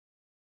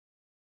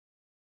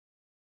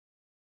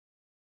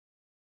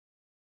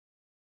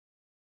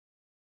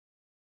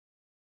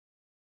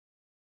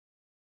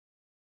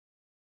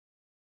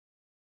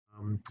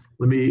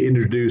Let me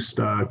introduce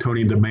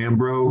Tony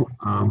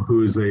DeMambro,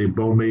 who is a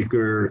bow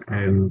maker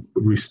and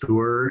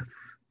restorer.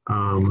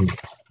 Um,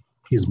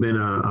 he's been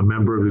a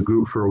member of the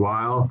group for a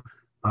while.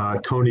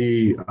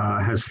 Tony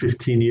has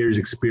 15 years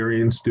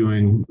experience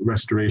doing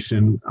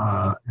restoration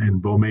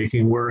and bow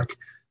making work.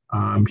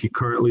 He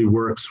currently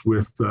works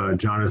with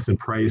Jonathan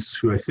Price,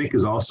 who I think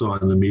is also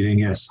on the meeting.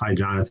 Yes, hi,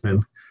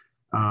 Jonathan.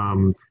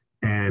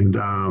 And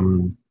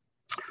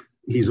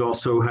he's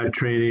also had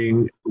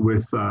training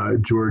with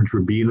George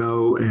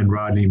Rubino and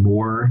Rodney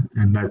Moore,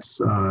 and that's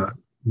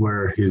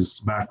where his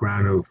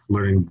background of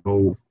learning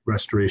bow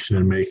restoration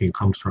and making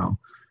comes from.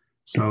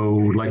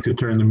 So I'd like to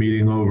turn the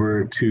meeting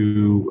over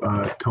to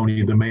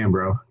Tony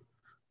DeMambro. All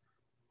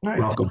right.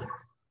 Welcome.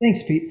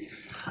 Thanks, Pete.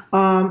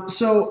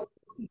 So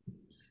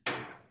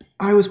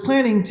I was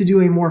planning to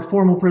do a more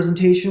formal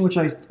presentation, which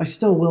I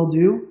still will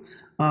do.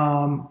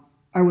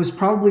 I was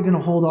probably going to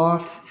hold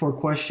off for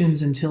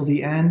questions until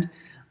the end.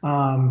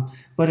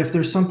 But if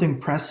there's something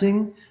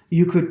pressing,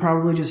 you could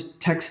probably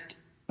just text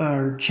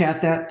or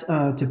chat that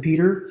to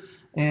Peter.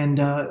 And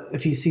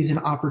if he sees an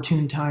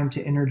opportune time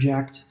to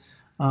interject,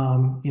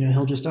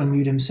 he'll just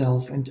unmute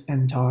himself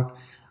and talk.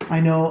 I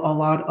know a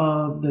lot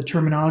of the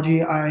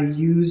terminology I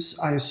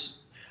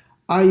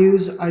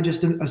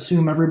just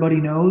assume everybody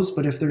knows,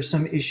 but if there's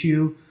some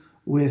issue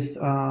with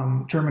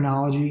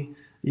terminology,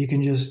 you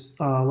can just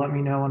let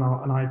me know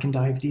and I can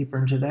dive deeper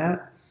into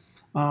that.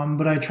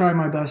 But I try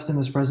my best in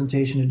this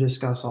presentation to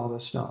discuss all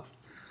this stuff.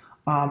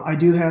 I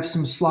do have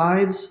some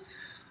slides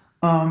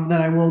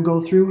that I will go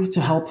through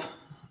to help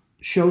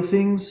show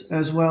things,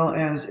 as well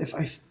as if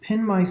I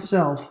pin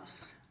myself,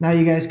 now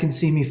you guys can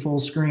see me full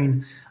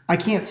screen. I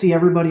can't see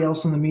everybody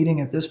else in the meeting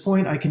at this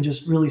point. I can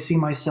just really see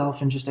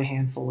myself and just a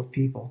handful of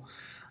people.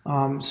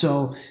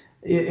 So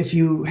if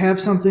you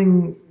have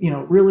something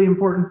really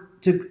important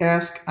to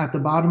ask, at the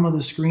bottom of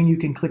the screen you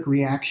can click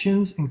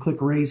reactions and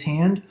click raise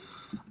hand.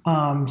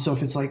 So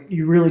if it's like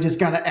you really just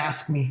got to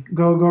ask me,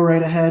 go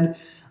right ahead.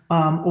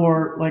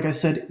 Or like I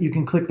said, you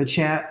can click the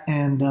chat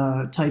and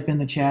type in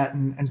the chat,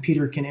 and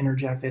Peter can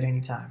interject at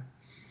any time.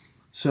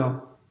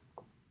 So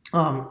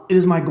it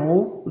is my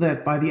goal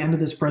that by the end of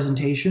this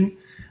presentation,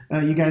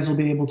 you guys will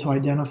be able to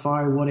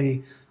identify what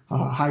a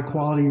high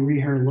quality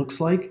rehair looks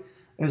like,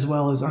 as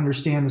well as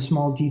understand the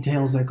small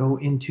details that go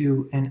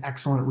into an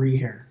excellent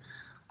rehair.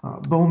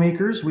 Bow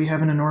makers, we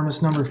have an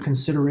enormous number of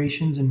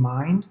considerations in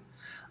mind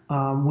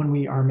when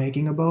we are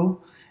making a bow,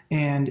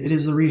 and it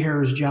is the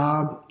rehairer's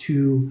job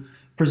to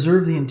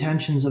preserve the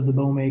intentions of the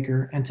bow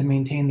maker and to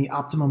maintain the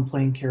optimum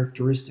playing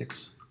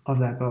characteristics of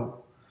that bow.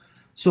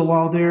 So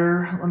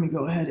let me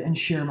go ahead and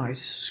share my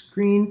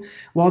screen.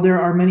 While there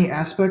are many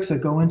aspects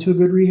that go into a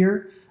good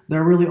rehair,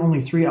 there are really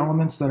only 3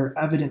 elements that are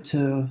evident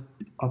to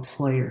a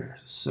player.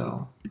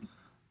 So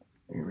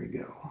here we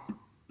go.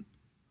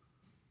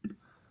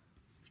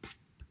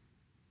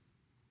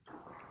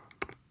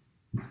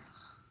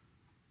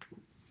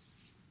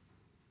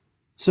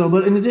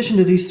 But in addition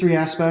to these 3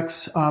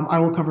 aspects, I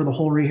will cover the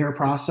whole rehair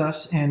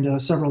process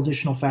and several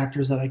additional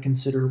factors that I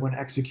consider when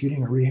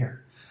executing a rehair.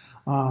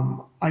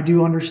 I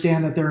do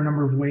understand that there are a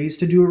number of ways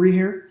to do a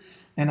rehair,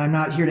 and I'm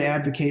not here to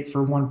advocate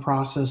for one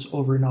process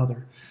over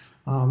another.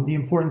 The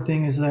important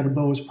thing is that a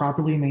bow is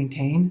properly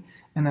maintained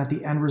and that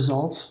the end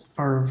results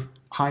are of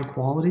high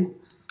quality.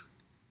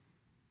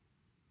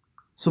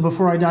 So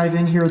before I dive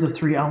in, here are the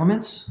 3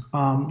 elements: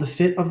 the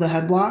fit of the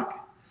head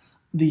block,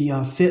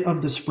 the fit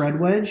of the spread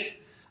wedge,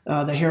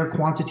 the hair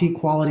quantity,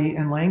 quality,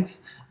 and length.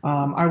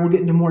 I will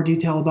get into more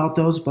detail about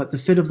those, but the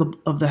fit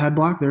of the head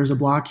block, there's a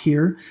block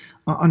here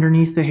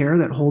underneath the hair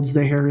that holds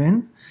the hair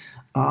in.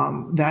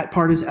 That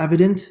part is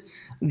evident.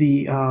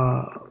 The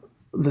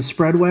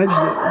spread wedge,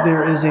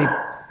 there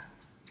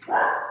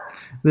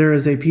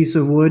is a piece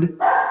of wood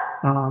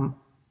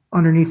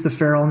underneath the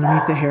ferrule,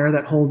 underneath the hair,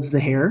 that holds the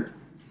hair.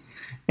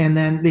 And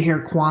then the hair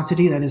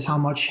quantity, that is how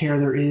much hair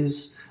there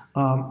is.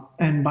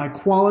 And by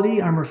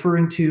quality, I'm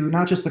referring to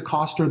not just the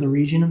cost or the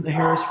region that the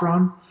hair is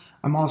from.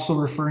 I'm also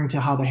referring to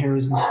how the hair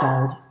is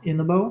installed in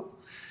the bow.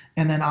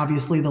 And then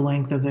obviously the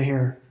length of the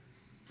hair.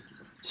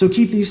 So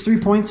keep these 3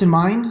 points in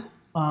mind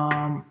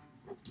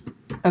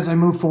as I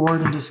move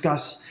forward and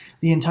discuss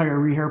the entire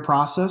rehair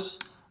process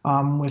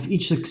with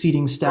each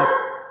succeeding step.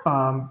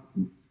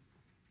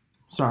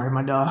 Sorry,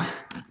 my dog.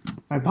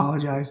 I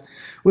apologize.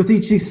 With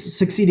each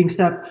succeeding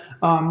step,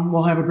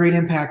 we'll have a great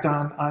impact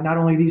on not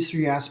only these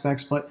 3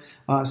 aspects, but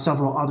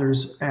several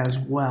others as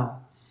well.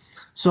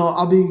 So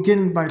I'll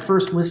begin by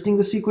first listing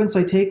the sequence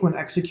I take when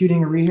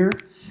executing a rehair,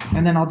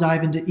 and then I'll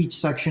dive into each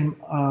section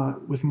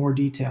with more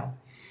detail.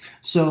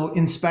 So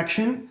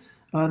inspection,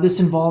 this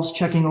involves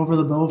checking over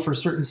the bow for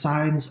certain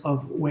signs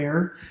of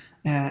wear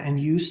and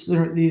use.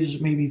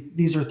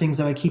 These are things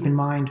that I keep in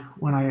mind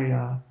when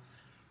I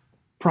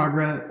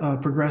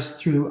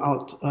progress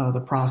throughout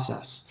the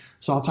process.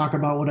 So I'll talk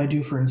about what I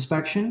do for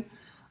inspection.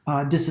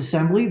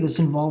 Disassembly, this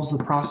involves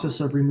the process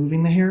of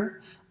removing the hair,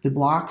 the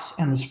blocks,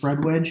 and the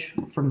spread wedge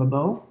from the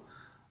bow.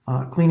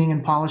 Cleaning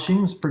and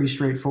polishing is pretty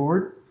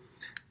straightforward.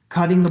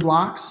 Cutting the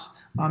blocks,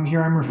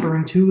 here I'm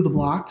referring to the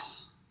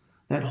blocks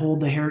that hold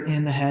the hair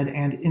in the head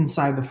and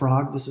inside the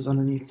frog. This is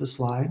underneath the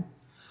slide.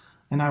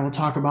 And I will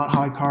talk about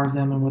how I carve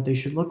them and what they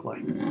should look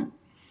like.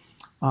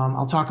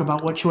 I'll talk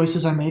about what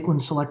choices I make when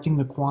selecting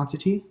the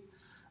quantity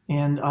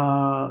and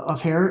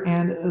of hair,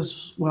 and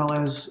as well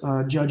as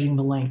judging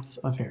the length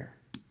of hair.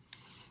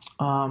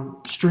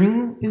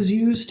 String is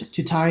used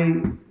to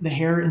tie the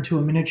hair into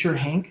a miniature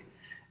hank,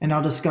 and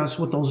I'll discuss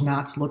what those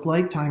knots look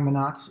like, tying the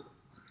knots,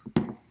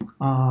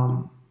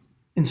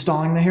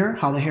 installing the hair,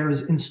 how the hair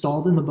is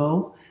installed in the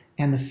bow,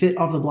 and the fit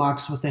of the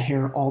blocks with the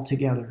hair all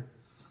together.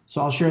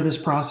 So I'll share this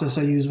process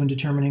I use when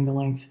determining the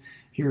length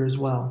here as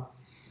well.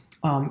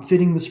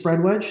 Fitting the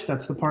spread wedge,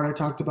 that's the part I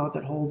talked about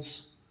that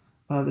holds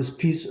this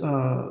piece,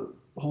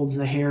 holds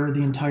the hair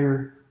the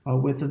entire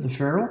width of the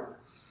ferrule,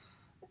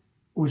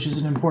 which is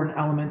an important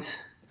element,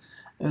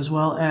 as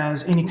well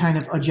as any kind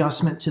of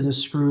adjustment to the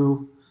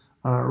screw,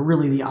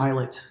 really the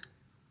eyelet.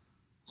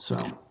 So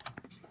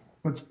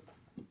that's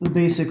the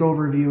basic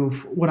overview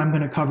of what I'm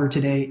going to cover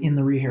today in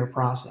the rehair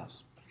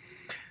process.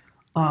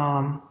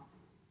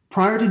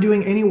 Prior to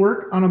doing any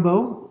work on a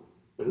bow,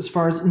 as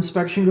far as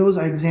inspection goes,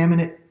 I examine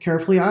it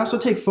carefully. I also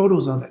take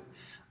photos of it.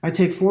 I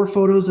take 4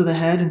 photos of the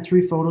head and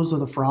 3 photos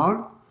of the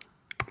frog.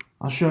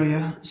 I'll show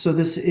you. So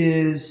this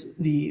is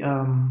the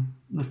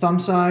thumb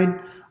side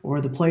or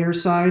the player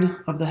side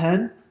of the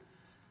head,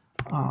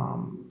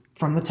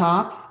 from the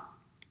top,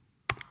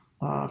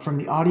 from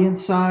the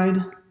audience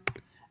side,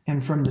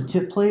 and from the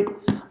tip plate.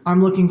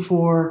 I'm looking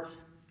for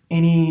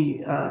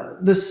any,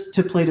 this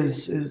tip plate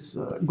is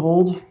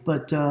gold,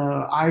 but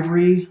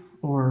ivory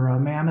or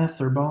mammoth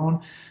or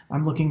bone.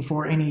 I'm looking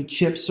for any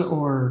chips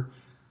or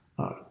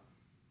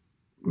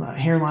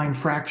hairline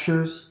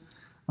fractures.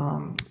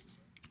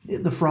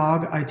 The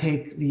frog, I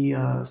take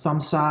the thumb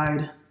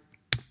side,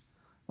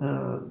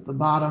 the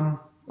bottom,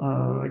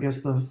 I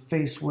guess the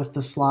face with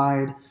the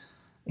slide,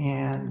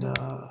 and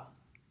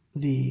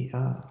the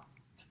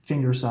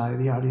finger side,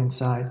 the audience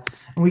side.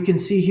 And we can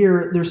see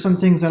here, there's some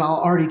things that I'll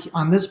already,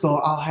 on this bow,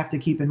 I'll have to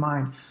keep in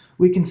mind.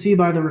 We can see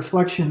by the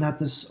reflection that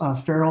this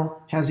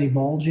ferrule has a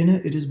bulge in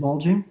it. It is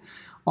bulging.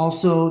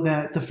 Also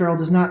that the ferrule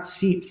does not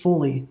seat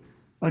fully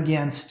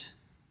against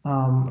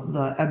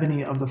the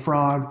ebony of the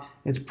frog.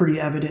 It's pretty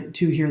evident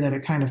too here that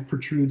it kind of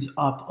protrudes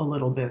up a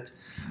little bit.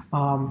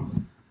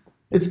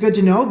 It's good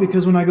to know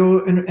because when I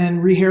go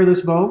and rehair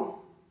this bow,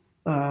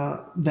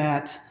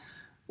 that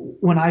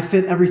when I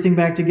fit everything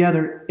back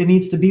together, it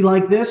needs to be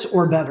like this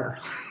or better.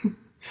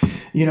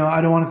 You know,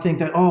 I don't want to think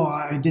that, oh,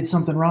 I did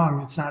something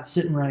wrong, it's not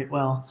sitting right.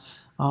 Well,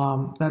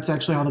 that's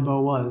actually how the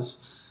bow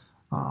was.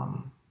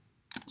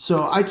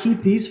 So I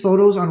keep these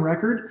photos on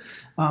record.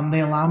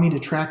 They allow me to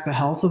track the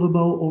health of a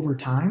bow over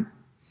time.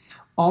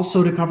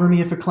 Also to cover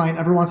me if a client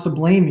ever wants to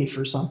blame me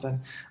for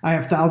something. I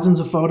have thousands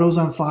of photos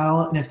on file,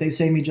 and if they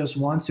say me just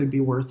once, it would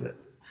be worth it.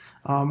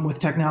 With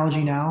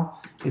technology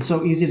now, it's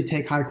so easy to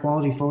take high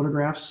quality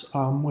photographs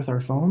with our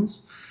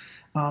phones.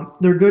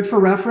 They're good for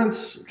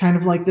reference, kind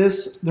of like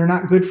this. They're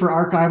not good for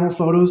archival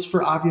photos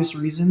for obvious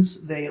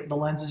reasons. The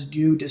lenses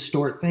do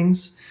distort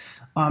things.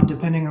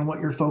 Depending on what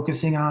you're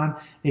focusing on,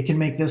 it can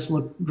make this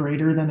look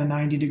greater than a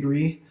 90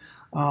 degree.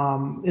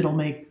 It'll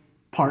make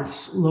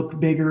parts look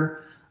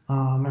bigger.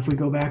 If we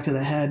go back to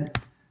the head,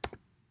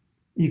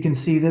 you can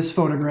see this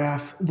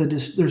photograph,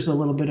 there's a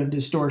little bit of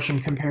distortion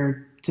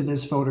compared to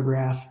this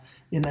photograph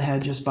in the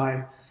head just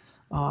by,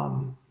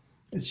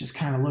 it just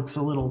kind of looks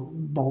a little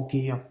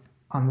bulky up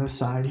on this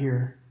side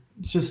here.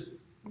 It's just,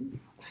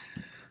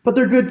 but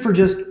they're good for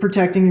just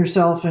protecting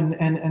yourself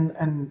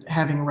and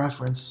having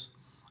reference.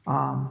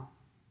 I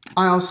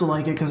also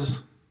like it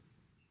because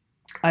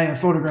I have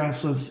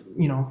photographs of,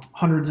 you know,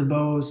 hundreds of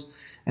bows.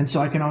 And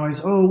so I can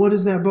always, oh, what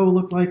does that bow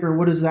look like? Or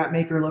what does that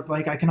maker look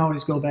like? I can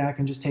always go back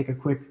and just take a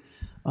quick,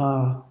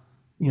 you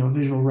know,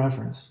 visual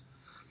reference.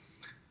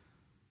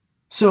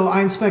 So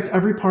I inspect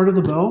every part of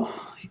the bow,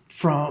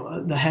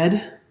 from the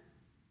head,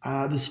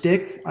 the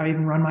stick. I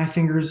even run my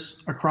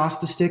fingers across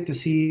the stick to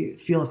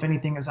feel if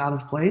anything is out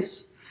of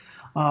place.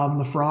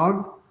 The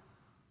frog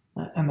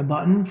and the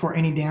button for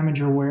any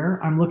damage or wear.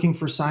 I'm looking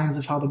for signs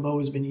of how the bow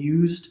has been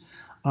used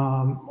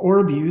or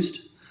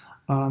abused.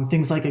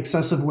 Things like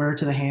excessive wear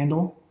to the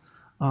handle,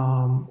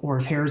 or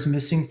if hair is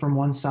missing from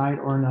one side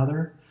or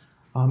another.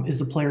 Is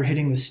the player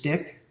hitting the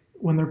stick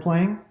when they're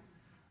playing?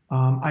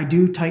 I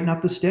do tighten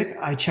up the stick.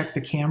 I check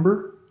the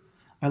camber.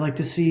 I like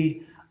to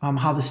see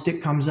how the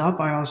stick comes up.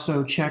 I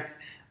also check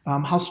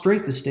how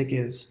straight the stick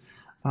is.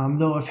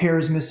 Though if hair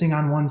is missing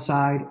on one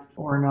side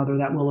or another,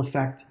 that will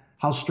affect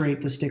how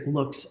straight the stick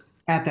looks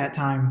at that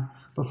time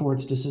before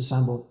it's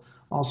disassembled.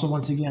 Also,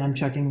 once again, I'm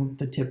checking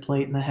the tip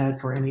plate and the head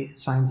for any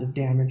signs of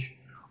damage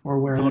or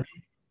wear.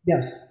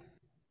 Yes.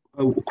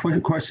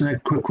 Quick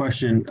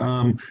question.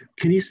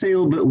 Can you say a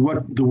little bit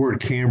what the word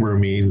camber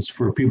means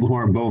for people who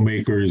aren't bow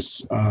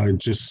makers?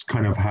 Just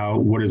kind of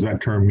what does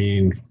that term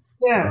mean?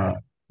 Yeah.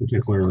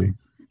 Particularly.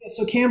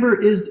 So camber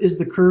is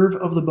the curve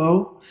of the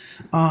bow,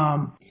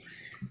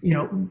 you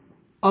know,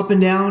 up and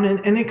down,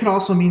 and it could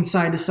also mean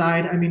side to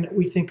side. I mean,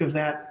 we think of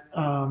that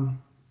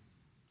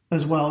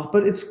as well,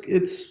 but it's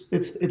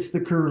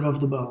the curve of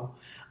the bow.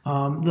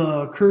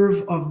 The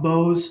curve of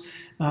bows,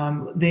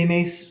 they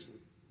may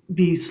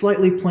be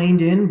slightly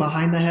planed in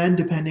behind the head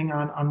depending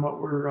on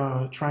what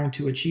we're trying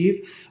to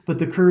achieve, but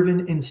the curve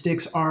in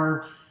sticks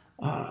are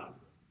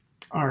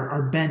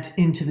bent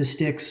into the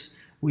sticks.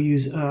 We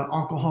use an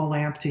alcohol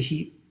lamp to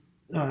heat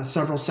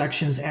several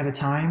sections at a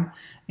time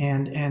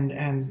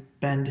and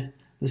bend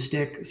the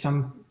stick.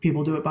 Some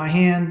people do it by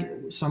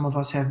hand. Some of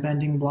us have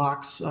bending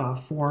blocks,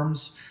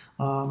 forms.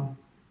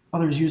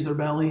 Others use their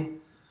belly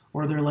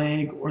or their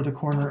leg or the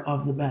corner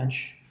of the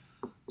bench.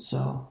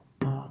 So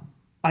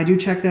I do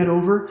check that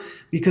over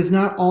because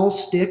not all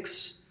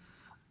sticks,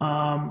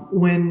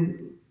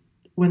 when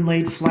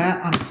laid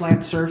flat on a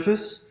flat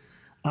surface,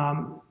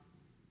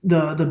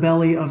 the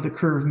belly of the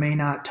curve may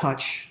not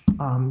touch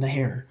the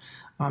hair.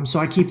 So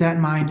I keep that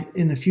in mind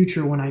in the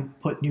future when I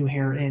put new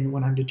hair in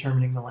when I'm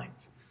determining the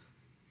length.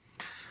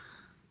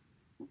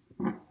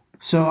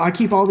 So I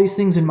keep all these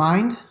things in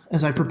mind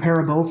as I prepare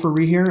a bow for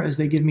rehair, as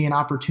they give me an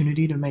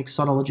opportunity to make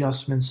subtle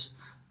adjustments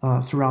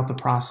throughout the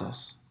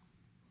process.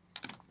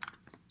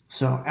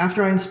 So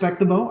after I inspect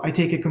the bow, I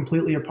take it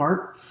completely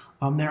apart.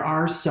 There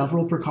are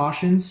several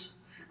precautions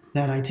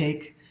that I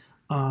take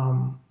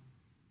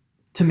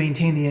to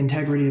maintain the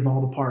integrity of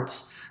all the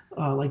parts,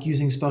 like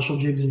using special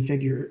jigs and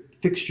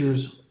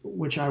fixtures,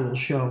 which I will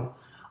show.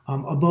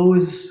 A bow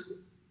is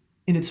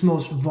in its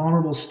most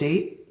vulnerable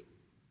state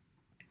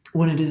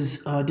when it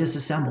is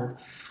disassembled.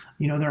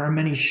 You know, there are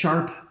many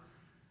sharp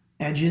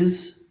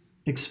edges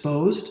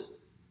exposed.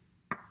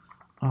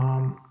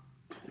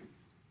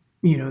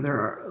 You know, there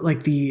are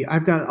like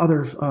I've got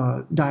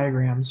other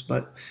diagrams,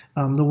 but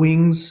the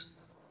wings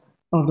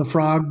of the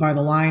frog by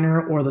the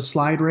liner or the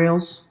slide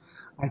rails,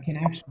 I can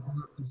actually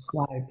go up to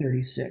slide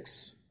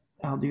 36.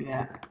 I'll do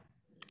that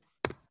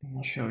and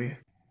I'll show you.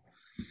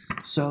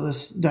 So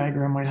this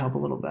diagram might help a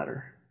little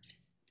better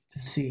to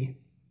see.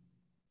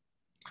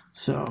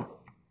 So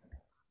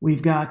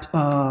we've got,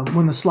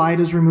 when the slide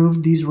is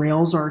removed, these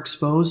rails are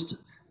exposed.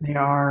 They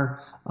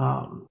are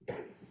at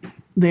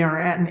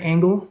an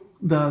angle.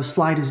 The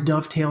slide is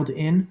dovetailed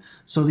in,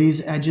 so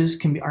these edges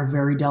are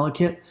very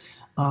delicate.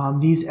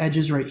 These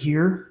edges right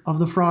here of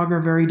the frog are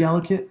very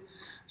delicate.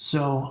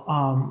 So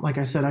like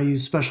I said, I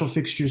use special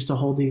fixtures to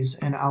hold these,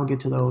 and I'll get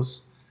to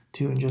those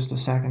too in just a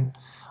second.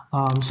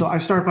 So I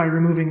start by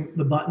removing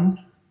the button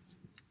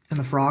and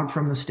the frog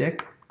from the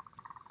stick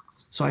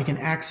so I can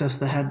access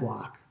the head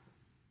block.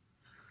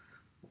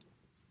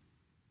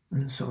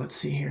 And so let's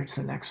see here to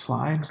the next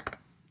slide.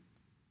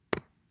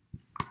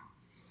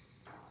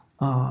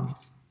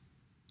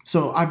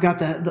 So I've got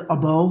a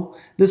bow.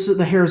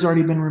 The hair has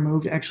already been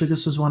removed. Actually,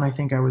 this is one I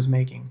think I was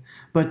making.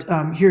 But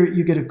here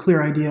you get a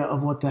clear idea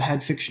of what the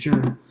head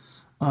fixture,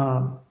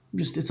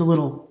 it's a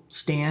little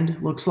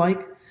stand looks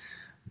like.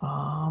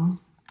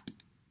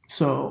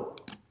 So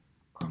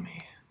let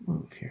me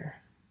move here.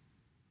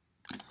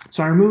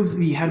 So I remove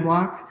the head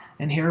block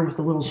and hair with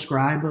a little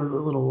scribe, a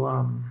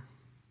little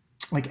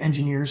like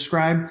engineer's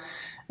scribe,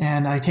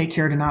 and I take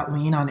care to not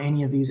lean on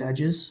any of these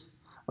edges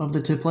of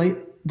the tip plate.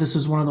 This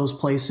is one of those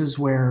places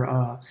where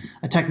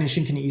a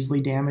technician can easily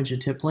damage a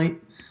tip plate,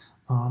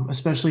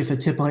 especially if the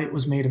tip plate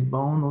was made of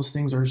bone. Those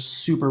things are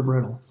super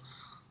brittle.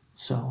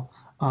 So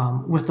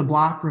with the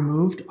block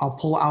removed, I'll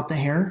pull out the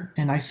hair,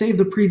 and I save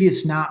the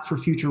previous knot for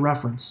future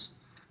reference.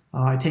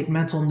 I take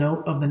mental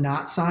note of the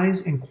knot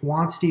size and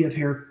quantity of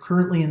hair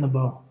currently in the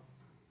bow.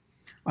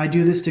 I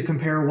do this to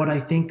compare what I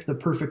think the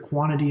perfect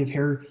quantity of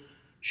hair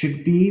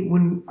should be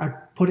when I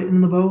put it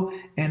in the bow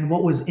and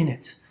what was in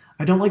it.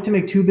 I don't like to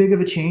make too big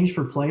of a change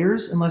for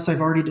players unless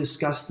I've already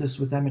discussed this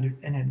with them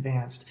in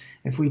advance.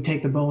 If we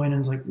take the bow in and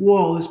it's like,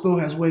 whoa, this bow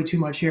has way too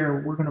much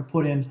hair, we're going to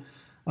put in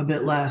a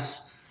bit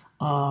less.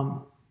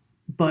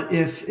 But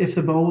if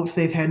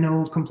they've had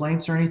no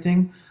complaints or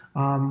anything,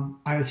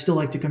 I still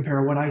like to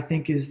compare what I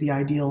think is the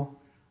ideal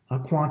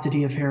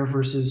quantity of hair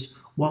versus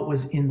what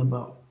was in the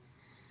bow.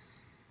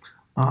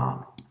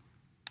 Let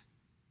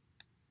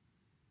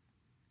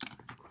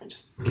me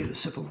just get a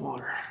sip of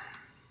water.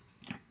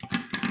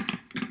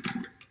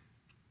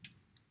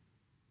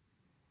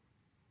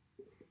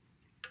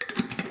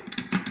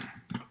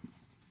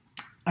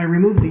 I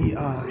remove the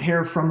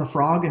hair from the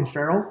frog and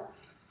ferrule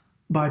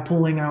by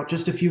pulling out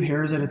just a few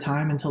hairs at a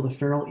time until the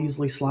ferrule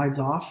easily slides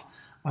off.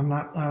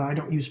 I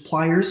don't use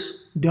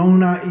pliers. Do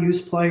not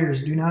use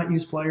pliers. Do not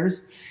use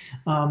pliers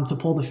to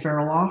pull the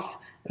ferrule off.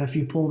 If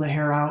you pull the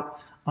hair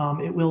out,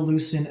 it will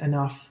loosen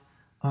enough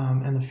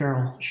and the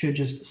ferrule should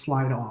just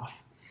slide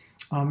off.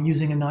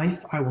 Using a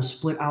knife, I will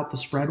split out the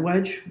spread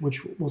wedge,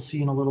 which we'll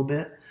see in a little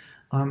bit.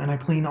 And I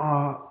clean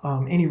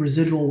any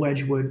residual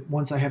wedge wood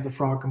once I have the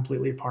frog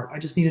completely apart. I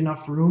just need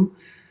enough room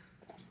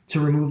to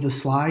remove the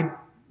slide,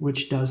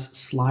 which does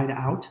slide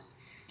out.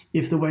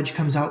 If the wedge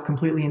comes out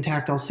completely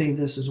intact, I'll save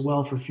this as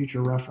well for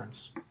future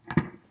reference.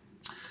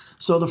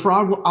 So the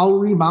frog, I'll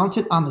remount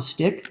it on the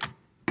stick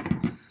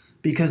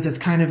because that's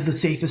kind of the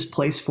safest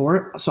place for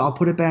it. So I'll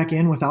put it back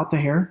in without the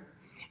hair,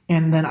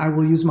 and then I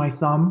will use my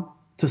thumb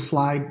to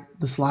slide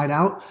the slide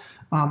out.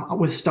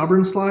 With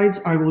stubborn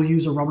slides, I will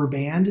use a rubber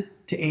band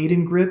to aid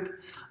in grip.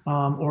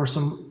 or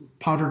some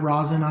powdered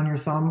rosin on your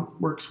thumb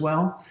works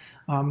well.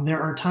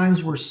 There are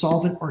times where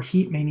solvent or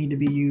heat may need to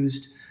be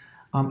used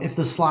if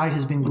the slide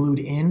has been glued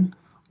in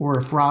or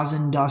if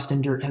rosin, dust,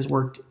 and dirt has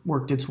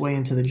worked its way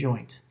into the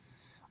joint.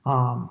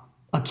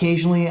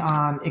 Occasionally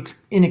on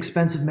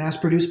inexpensive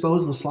mass-produced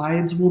bows, the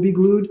slides will be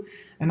glued.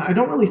 And I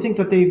don't really think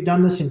that they've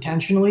done this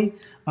intentionally,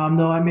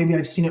 though maybe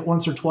I've seen it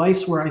once or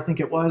twice where I think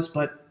it was.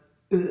 But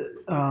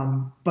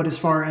as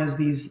far as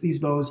these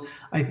bows,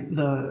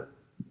 the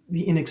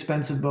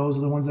inexpensive bows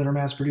are the ones that are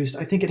mass-produced.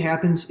 I think it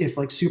happens if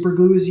like super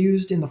glue is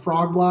used in the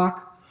frog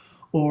block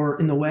or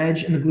in the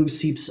wedge, and the glue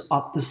seeps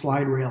up the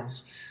slide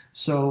rails.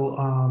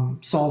 So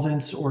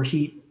solvents or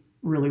heat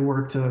really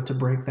work to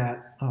break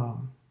that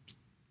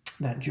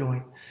that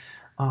joint.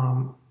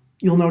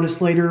 You'll notice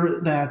later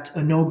that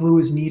no glue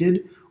is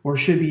needed or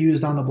should be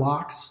used on the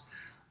blocks,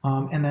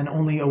 and then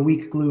only a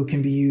weak glue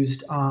can be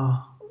used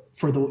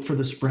for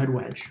the spread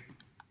wedge.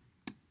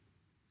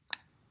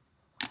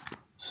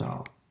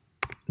 So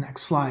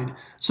next slide.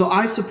 So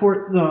I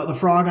support the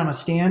frog on a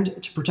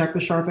stand to protect the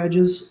sharp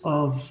edges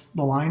of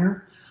the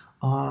liner,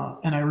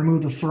 and I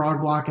remove the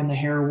frog block and the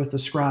hair with the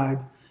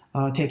scribe,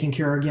 taking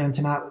care again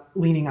to not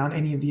leaning on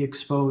any of the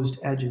exposed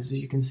edges.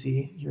 As you can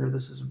see here,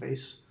 this is a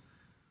base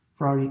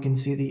frog. You can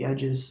see the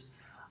edges.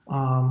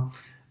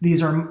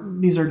 These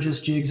are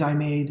just jigs I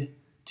made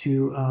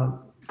to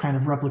kind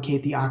of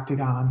replicate the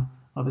octagon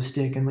of a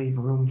stick and leave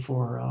room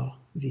for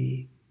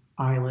the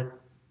eyelet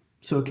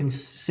so it can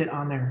sit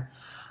on there.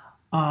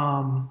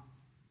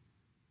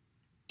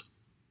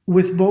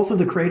 With both of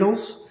the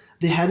cradles,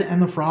 the head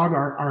and the frog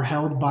are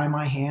held by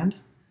my hand.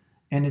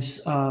 And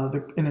it's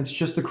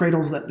just the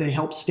cradles that they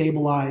help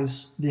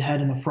stabilize the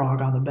head and the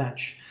frog on the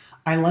bench.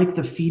 I like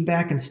the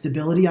feedback and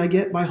stability I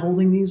get by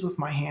holding these with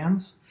my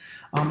hands.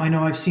 I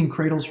know I've seen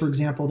cradles, for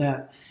example,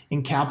 that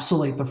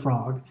encapsulate the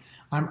frog.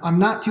 I'm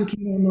not too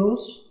keen on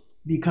those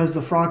because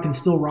the frog can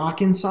still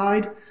rock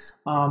inside,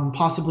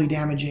 possibly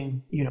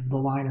damaging the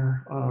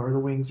liner or the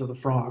wings of the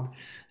frog.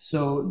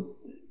 So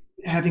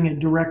having a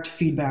direct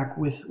feedback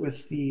with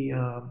the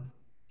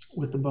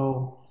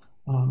bow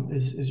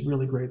is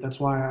really great. That's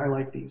why I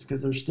like these,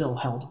 because they're still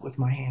held with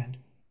my hand.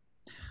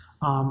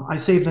 I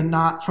save the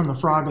knot from the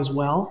frog as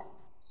well.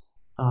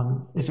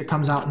 If it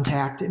comes out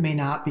intact, it may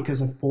not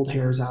because I've pulled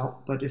hairs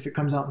out, but if it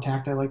comes out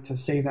intact, I like to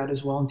save that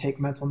as well and take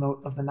mental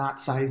note of the knot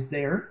size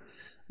there.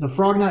 The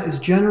frog knot is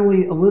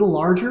generally a little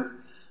larger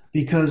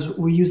because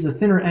we use the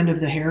thinner end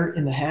of the hair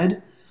in the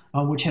head,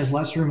 which has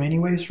less room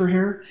anyways for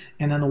hair,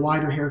 and then the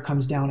wider hair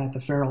comes down at the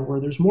ferrule where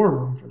there's more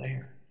room for the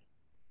hair.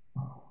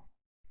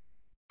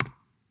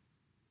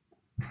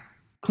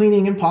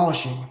 Cleaning and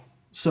polishing.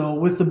 So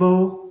with the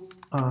bow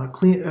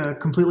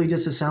completely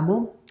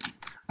disassembled,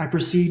 I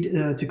proceed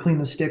to clean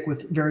the stick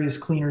with various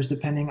cleaners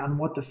depending on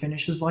what the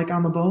finish is like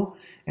on the bow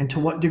and to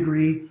what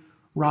degree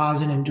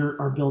rosin and dirt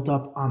are built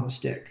up on the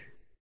stick.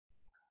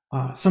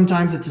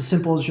 Sometimes it's as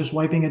simple as just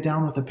wiping it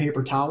down with a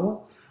paper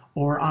towel,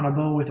 or on a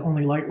bow with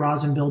only light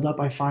rosin buildup,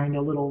 I find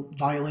a little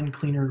violin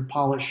cleaner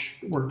polish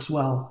works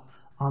well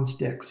on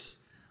sticks.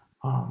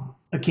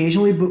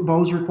 Occasionally,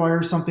 bows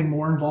require something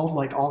more involved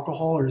like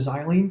alcohol or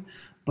xylene,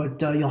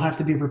 but you'll have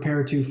to be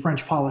prepared to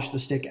French polish the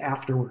stick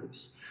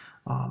afterwards.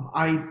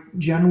 I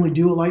generally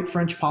do a light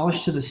French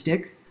polish to the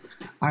stick.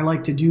 I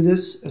like to do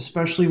this,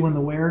 especially when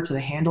the wear to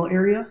the handle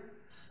area,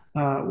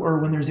 or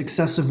when there's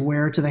excessive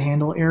wear to the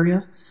handle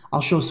area.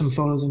 I'll show some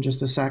photos in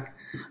just a sec.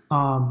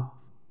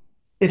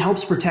 It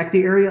helps protect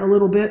the area a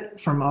little bit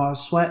from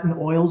sweat and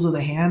oils of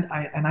the hand.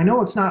 And I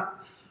know it's not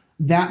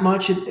that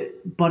much,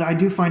 but I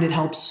do find it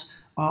helps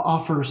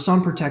offer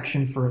some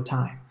protection for a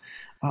time.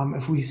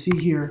 If we see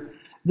here,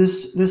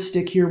 this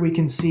stick here, we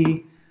can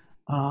see,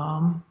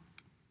 I'll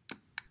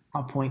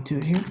point to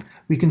it here.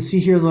 We can see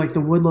here like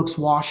the wood looks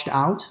washed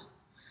out,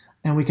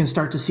 and we can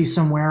start to see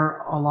some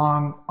wear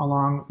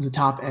along the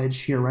top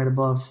edge here right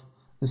above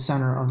the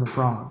center of the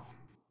frog.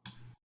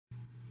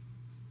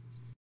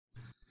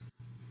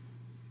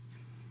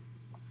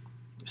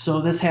 So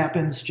this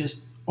happens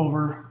just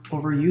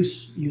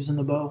overuse using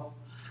the bow.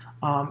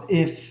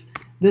 If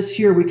this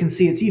here, we can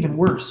see it's even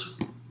worse.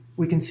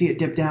 We can see it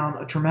dip down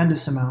a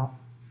tremendous amount.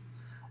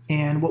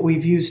 And what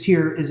we've used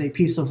here is a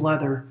piece of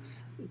leather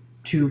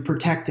to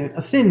protect it,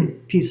 a thin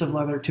piece of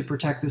leather to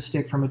protect the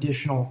stick from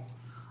additional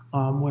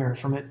wear,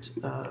 from it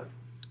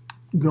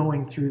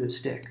going through the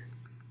stick.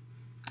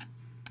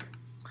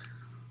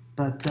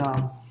 But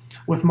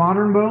with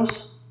modern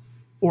bows,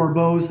 or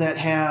bows that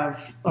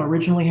have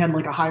originally had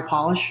like a high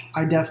polish,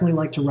 I definitely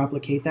like to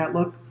replicate that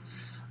look.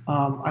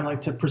 I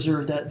like to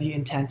preserve the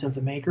intent of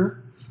the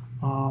maker.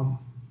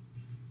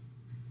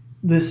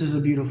 This is a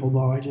beautiful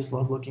bow. I just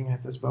love looking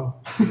at this bow.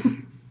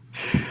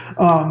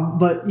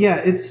 But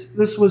yeah,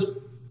 this was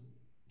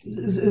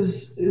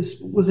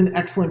in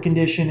excellent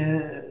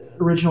condition,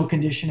 original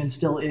condition, and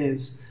still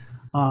is.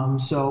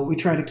 So we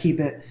try to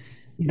keep it.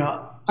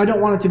 I don't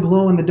want it to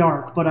glow in the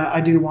dark, but I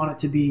do want it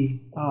to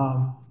be.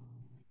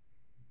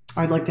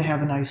 I'd like to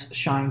have a nice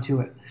shine to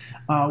it.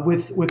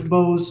 With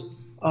bows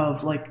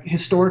of like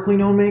historically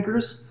known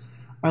makers,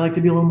 I like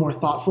to be a little more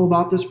thoughtful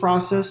about this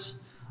process.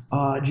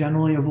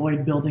 Generally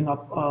avoid building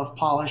up of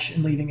polish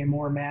and leaving a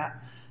more matte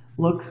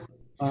look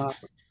uh,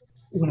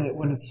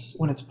 when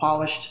it's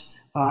polished.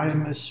 I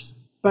am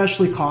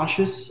especially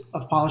cautious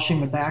of polishing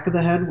the back of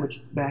the head,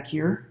 which back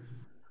here.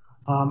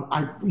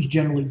 I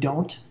generally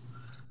don't,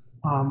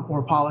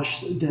 or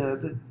polish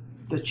the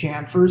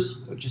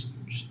chamfers. Just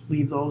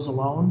leave those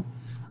alone.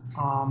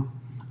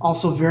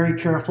 Also, very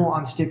careful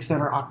on sticks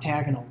that are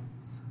octagonal,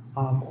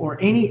 or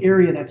any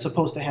area that's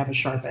supposed to have a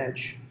sharp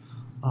edge.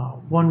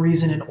 One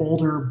reason an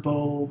older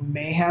bow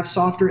may have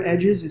softer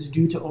edges is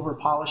due to over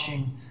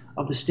polishing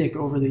of the stick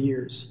over the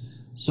years.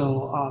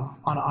 So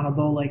on a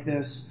bow like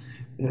this,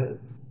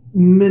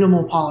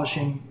 minimal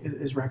polishing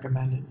is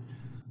recommended.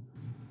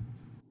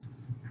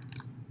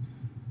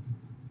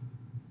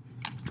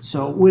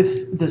 So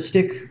with the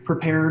stick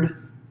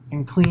prepared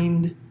and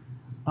cleaned,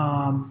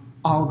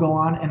 I'll go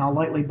on and I'll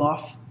lightly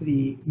buff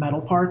the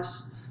metal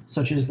parts,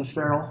 such as the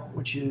ferrule,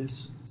 which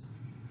is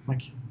my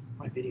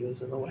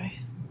video's in the way.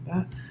 Like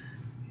that.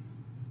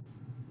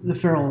 The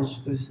ferrule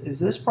is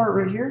this part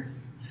right here.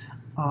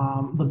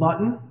 The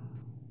button,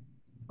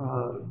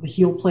 the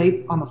heel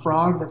plate on the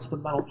frog, that's the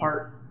metal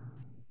part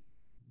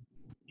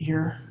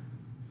here.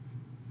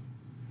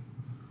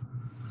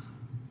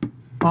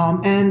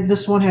 And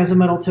this one has a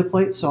metal tip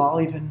plate, so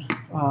I'll even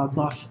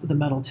buff the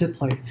metal tip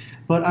plate.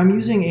 But I'm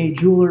using a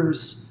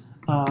jeweler's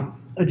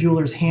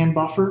hand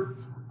buffer.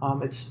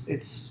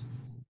 It's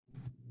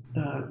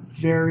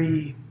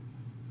very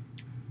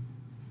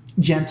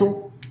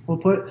gentle, we'll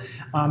put.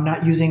 I'm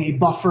not using a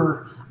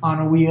buffer on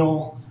a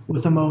wheel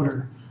with a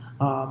motor.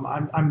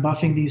 I'm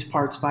buffing these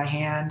parts by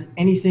hand.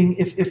 Anything,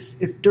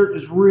 if dirt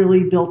is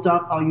really built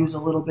up, I'll use a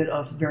little bit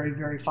of very,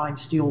 very fine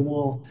steel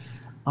wool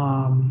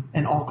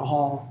and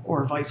alcohol,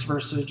 or vice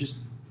versa, just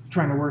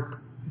trying to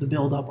work the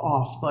buildup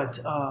off. But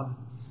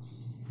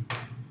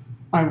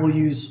I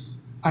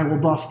will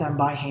buff them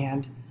by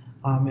hand.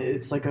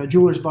 It's like a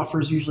jeweler's buffer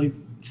is usually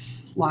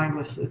lined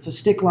with, it's a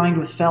stick lined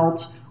with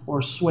felt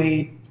or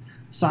suede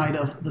side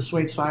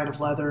of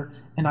leather,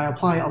 and I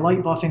apply a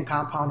light buffing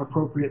compound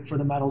appropriate for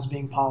the metals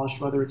being polished,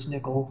 whether it's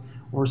nickel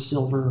or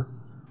silver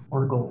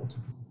or gold.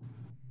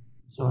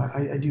 So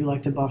I do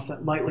like to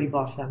lightly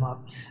buff them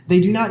up.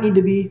 They do not need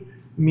to be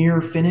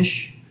mirror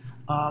finish.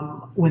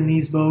 When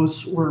these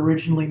bows were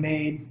originally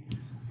made,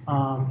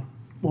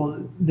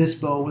 well, this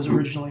bow was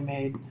originally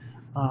made,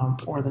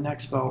 or the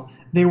next bow,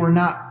 they were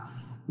not,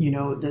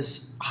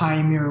 this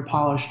high mirror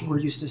polished we're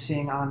used to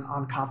seeing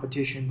on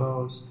competition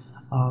bows.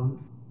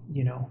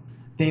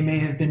 They may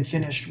have been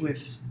finished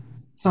with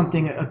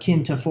something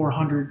akin to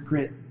 400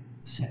 grit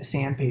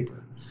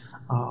sandpaper,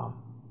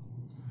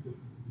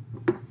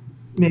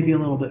 maybe a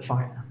little bit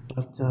finer,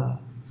 but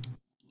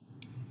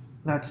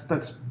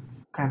that's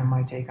kind of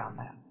my take on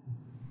that.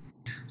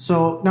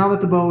 So now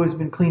that the bow has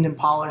been cleaned and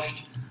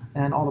polished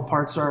and all the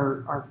parts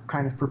are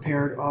kind of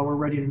prepared, we're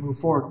ready to move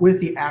forward with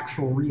the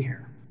actual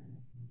rehair.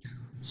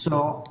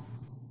 So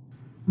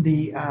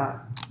the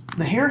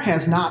hair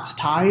has knots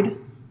tied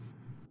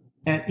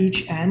at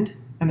each end,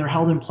 and they're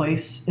held in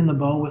place in the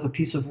bow with a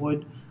piece of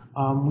wood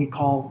we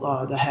call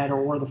the head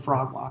or the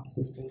frog blocks,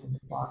 because it goes in the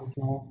frog as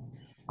well.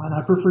 And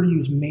I prefer to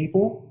use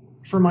maple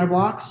for my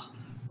blocks,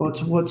 but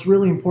what's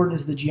really important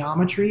is the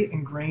geometry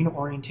and grain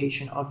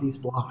orientation of these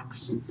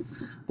blocks.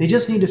 They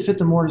just need to fit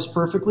the mortise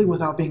perfectly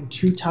without being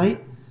too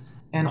tight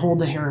and hold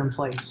the hair in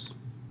place.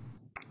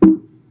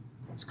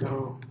 Let's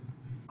go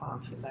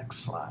on to the next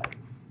slide.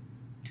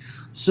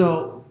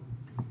 So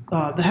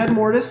the head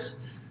mortise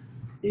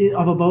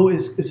of a bow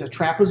is a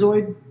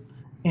trapezoid,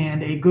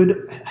 and a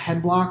good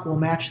head block will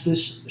match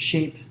this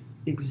shape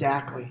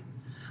exactly.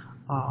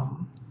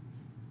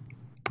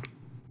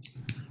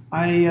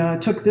 I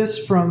took this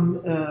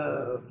from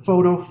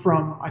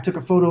I took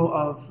a photo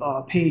of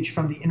a page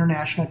from the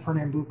International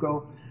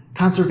Pernambuco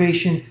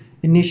Conservation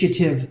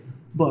Initiative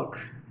book.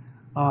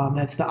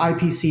 That's the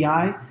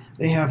IPCI.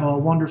 They have a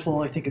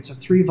wonderful, I think it's a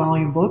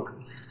 3-volume book.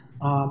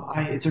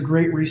 It's a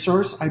great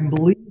resource. I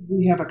believe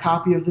we have a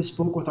copy of this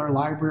book with our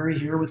library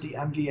here with the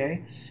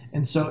MVA.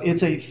 And so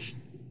it's a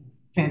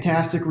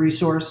fantastic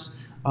resource.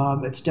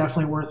 It's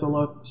definitely worth a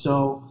look.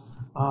 So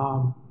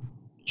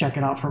check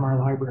it out from our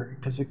library,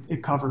 because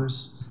it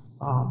covers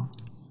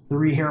the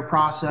rehair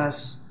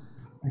process.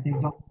 I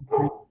think the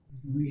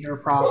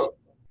rehair process.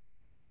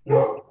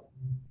 Yeah.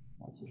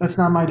 That's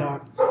not my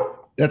dog.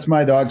 That's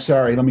my dog.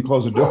 Sorry. Let me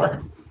close the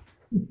door.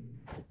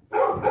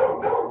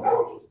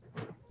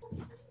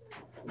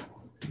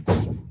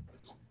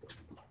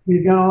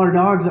 We've got all our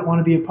dogs that want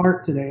to be a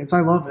part today. I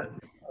love it.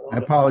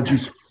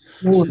 Apologies.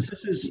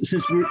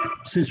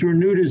 Since we're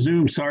new to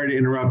Zoom, sorry to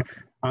interrupt.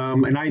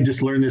 And I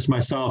just learned this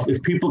myself.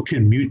 If people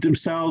can mute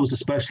themselves,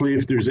 especially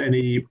if there's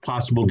any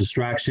possible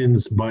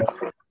distractions, but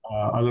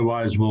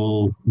otherwise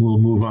we'll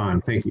move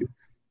on. Thank you.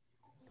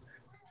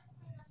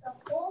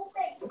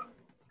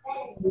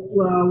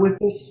 With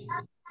this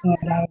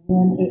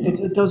diagram,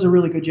 it does a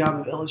really good job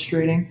of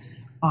illustrating.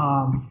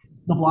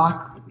 The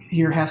block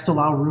here has to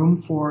allow room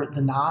for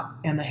the knot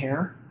and the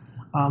hair.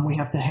 we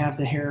have to have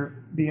the hair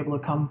be able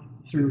to come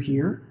through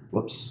here.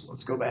 Whoops,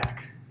 let's go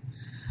back.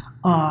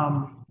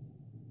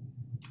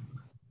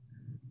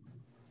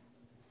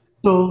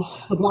 So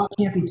the block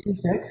can't be too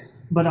thick,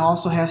 but it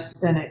also has,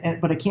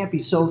 but it can't be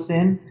so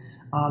thin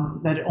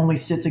that it only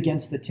sits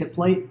against the tip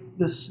plate.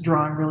 This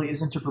drawing really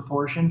isn't to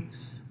proportion,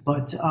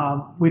 but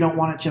we don't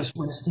want it just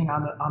resting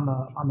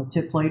on the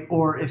tip plate,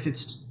 or if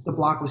the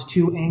block was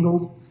too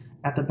angled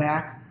at the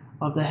back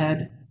of the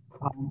head.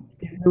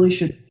 It really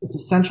should. It's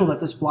essential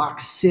that this block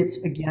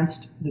sits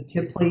against the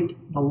tip plate,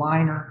 the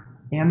liner,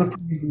 and the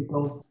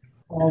prebuccal,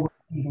 all with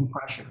even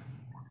pressure.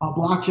 A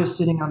block just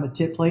sitting on the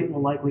tip plate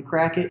will likely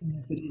crack it,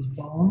 and if it is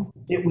bone,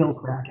 it will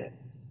crack it.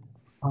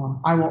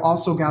 I will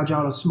also gouge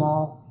out a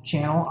small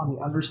channel on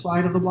the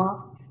underside of the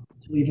block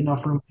to leave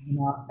enough room for the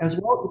knot.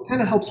 As well, it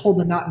kind of helps hold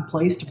the knot in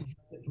place to prevent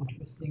it from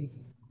twisting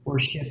or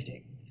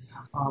shifting.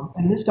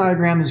 And this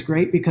diagram is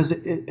great because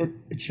it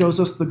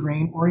shows us the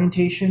grain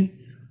orientation.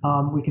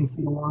 We can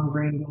see the long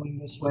grain going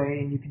this way,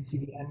 and you can see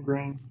the end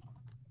grain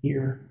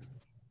here.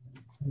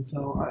 And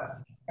so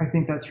I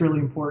think that's really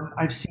important.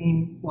 I've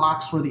seen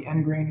blocks where the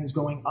end grain is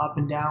going up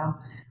and down.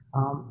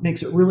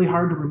 Makes it really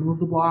hard to remove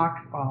the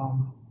block.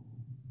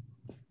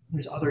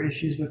 There's other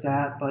issues with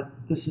that, but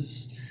this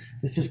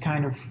is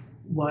kind of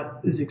what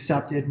is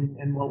accepted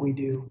and what we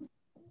do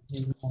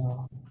in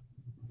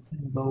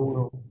the bow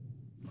world.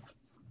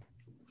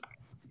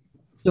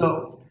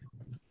 So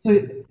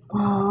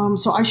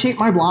I shape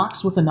my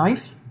blocks with a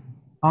knife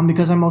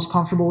because I'm most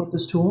comfortable with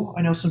this tool.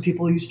 I know some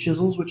people use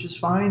chisels, which is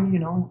fine. You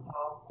know,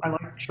 I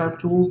like sharp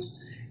tools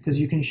because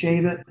you can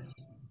shave it,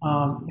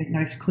 make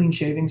nice clean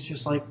shavings,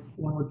 just like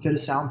one would fit a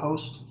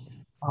soundpost.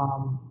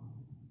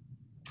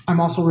 I'm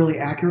also really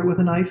accurate with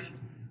a knife,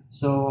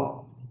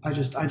 so I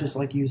just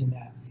like using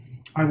that.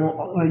 I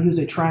will use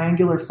a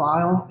triangular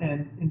file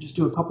and just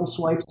do a couple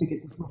swipes to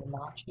get this little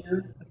notch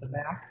here at the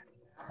back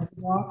of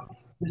the block.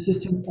 This is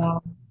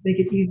to make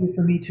it easier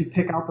for me to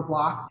pick out the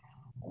block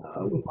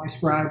with my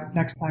scribe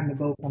next time the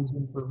bow comes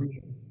in for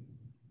reading.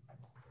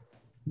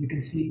 You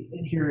can see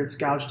in here it's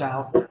gouged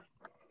out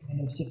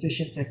and of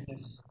sufficient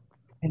thickness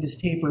and is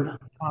tapered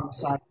on the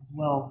side as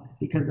well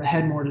because the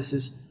head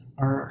mortises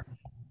are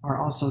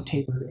also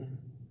tapered in.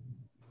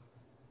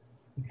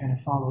 You kind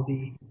of follow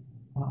the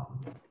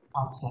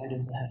outside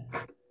of the head.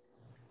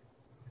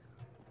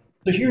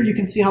 So here you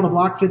can see how the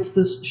block fits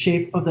this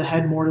shape of the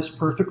head mortise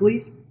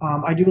perfectly.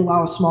 I do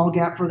allow a small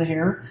gap for the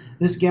hair.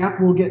 This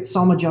gap will get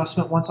some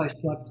adjustment once I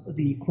select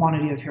the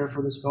quantity of hair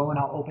for this bow, and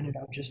I'll open it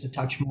up just a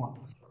touch more.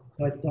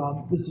 But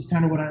this is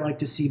kind of what I like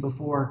to see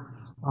before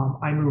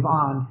I move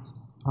on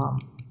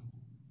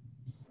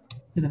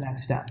to the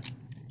next step.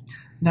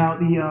 Now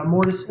the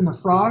mortise in the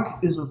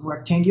frog is of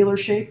rectangular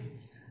shape,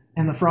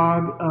 and the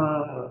frog,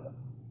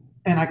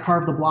 and I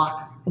carve the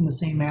block in the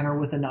same manner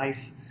with a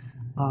knife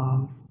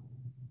to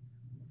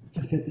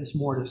fit this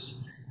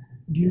mortise.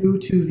 Due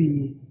to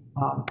the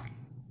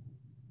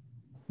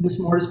this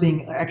mortise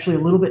being actually a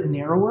little bit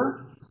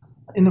narrower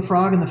in the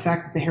frog, and the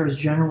fact that the hair is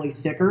generally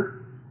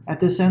thicker at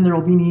this end,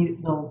 there'll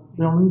need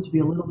to be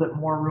a little bit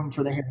more room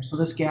for the hair. So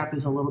this gap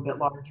is a little bit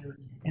larger,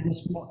 and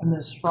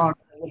this frog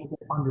is a little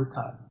bit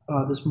undercut.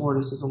 This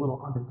mortise is a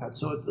little undercut,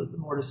 so the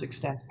mortise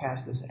extends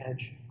past this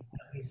edge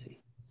that we see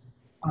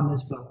on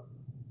this bow.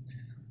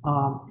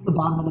 The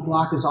bottom of the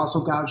block is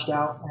also gouged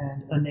out,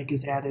 and a nick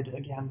is added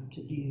again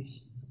to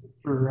ease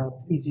for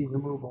easy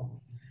removal.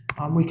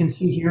 We can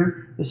see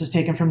here, this is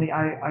taken from the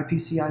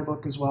IPCI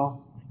book as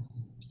well,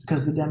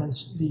 because the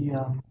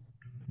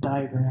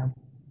diagram.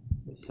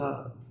 It's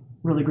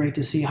really great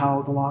to see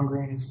how the long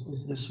grain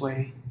is this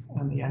way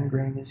and the end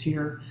grain is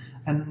here.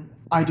 And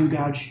I do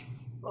gouge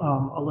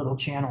a little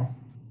channel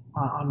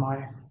on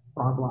my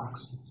frog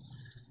blocks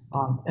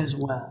as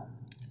well.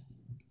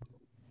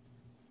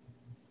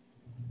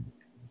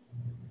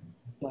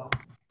 So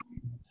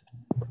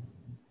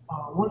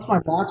once my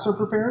blocks are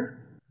prepared,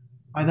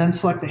 I then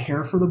select the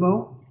hair for the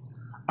bow.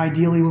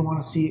 Ideally, we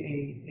want to see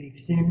a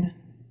thin,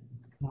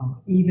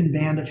 even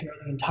band of hair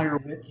the entire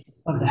width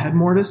of the head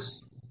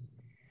mortise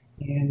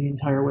and the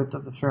entire width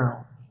of the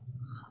ferrule.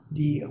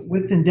 The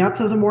width and depth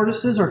of the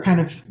mortises are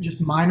kind of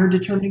just minor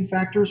determining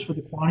factors for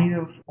the quantity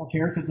of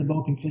hair because the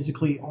bow can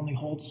physically only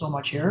hold so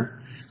much hair.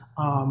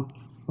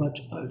 But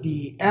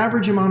the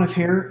average amount of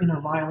hair in a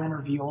violin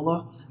or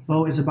viola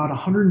bow is about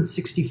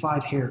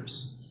 165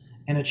 hairs.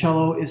 And a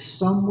cello is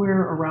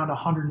somewhere around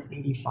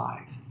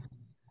 185.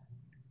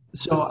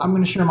 So I'm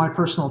going to share my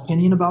personal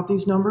opinion about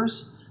these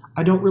numbers.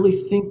 I don't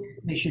really think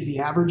they should be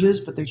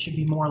averages, but they should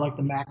be more like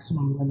the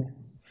maximum limit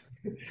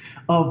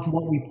of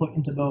what we put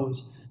into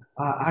bows.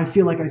 I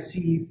feel like I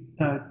see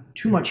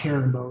too much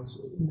hair in bows,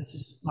 and this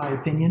is my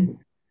opinion.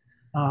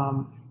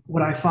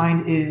 What I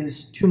find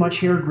is too much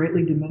hair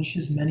greatly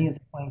diminishes many of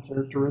the playing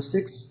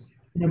characteristics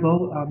in a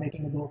bow,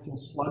 making the bow feel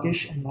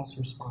sluggish and less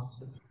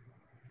responsive.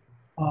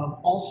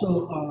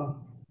 Also,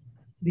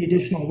 the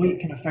additional weight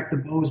can affect the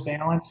bow's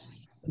balance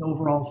and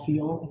overall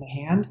feel in the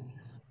hand.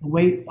 The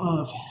weight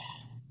of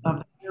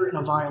the hair in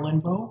a violin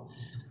bow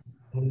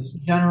is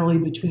generally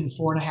between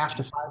 4.5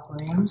 to 5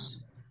 grams.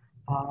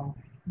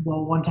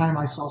 Though one time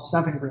I saw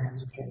 7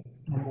 grams of hair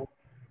in a bow.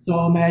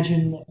 So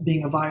imagine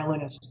being a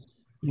violinist.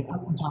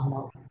 I'm talking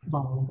about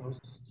violin bows.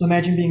 So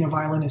imagine being a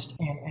violinist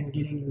and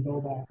getting your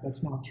bow back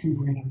that's now 2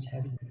 grams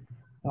heavy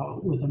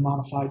with a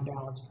modified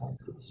balance point.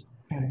 It's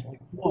kind of like,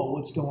 whoa,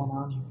 what's going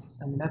on here?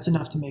 I mean, that's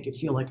enough to make it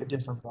feel like a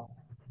different bow.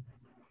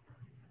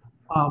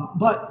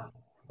 But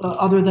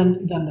other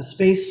than the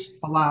space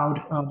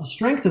allowed, the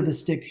strength of the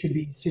stick should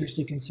be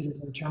seriously considered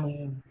in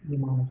determining the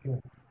amount of hair.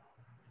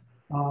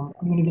 I'm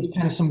going to give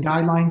kind of some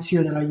guidelines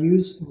here that I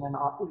use, and then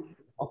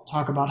I'll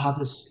talk about how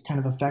this kind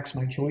of affects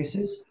my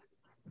choices.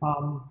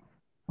 I'm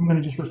going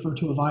to just refer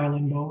to a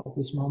violin bow at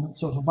this moment.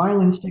 So if a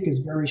violin stick is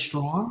very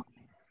strong,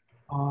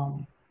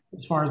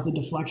 as far as the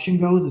deflection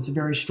goes, it's a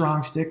very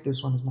strong stick.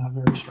 This one is not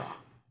very strong.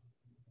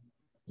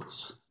 It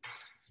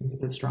seems a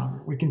bit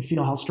stronger. We can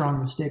feel how strong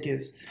the stick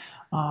is.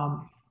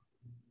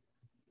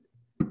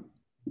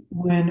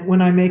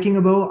 When I'm making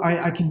a bow,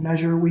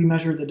 we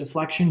measure the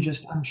deflection.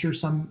 I'm sure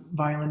some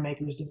violin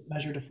makers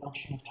measure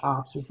deflection of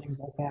tops or things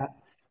like that,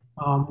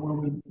 where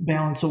we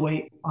balance a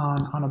weight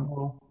on a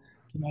bow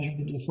to measure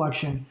the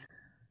deflection.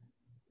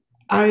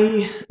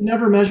 I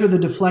never measure the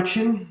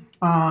deflection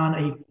on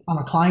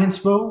a client's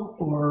bow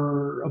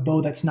or a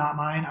bow that's not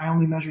mine. I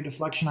only measure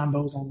deflection on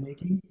bows I'm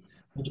making.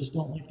 I just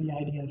don't like the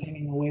idea of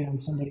hanging a weight on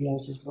somebody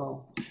else's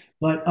bow.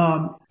 But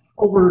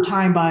over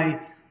time,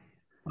 by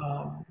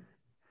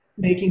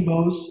making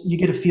bows, you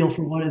get a feel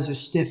for what is a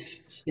stiff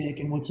stick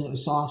and what's a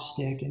soft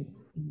stick, and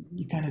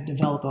you kind of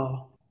develop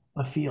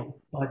a feel.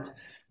 But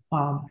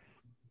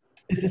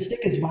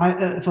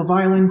if a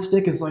violin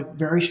stick is like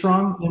very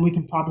strong, then we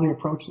can probably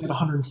approach that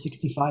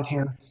 165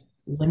 hair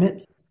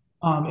limit.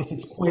 If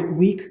it's quite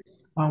weak,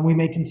 we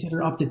may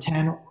consider up to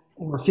 10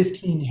 or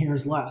 15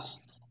 hairs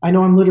less. I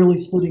know I'm literally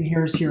splitting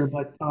hairs here,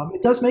 but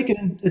it does make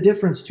a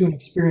difference to an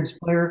experienced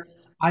player.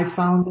 I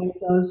found that it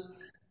does.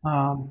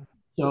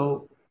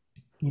 So,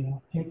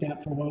 take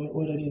that for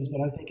what it is,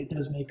 but I think it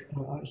does make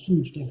a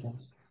huge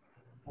difference.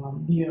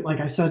 Like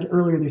I said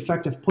earlier, the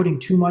effect of putting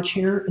too much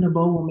hair in a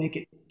bow will make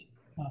it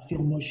feel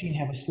mushy and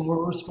have a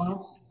slower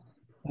response.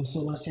 So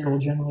less hair will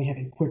generally have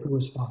a quicker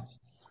response.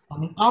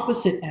 On the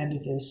opposite end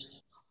of this,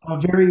 a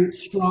very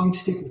strong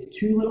stick with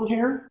too little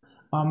hair,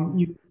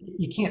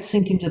 you can't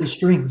sink into the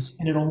strings,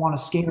 and it'll want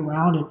to skate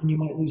around, and you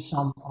might lose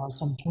some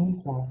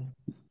tone quality.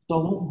 So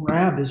it won't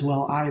grab as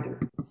well either.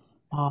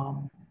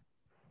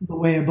 The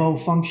way a bow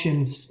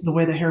functions, the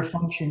way the hair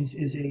functions,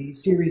 is a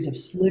series of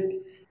slip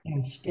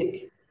and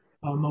stick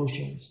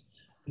motions.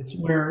 It's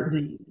where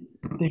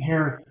the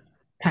hair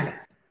kind of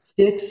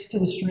sticks to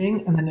the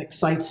string and then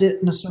excites it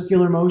in a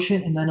circular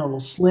motion, and then it'll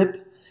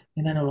slip,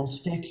 and then it'll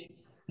stick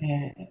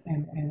and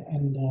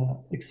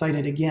excite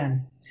it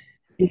again.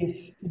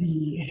 If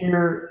the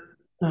hair,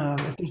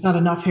 if there's not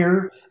enough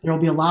hair, there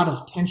will be a lot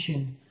of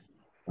tension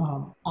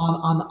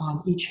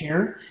on each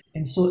hair,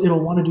 and so it'll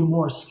want to do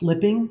more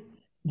slipping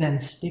than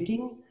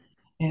sticking.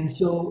 And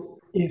so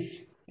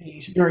if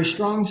a very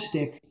strong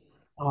stick,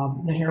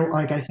 the hair,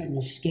 like I said,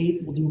 will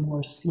skate, will do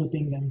more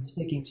slipping than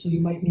sticking. So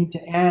you might need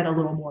to add a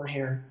little more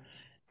hair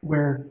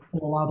where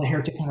it'll allow the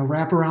hair to kind of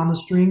wrap around the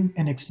string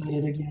and excite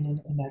it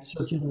again in that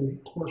circular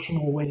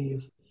torsional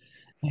wave.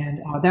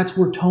 And that's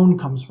where tone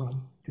comes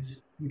from,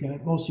 because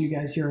most of you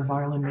guys here are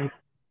violin makers.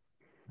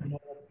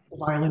 The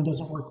violin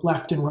doesn't work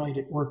left and right;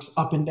 it works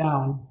up and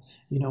down.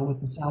 With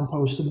the sound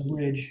post and the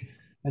bridge,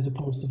 as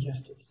opposed to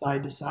just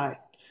side to side.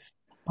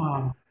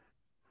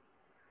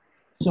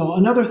 So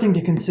another thing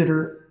to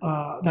consider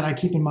that I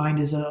keep in mind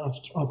is a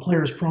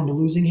player is prone to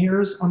losing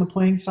hairs on the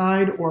playing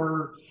side,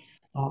 or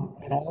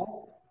at all.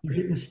 They're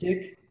hitting the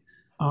stick,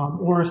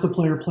 or if the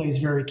player plays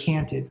very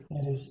canted,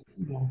 that is,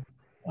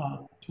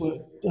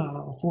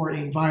 for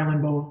a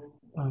violin bow,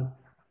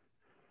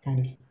 kind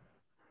of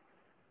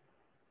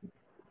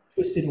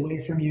twisted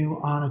away from you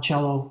on a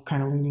cello,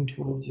 kind of leaning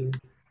towards you.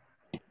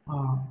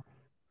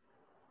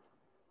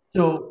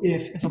 So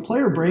if a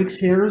player breaks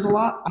hairs a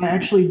lot, I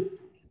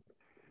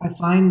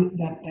find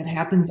that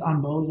happens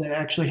on bows that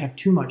actually have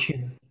too much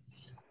hair.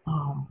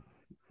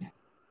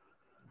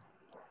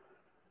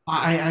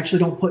 I actually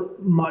don't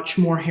put much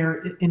more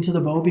hair into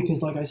the bow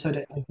because, like I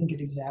said, I think it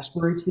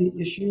exasperates the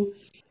issue.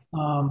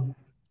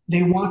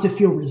 They want to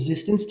feel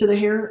resistance to the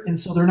hair, and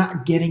so they're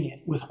not getting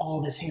it with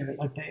all this hair.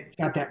 Like, they've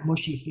got that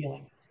mushy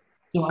feeling.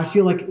 So I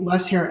feel like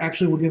less hair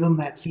actually will give them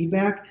that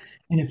feedback.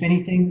 And if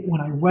anything,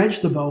 when I wedge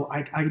the bow,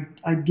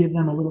 I give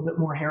them a little bit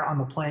more hair on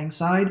the playing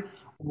side,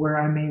 where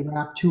I may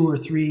wrap 2 or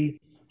 3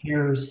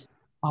 hairs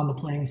on the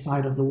playing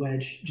side of the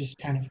wedge, just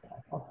kind of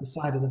up the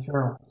side of the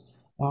ferrule,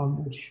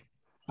 which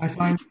I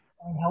find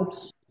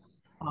helps.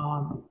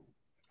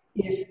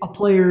 If a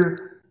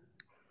player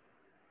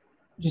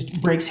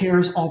just breaks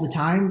hairs all the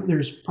time,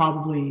 there's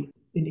probably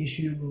an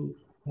issue,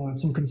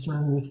 some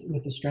concern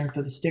with the strength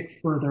of the stick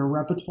for their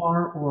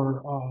repertoire,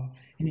 or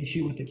an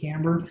issue with the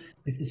camber.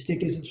 If the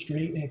stick isn't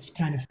straight and it's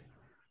kind of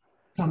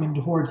coming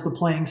towards the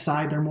playing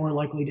side, they're more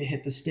likely to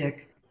hit the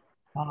stick.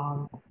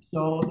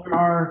 So there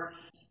are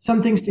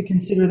some things to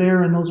consider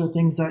there, and those are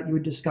things that you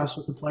would discuss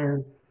with the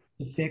player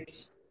to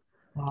fix.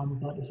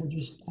 But if I'm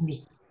just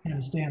going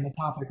to stay on the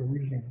topic of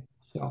rehair.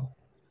 So,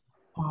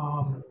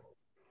 um,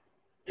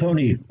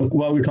 Tony,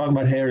 while we're talking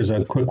about hair, is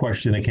a quick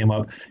question that came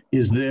up.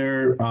 Is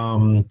there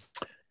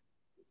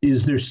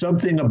is there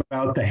something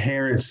about the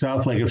hair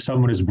itself, like if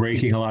someone is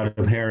breaking a lot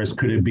of hairs,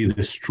 could it be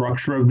the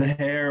structure of the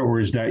hair, or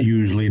is that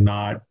usually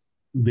not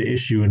the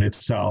issue in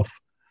itself?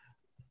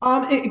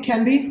 it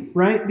can be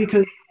right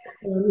because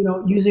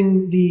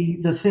using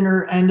the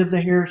thinner end of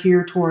the hair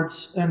here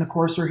towards and the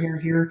coarser hair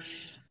here,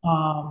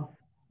 um,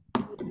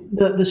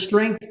 the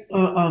strength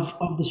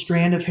of the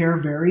strand of hair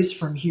varies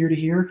from here to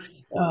here.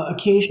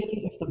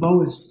 Occasionally, if the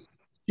bow is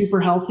super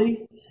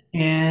healthy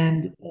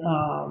and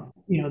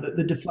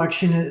the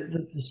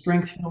deflection, the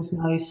strength feels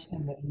nice,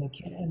 and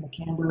the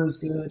camber is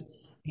good,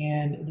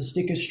 and the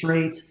stick is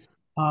straight,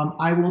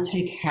 I will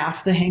take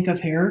half the hank of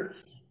hair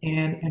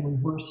and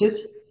reverse it,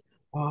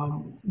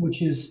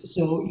 which is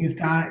so you've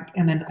got,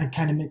 and then I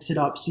kind of mix it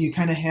up, so you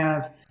kind of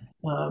have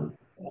um,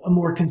 a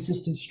more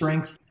consistent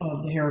strength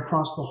of the hair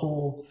across the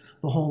whole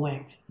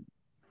length.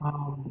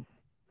 Um,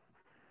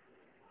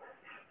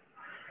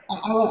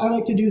 I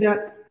like to do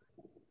that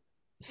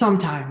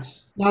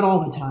sometimes, not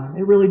all the time.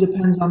 It really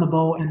depends on the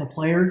bow and the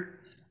player.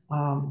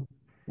 But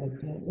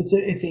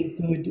it's a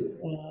good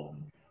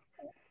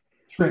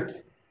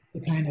trick to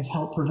kind of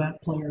help prevent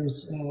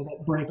players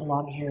that break a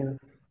lot of hair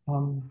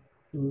for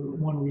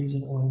one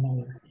reason or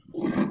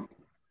another.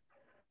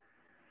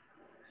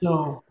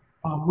 So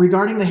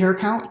regarding the hair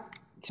count,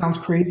 it sounds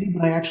crazy,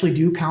 but I actually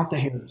do count the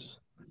hairs.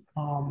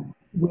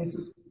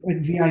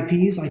 With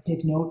VIPs, I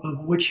take note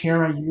of which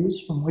hair I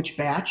use from which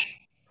batch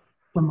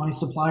from my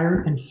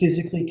supplier and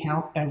physically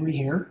count every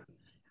hair.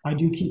 I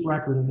do keep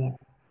record of that.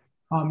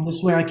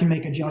 This way I can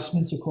make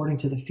adjustments according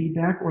to the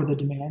feedback or the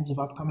demands of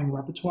upcoming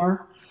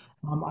repertoire.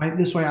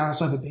 This way I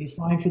also have a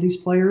baseline for these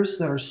players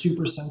that are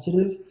super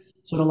sensitive,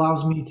 so it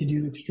allows me to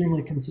do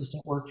extremely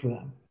consistent work for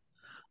them.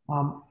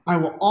 I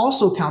will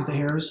also count the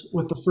hairs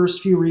with the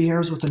first few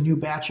rehairs with a new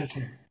batch of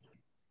hair.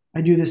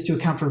 I do this to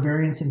account for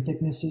variance in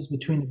thicknesses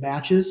between the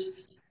batches.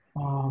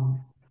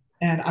 Um,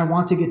 and I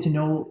want to get to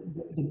know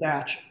the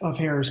batch of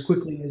hair as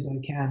quickly as I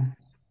can.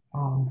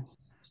 Um,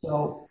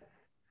 so,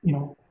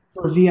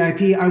 for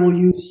VIP, I will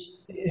use,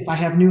 if I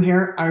have new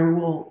hair, I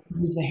will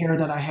use the hair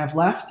that I have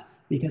left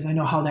because I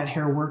know how that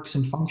hair works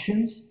and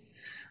functions.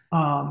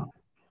 Um,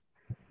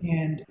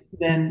 and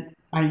then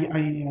like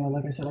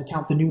I said, I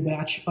count the new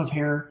batch of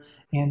hair,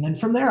 and then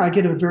from there, I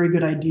get a very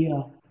good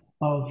idea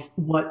of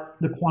what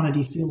the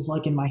quantity feels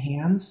like in my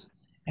hands,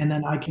 and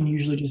then I can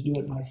usually just do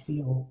it by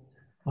feel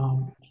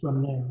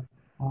from there.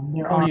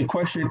 There are Tony,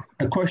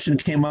 a question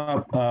came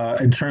up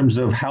in terms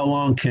of how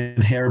long can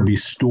hair be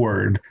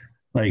stored?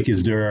 Like,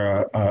 is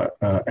there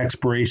a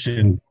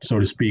expiration, so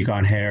to speak,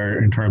 on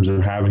hair in terms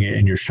of having it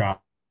in your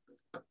shop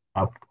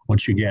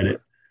once you get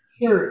it?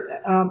 Sure.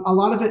 A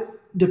lot of it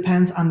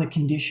depends on the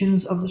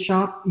conditions of the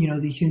shop,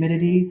 the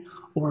humidity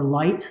or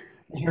light.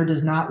 The hair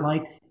does not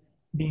like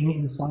being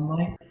in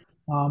sunlight.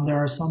 There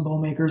are some bow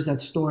makers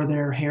that store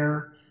their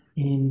hair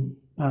in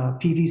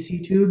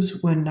PVC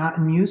tubes when not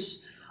in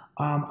use.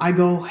 I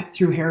go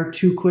through hair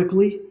too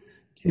quickly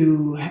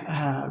to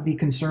be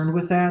concerned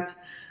with that.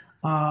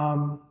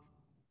 Um,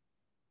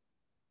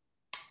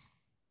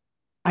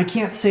 I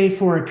can't say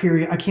for a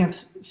period. I can't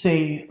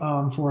say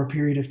for a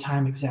period of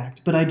time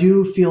exact, but I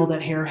do feel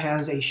that hair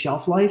has a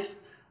shelf life.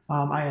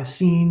 I have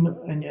seen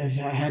and I've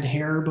had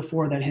hair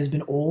before that has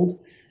been old,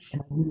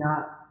 and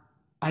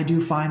I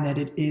do find that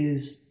it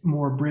is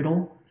more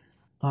brittle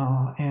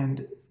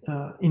and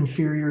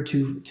inferior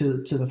to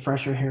the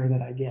fresher hair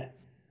that I get.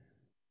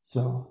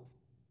 So,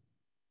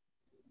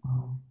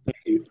 um,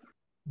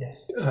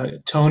 yes.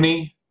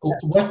 Tony,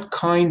 what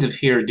kind of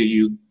hair do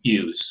you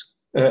use,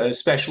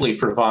 especially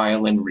for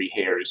violin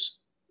rehairs?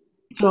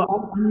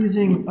 So I'm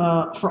using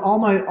for all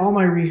my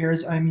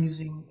rehairs. I'm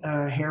using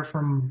hair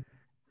from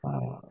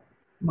uh,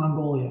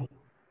 Mongolia,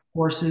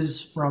 horses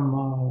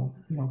from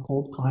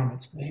cold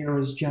climates. The hair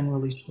is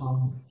generally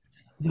strong,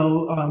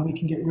 though we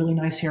can get really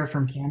nice hair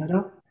from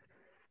Canada.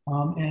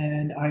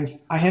 And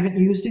I haven't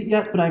used it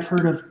yet, but I've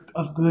heard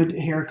of good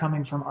hair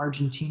coming from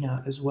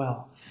Argentina as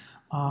well.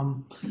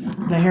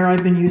 The hair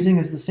I've been using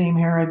is the same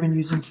hair I've been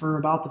using for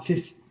about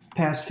the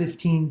past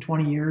 15,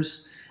 20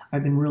 years.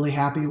 I've been really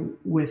happy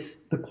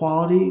with the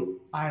quality.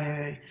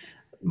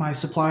 My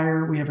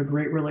supplier, we have a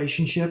great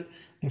relationship.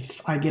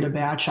 If I get a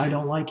batch, I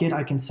don't like it,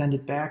 I can send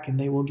it back and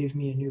they will give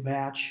me a new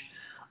batch.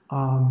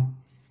 Um,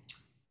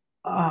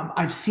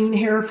 I've seen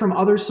hair from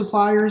other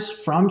suppliers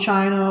from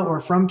China or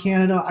from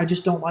Canada. I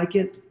just don't like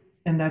it.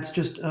 And that's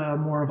just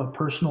more of a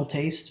personal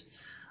taste,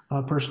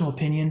 personal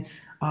opinion.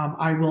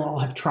 I will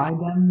have tried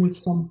them with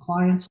some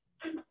clients.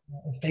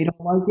 If they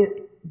don't like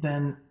it,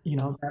 then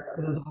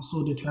that is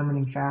also a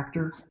determining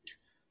factor.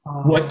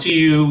 What Um, do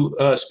you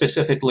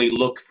specifically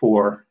look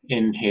for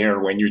in hair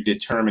when you're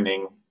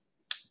determining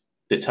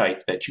the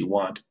type that you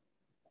want?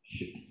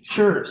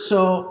 sure.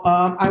 So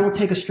I will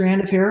take a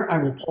strand of hair, I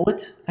will pull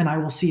it, and I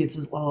will see its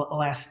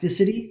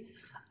elasticity,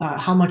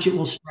 how much it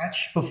will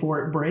stretch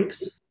before it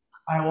breaks.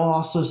 I will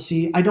also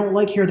see, I don't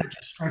like hair that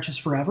just stretches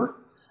forever.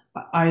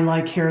 I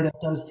like hair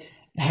that does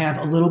have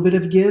a little bit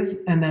of give,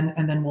 and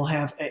then we'll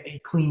have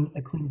a clean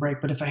break.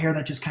 But if a hair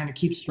that just kind of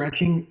keeps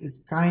stretching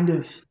is kind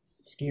of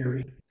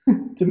scary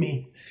to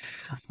me.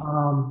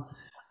 Um,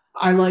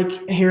 I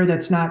like hair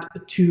that's not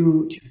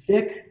too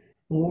thick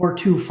or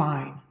too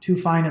fine. Too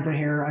fine of a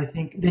hair, I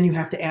think then you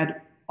have to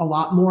add a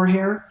lot more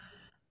hair,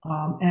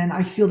 and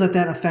I feel that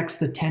that affects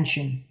the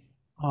tension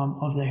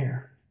of the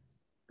hair.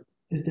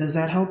 Does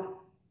that help?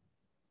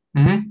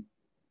 Hmm.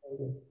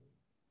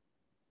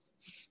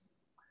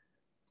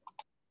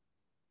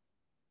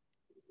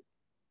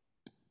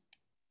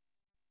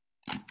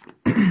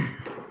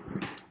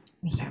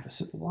 Just have a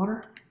sip of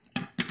water.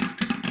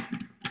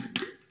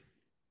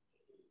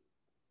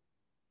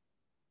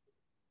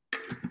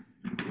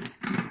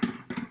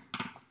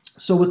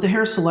 So with the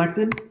hair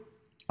selected,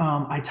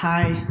 I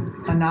tie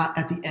a knot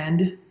at the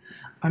end.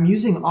 I'm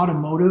using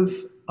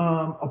automotive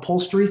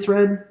upholstery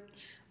thread.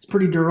 It's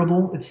pretty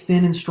durable. It's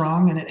thin and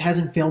strong, and it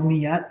hasn't failed me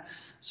yet.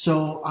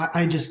 So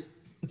I just,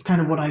 it's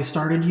kind of what I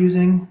started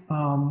using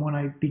when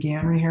I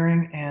began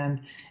rehairing.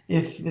 And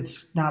if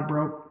it's not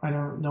broke, I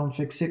don't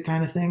fix it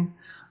kind of thing.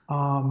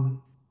 I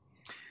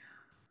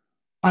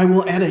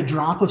will add a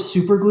drop of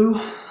super glue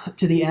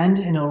to the end,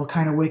 and it'll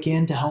kind of wick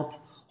in to help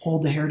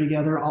hold the hair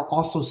together. I'll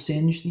also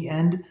singe the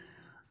end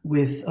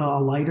with a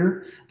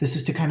lighter. This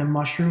is to kind of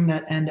mushroom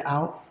that end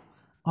out,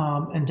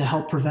 and to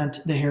help prevent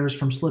the hairs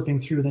from slipping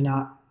through the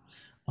knot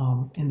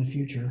in the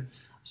future.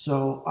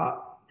 So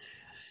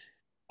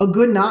a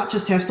good knot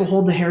just has to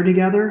hold the hair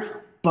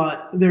together,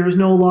 but there is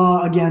no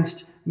law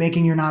against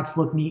making your knots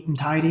look neat and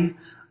tidy.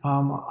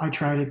 I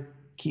try to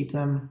keep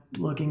them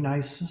looking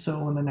nice,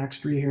 so when the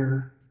next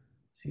rehair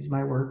sees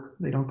my work,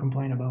 they don't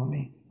complain about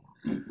me.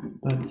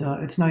 But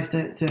it's nice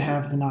to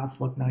have the knots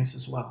look nice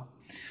as well.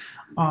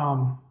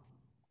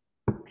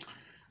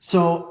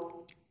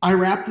 So I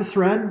wrap the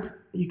thread.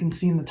 You can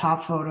see in the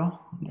top photo.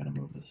 I'm going to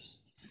move this.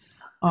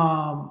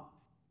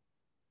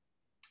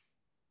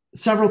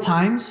 Several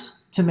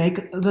times to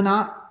make the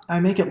knot. I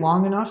make it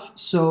long enough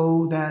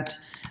so that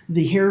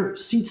the hair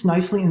seats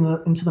nicely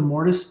into the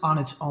mortise on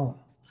its own.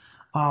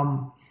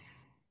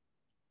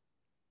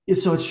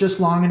 So it's just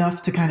long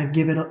enough to kind of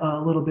give it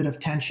a little bit of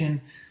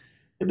tension.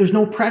 There's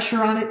no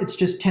pressure on it. It's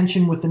just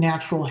tension with the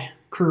natural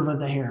curve of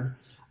the hair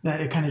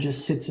that it kind of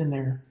just sits in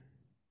there.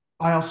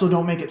 I also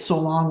don't make it so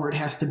long where it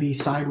has to be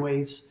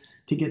sideways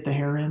to get the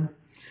hair in.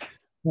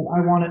 But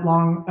I want it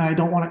long. I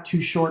don't want it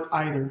too short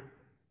either,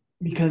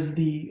 because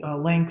the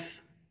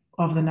length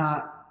of the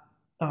knot,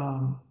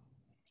 kind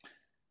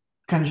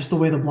of just the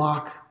way the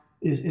block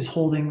is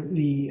holding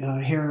the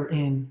hair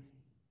in,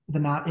 the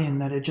knot in,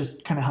 that it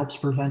just kind of helps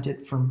prevent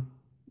it from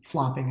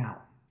flopping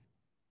out.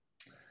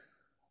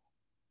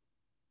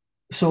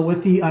 So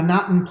with the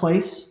knot in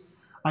place,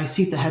 I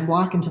seat the head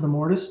block into the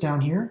mortise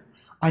down here.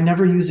 I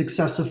never use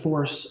excessive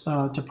force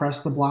to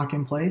press the block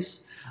in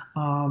place.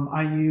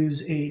 I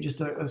use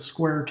just a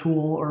square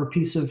tool or a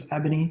piece of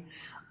ebony.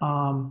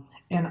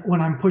 And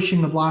when I'm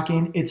pushing the block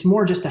in, it's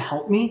more just to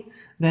help me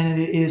than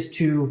it is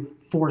to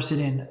force it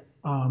in.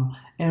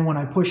 And when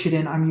I push it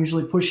in, I'm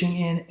usually pushing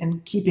in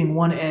and keeping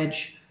one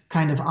edge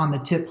kind of on the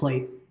tip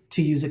plate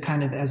to use it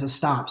kind of as a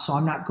stop. So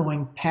I'm not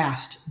going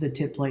past the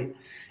tip plate.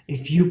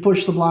 If you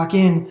push the block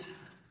in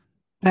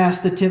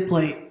past the tip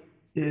plate,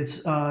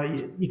 it's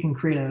you can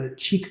create a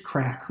cheek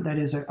crack. That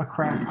is a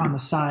crack on the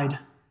side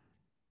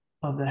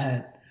of the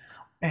head,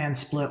 and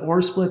split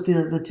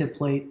the tip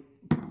plate.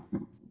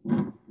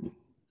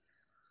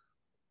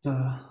 It's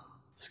a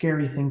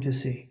scary thing to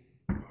see.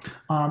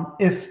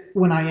 If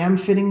when I am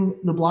fitting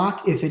the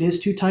block, if it is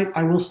too tight,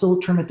 I will still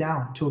trim it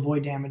down to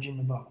avoid damaging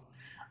the bow.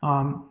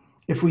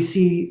 If we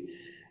see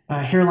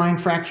hairline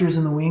fractures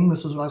in the wing,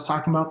 this is what I was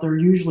talking about, they're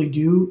usually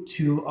due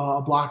to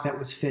a block that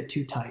was fit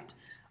too tight.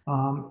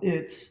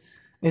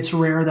 It's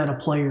rare that a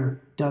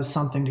player does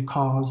something to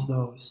cause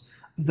those.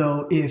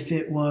 Though if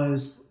it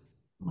was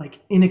like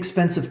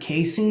inexpensive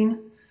casing,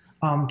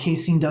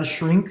 casing does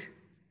shrink,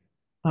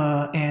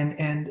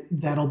 and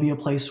that'll be a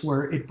place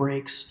where it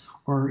breaks,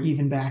 or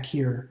even back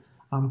here,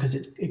 because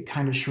it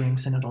kind of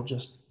shrinks and it'll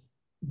just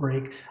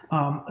break.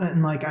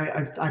 And like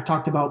I've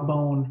talked about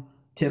bone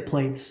tip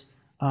plates,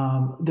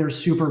 they're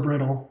super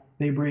brittle.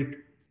 They break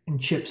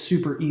and chip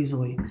super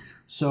easily.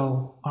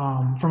 So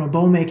from a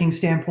bone making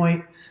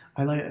standpoint,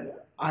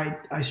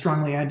 I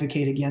strongly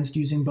advocate against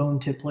using bone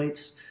tip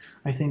plates.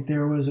 I think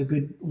there was a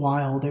good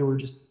while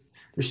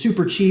they're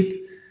super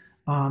cheap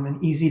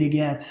and easy to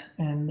get,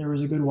 and there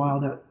was a good while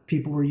that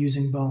people were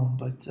using bone.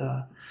 But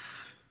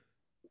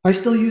I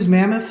still use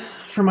Mammoth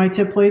for my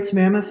tip plates.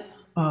 Mammoth,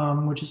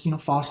 which is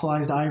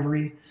fossilized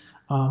ivory.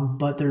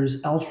 But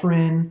there's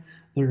Elfrin,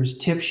 there's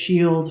Tip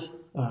Shield,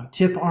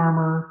 Tip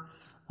Armor.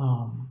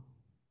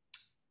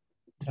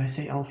 Did I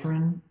say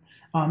Elfrin?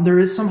 There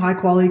is some high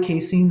quality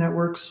casing that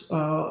works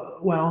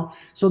well.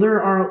 So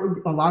there are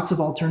lots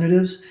of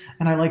alternatives,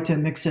 and I like to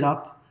mix it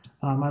up.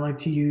 I like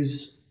to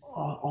use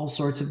all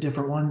sorts of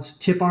different ones.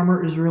 Tip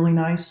Armor is really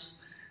nice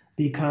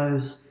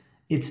because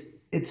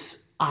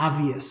it's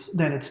obvious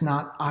that it's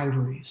not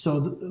ivory. So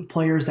the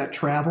players that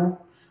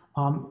travel,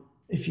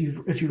 if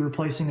you're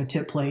replacing a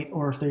tip plate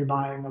or if they're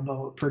buying a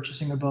bow,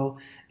 purchasing a bow,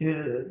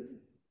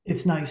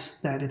 it's nice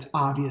that it's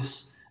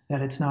obvious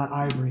that it's not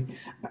ivory.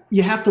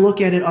 You have to look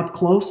at it up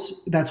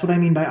close. That's what I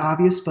mean by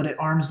obvious. But at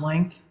arm's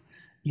length,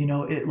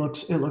 it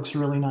looks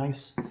really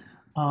nice.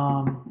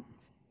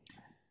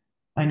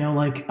 I know,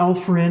 like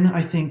Elfrin,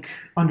 I think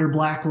under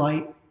black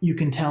light you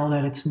can tell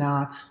that it's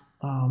not,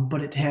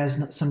 but it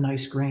has some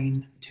nice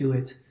grain to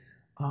it.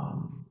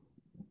 Um,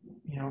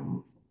 you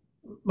know,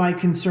 my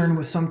concern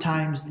was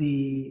sometimes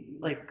the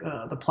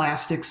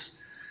plastics.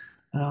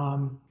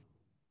 Um,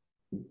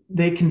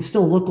 they can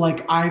still look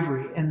like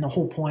ivory, and the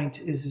whole point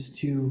is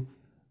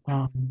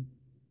um,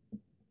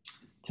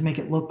 to make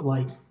it look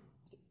like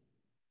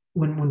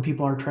when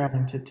people are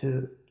traveling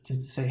to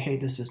say, hey,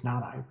 this is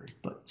not ivory,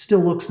 but still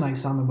looks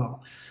nice on the bow.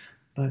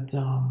 But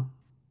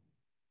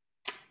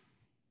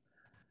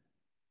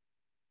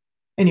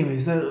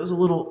anyways, that was a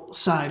little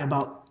side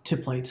about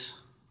tip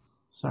plates.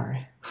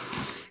 Sorry.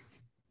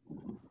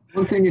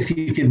 One thing, if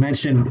you could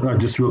mention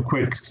just real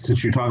quick,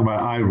 since you're talking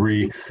about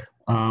ivory,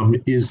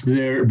 is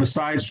there,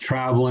 besides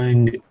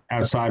traveling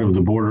outside of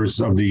the borders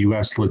of the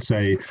U.S., let's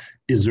say,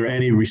 is there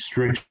any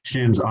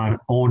restrictions on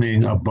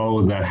owning a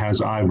bow that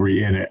has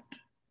ivory in it?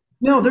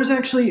 No, there's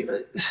actually,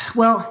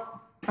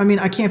 well, I mean,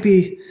 I can't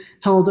be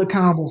held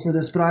accountable for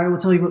this, but I will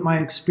tell you what my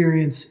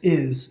experience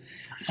is.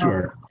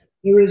 Sure.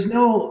 There's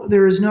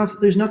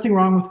nothing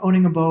wrong with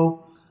owning a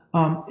bow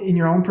in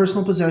your own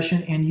personal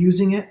possession and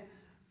using it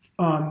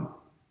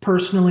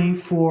personally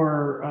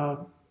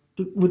for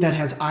that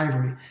has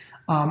ivory.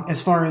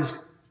 As far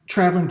as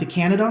traveling to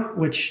Canada,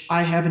 which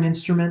I have an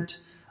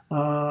instrument,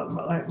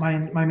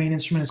 my main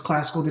instrument is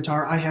classical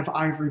guitar. I have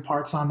ivory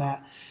parts on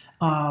that.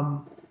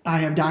 I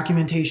have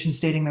documentation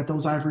stating that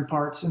those ivory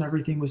parts and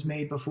everything was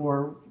made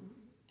before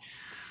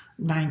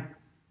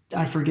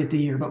I forget the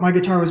year, but my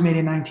guitar was made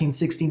in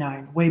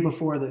 1969, way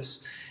before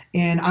this.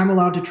 And I'm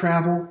allowed to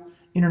travel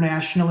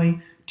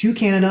internationally to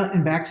Canada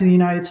and back to the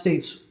United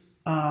States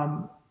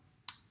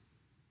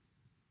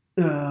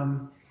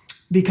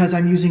because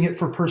I'm using it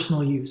for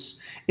personal use.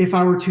 If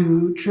I were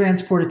to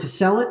transport it to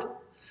sell it,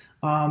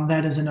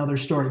 that is another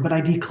story. But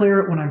I declare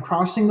it when I'm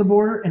crossing the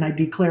border, and I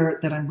declare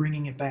it that I'm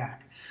bringing it back.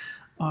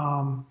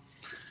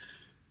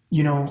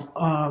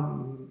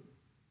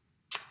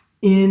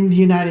 In the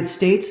United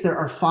States, there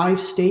are 5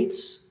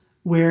 states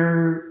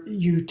where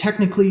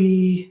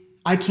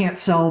I can't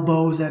sell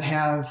bows that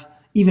have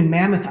even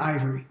mammoth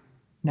ivory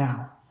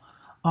now.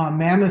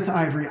 Mammoth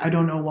ivory, I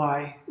don't know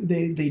why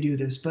they do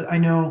this, but I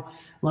know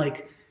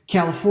like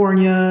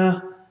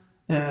California,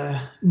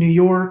 New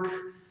York,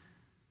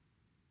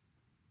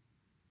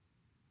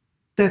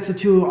 that's the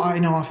 2 I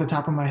know off the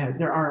top of my head.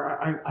 There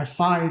are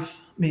 5,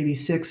 maybe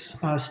 6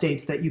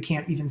 states that you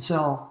can't even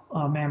sell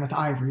mammoth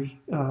ivory,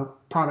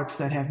 products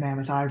that have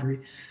mammoth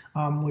ivory,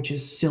 which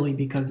is silly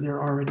because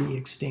they're already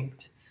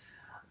extinct.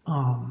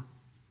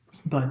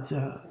 But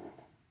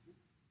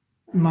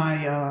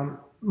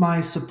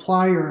my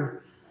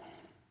supplier,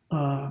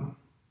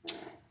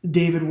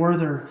 David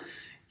Werther,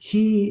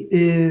 he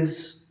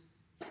is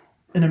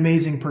an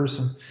amazing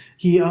person.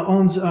 He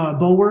owns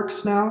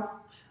Bowworks now,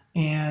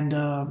 and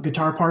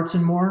guitar parts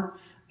and more.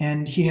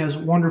 And he has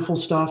wonderful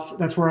stuff.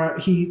 That's where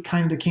he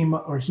came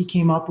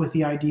up with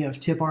the idea of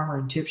tip armor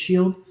and tip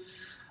shield.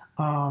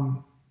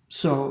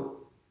 He's a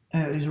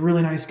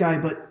really nice guy,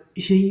 but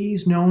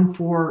he's known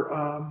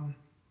for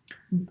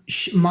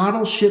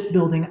model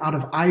shipbuilding out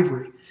of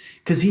ivory,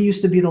 because he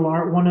used to be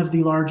one of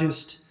the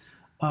largest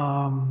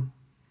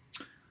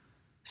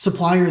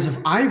suppliers of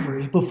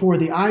ivory before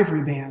the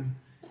ivory ban.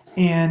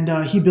 And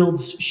he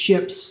builds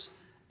ships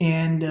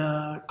and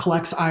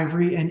collects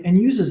ivory and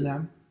uses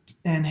them.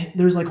 And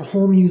there's like a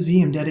whole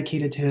museum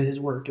dedicated to his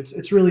work.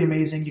 It's really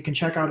amazing. You can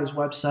check out his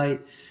website.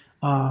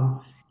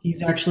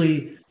 He's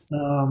actually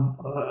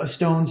a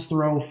stone's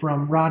throw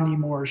from Rodney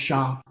Moore's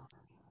shop.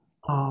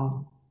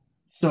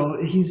 So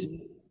he's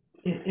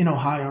in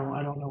Ohio.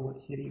 I don't know what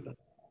city, but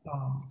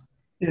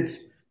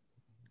it's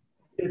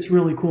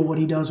really cool what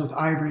he does with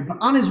ivory. But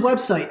on his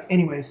website,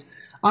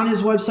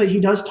 he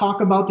does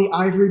talk about the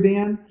ivory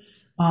ban,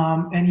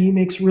 and he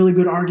makes really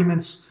good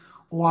arguments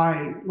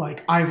why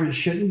like ivory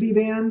shouldn't be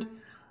banned,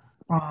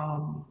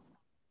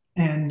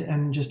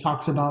 and just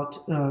talks about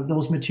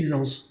those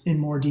materials in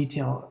more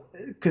detail,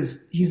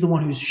 because he's the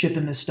one who's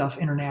shipping this stuff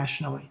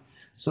internationally.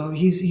 So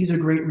he's a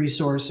great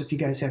resource if you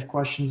guys have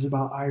questions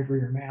about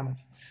ivory or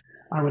mammoth.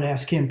 I would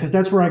ask him, because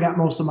that's where I got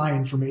most of my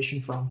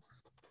information from.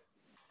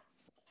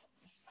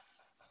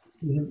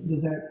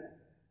 Does that?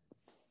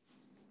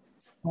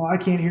 Oh, I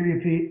can't hear you,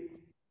 Pete.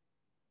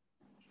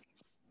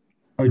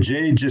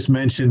 Jay just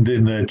mentioned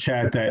in the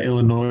chat that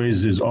Illinois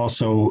is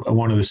also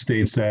one of the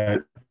states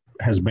that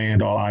has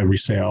banned all ivory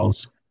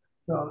sales.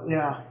 So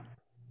yeah.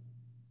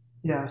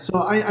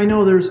 So I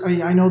know there's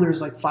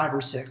like 5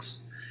 or 6,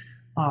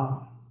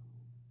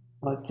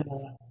 but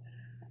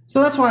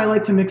so that's why I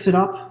like to mix it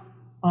up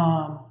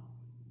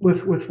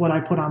with what I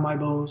put on my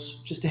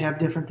bows, just to have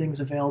different things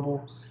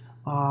available.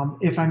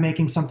 If I'm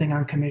making something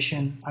on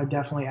commission, I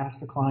definitely ask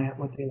the client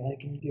what they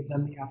like and give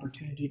them the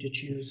opportunity to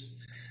choose.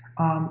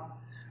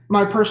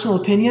 My personal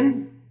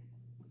opinion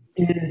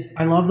is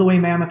I love the way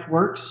Mammoth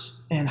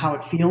works and how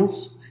it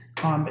feels.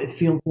 It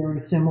feels very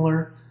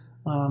similar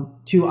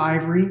to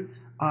ivory.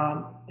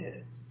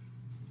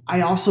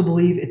 I also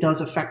believe it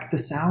does affect the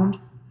sound.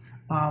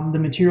 The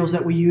materials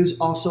that we use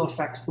also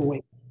affects the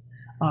weight.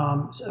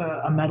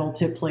 A metal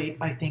tip plate,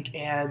 I think,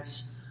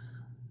 adds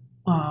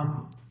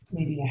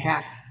maybe a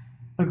half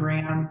a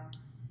gram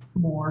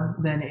more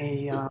than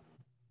a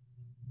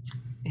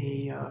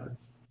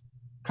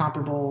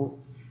comparable,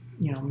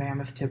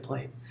 Mammoth tip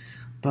plate.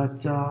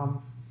 But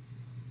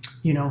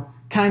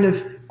kind of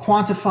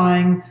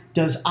quantifying,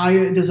 does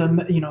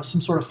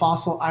some sort of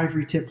fossil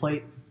ivory tip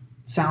plate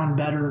sound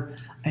better?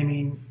 I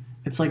mean,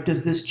 it's like,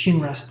 does this chin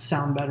rest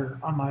sound better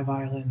on my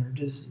violin, or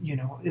does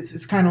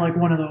it's kind of like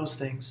one of those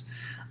things.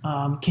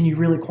 Can you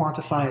really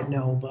quantify it?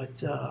 No,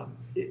 but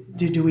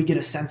do we get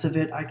a sense of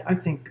it? I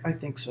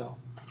think so.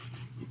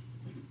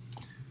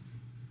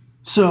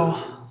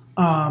 So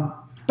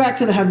back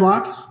to the head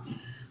blocks.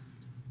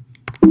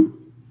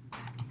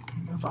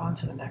 Move on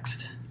to the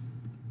next.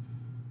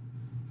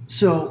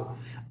 So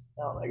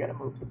I got to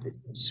move the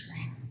video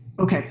screen.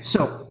 Okay,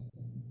 so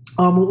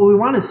what we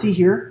want to see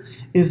here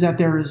is that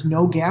there is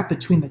no gap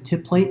between the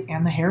tip plate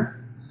and the hair.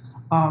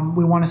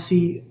 We want to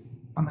see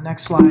on the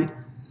next slide,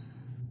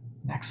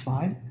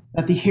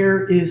 that the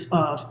hair is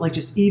of like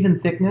just even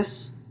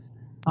thickness.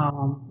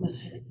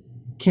 This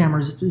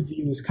camera's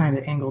view is kind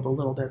of angled a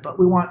little bit, but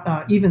we want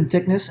even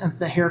thickness, and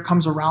the hair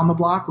comes around the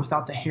block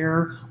without the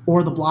hair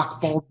or the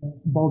block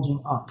bulging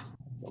up.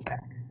 Let's go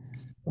back.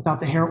 Without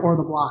the hair or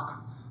the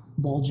block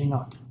bulging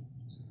up.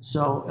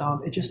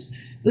 So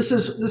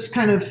this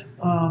kind of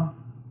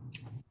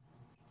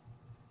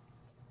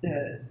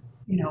it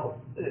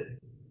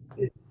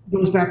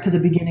goes back to the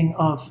beginning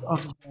of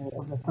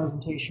the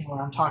presentation, where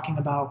I'm talking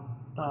about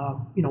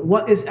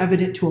what is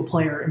evident to a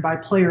player, and by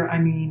player I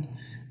mean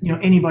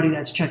anybody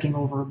that's checking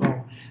over a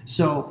bow.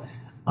 So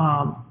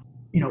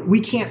we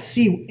can't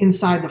see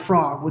inside the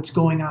frog what's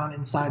going on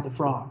inside the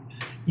frog.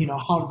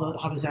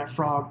 How does that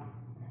frog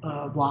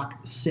block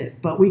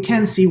sit? But we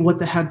can see what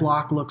the head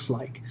block looks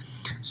like.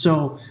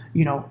 So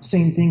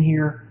same thing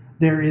here.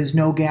 There is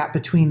no gap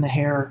between the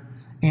hair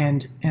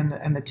and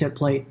the tip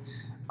plate,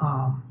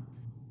 and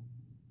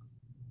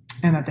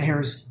that the hair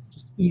is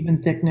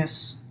even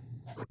thickness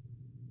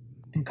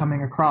and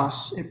coming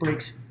across. It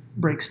breaks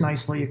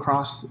nicely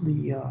across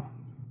the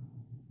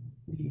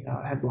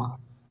head block.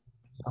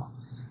 So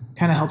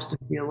kind of helps to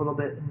see a little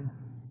bit and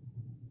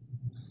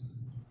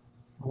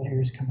the hair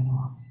is coming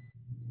off.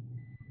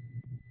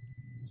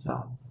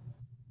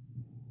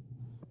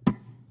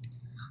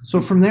 So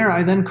from there,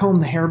 I then comb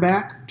the hair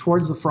back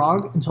towards the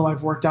frog until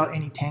I've worked out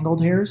any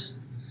tangled hairs.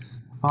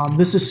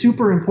 This is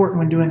super important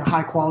when doing a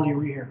high quality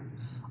rehair.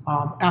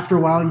 After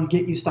a while, you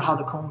get used to how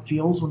the comb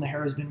feels when the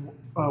hair has been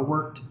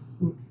worked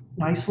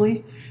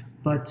nicely.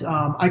 But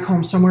I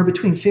comb somewhere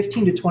between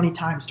 15 to 20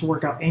 times to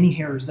work out any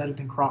hairs that have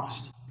been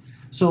crossed.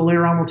 So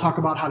later on, we'll talk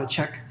about how to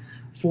check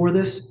for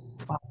this.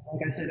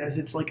 Like I said, as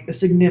it's like a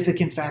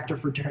significant factor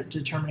for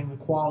determining the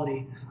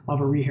quality of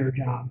a rehair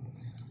job.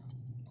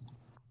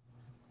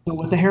 So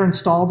with the hair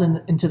installed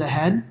into the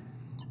head,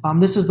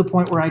 this is the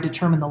point where I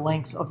determine the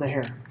length of the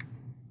hair.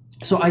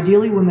 So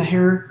ideally, when the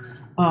hair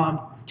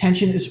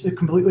tension is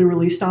completely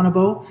released on a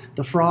bow,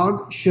 the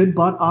frog should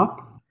butt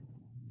up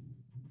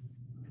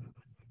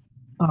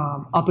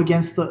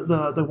against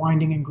the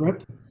winding and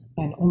grip,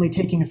 and only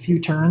taking a few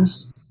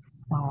turns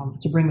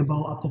to bring the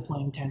bow up to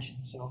playing tension.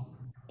 So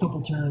a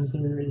couple turns,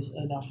 there is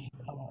enough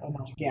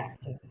gap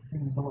to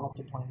bring the bow up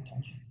to playing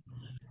tension.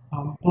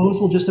 Bows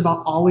will just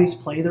about always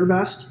play their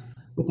best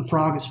with the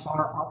frog as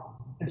far up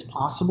as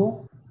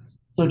possible.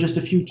 So just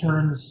a few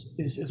turns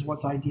is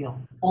what's ideal.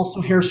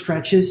 Also, hair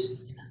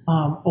stretches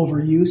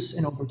over use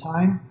and over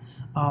time,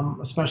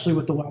 especially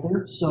with the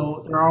weather.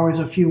 So there are always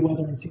a few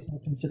weather and seasonal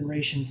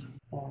considerations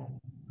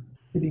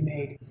to be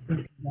made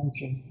in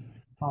conjunction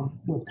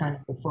with kind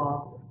of the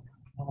frog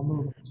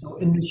movement. So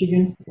in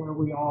Michigan, where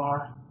we all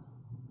are,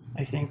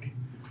 I think,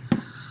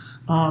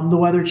 the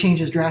weather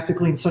changes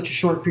drastically in such a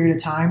short period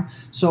of time.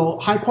 So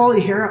high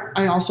quality hair,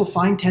 I also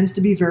find, tends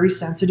to be very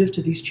sensitive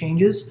to these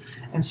changes.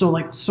 And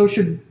so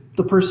should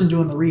the person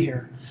doing the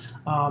rehair.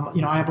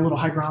 I have a little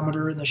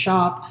hygrometer in the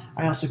shop.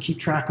 I also keep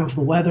track of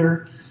the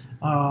weather.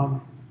 I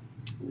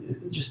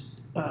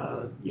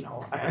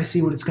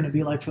see what it's going to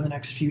be like for the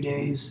next few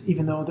days,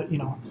 even though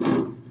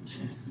the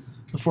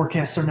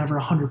forecasts are never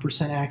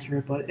 100%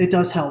 accurate, but it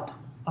does help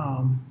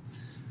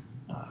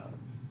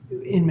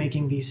in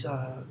making these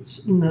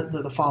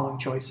the following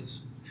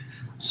choices.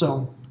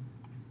 So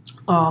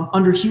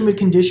under humid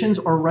conditions,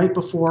 or right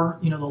before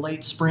the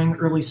late spring,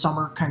 early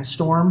summer kind of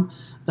storm,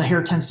 the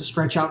hair tends to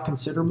stretch out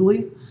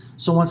considerably.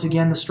 So once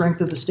again, the strength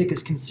of the stick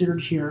is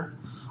considered here,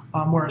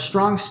 where a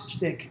strong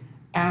stick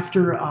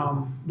after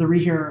the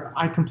rehair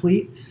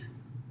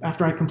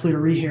after I complete a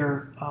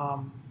rehair,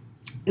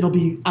 it'll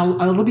be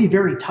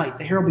very tight.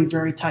 The hair will be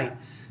very tight.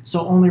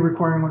 So only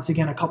requiring, once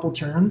again, a couple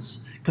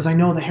turns, because I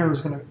know the hair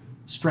is going to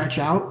stretch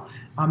out.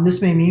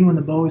 This may mean when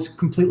the bow is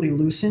completely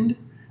loosened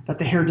that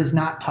the hair does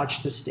not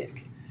touch the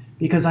stick,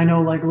 because I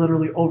know like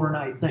literally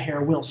overnight the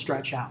hair will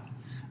stretch out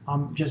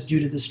just due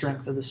to the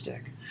strength of the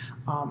stick.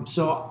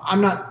 So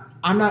I'm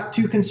not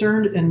too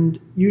concerned, and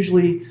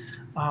usually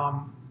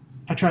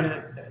I try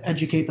to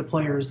educate the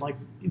players like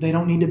they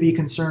don't need to be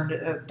concerned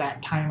at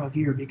that time of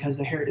year, because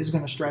the hair is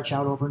going to stretch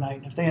out overnight,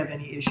 and if they have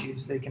any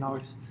issues they can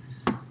always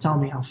tell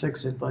me, I'll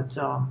fix it. But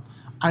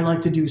I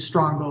like to do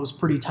strong bows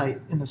pretty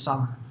tight in the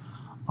summer.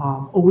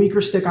 A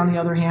weaker stick, on the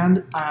other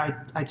hand,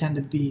 I tend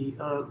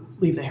to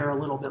leave the hair a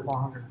little bit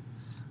longer.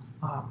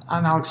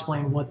 And I'll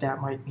explain what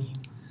that might mean.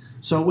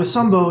 So with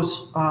some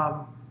bows,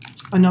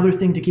 another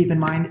thing to keep in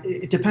mind,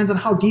 it depends on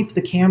how deep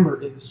the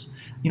camber is,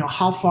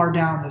 how far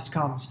down this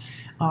comes.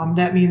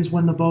 That means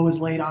when the bow is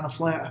laid on a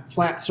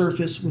flat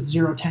surface with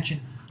zero tension,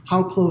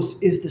 how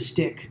close is the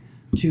stick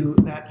to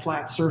that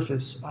flat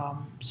surface?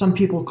 Some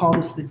people call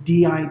this the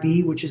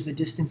DIB, which is the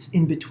distance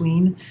in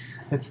between.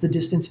 That's the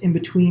distance in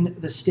between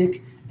the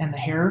stick and the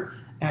hair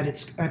at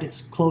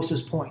its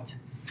closest point.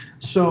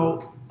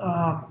 So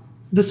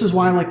this is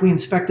why, like, we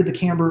inspected the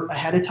camber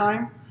ahead of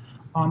time.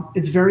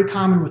 It's very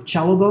common with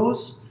cello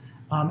bows,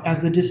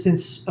 as the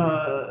distance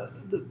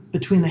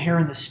between the hair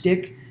and the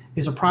stick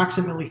is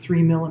approximately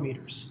 3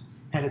 millimeters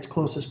at its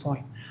closest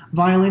point.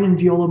 Violin and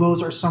viola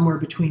bows are somewhere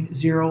between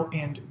 0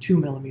 and 2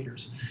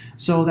 millimeters.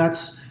 So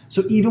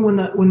even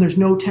when there's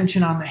no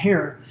tension on the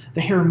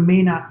hair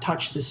may not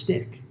touch the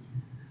stick.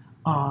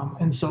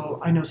 And so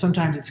I know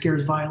sometimes it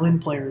scares violin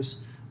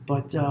players,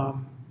 but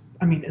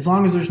I mean, as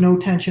long as there's no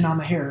tension on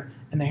the hair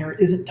and the hair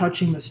isn't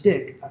touching the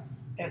stick,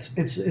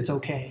 it's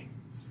okay.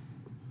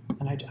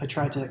 And I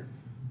try to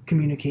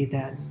communicate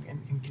that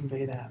and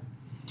convey that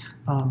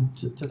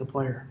to the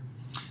player.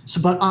 So,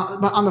 but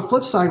on the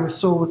flip side,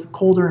 with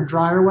colder and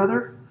drier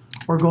weather,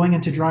 or going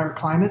into drier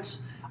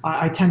climates,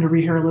 I tend to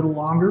rehair a little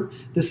longer.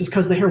 This is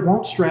because the hair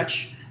won't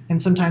stretch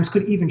and sometimes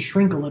could even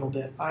shrink a little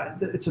bit.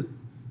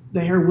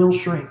 The hair will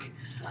shrink,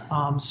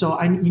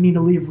 so you need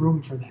to leave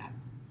room for that.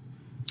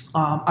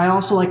 I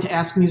also like to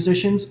ask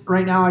musicians.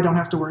 Right now, I don't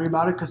have to worry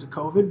about it because of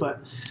COVID,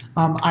 but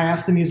I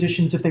ask the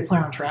musicians if they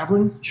plan on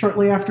traveling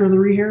shortly after the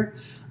rehair,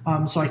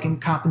 so I can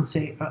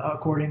compensate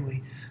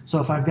accordingly. So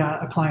if I've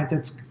got a client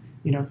that's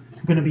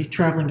going to be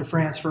traveling to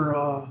France for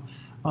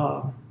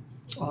a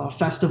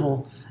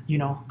festival,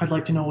 I'd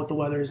like to know what the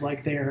weather is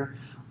like there,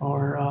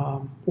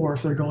 or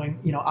if they're going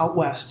out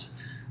west,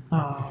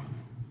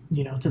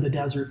 to the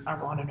desert, I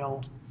want to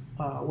know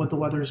what the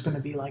weather is going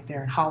to be like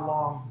there, and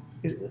how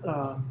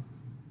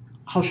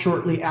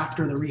shortly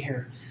after the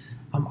rehair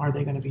are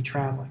they going to be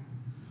traveling.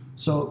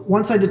 So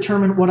once I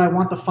determine what I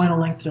want the final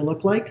length to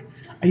look like,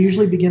 I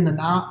usually begin the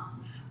knot.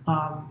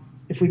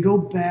 If we go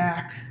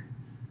back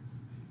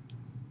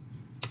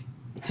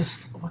to,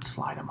 what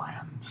slide am I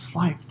on?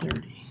 Slide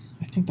 30.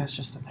 I think that's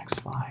just the next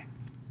slide.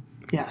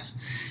 Yes.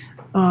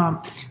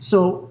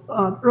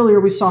 Earlier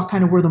we saw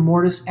kind of where the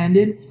mortise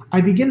ended.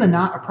 I begin the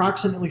knot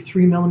approximately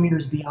 3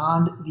 millimeters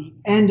beyond the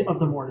end of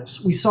the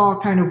mortise. We saw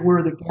kind of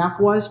where the gap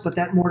was, but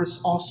that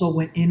mortise also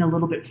went in a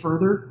little bit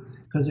further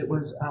because it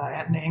was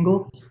at an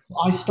angle. So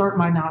I start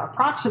my knot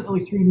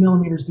approximately 3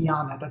 millimeters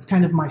beyond that. That's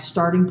kind of my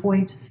starting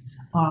point.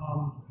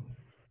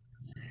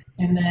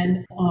 And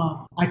then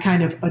I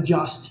kind of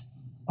adjust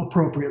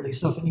appropriately.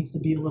 So if it needs to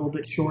be a little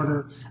bit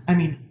shorter, I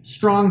mean,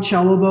 strong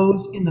cello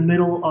bows in the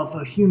middle of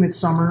a humid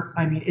summer,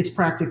 I mean, it's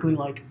practically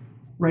like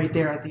right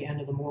there at the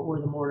end of where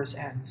the mortise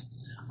ends.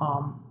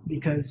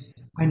 Because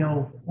I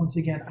know, once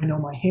again, I know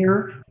my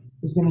hair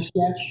is going to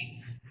stretch.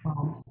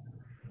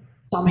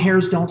 Some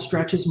hairs don't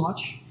stretch as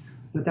much,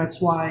 but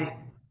that's why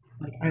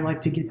I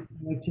like to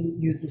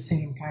use the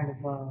same kind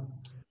of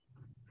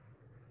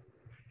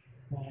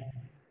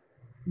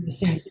the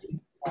same thing.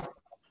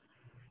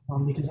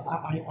 Because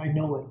I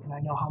know it and I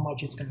know how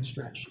much it's going to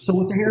stretch. So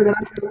with the hair that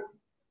I do,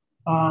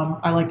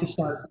 I like to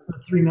start at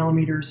 3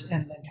 millimeters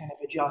and then kind of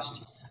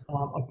adjust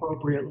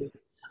appropriately.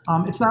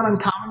 It's not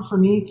uncommon for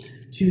me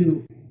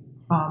to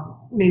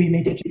maybe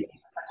make it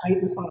a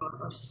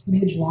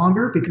smidge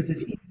longer because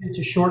it's easier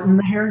to shorten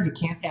the hair. You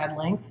can't add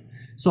length.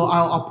 So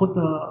I'll put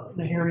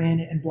the hair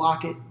in and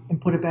block it and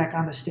put it back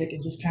on the stick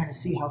and just kind of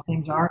see how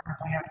things are. If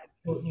I have to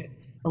shorten it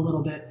a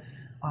little bit,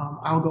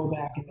 I'll go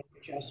back and make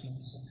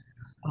adjustments.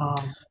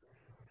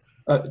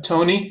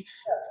 Tony,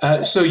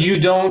 so you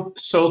don't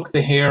soak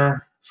the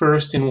hair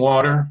first in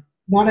water?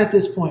 Not at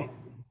this point.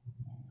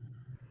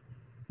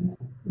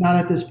 Not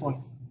at this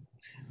point.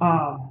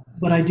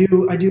 But I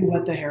do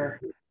wet the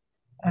hair,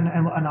 and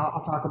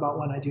I'll talk about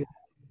when I do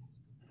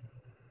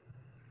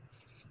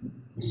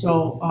that.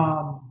 So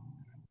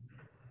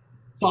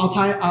I'll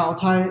tie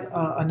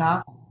a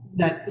knot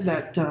that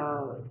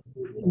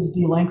is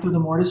the length of the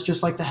mortise,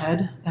 just like the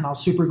head, and I'll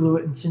super glue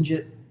it and singe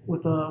it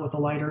with a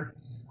lighter.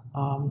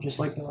 Just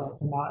like the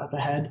knot at the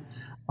head.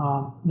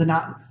 The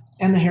knot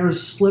and the hair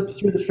is slipped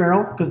through the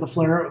ferrule because the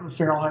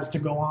ferrule has to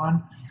go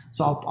on.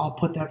 So I'll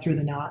put that through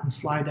the knot and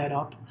slide that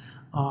up.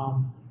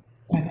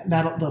 and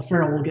that the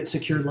ferrule will get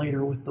secured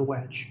later with the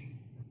wedge.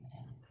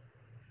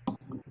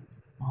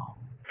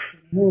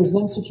 It is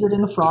then secured in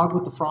the frog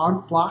with the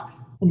frog block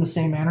in the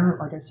same manner,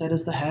 like I said,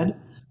 as the head.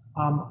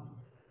 And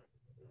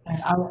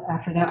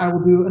after that, I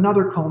will do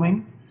another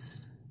combing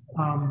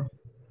to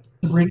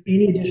bring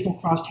any additional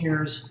crossed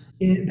hairs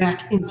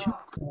back into the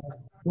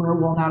thread where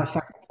it will not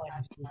affect the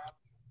playing speed.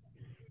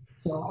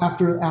 So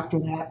after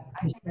that,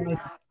 the thread is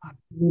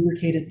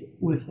lubricated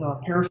with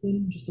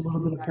paraffin, just a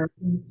little bit of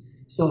paraffin.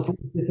 So if it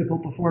was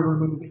difficult before to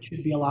remove, it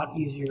should be a lot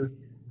easier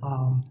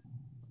the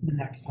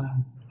next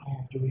time I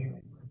have to rehair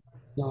it.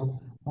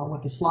 So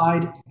with the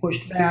slide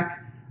pushed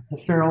back, the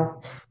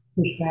ferrule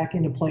pushed back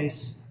into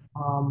place,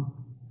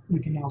 we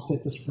can now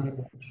fit the spread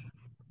wedge.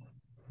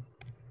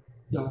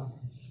 So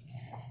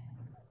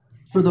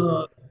for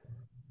the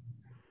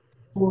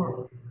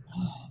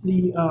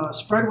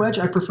spread wedge,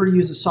 I prefer to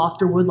use a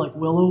softer wood like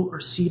willow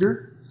or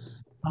cedar.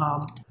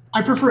 I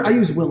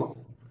use willow.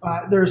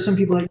 There are some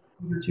people that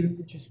use cedar too,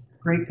 which is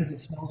great because it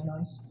smells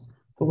nice.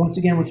 But once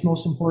again, what's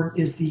most important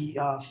is the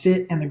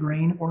fit and the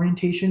grain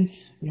orientation.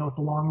 You know, with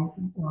the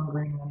long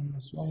grain running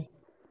this way.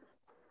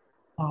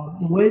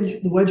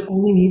 The wedge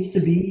only needs to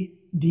be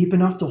deep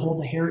enough to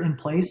hold the hair in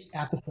place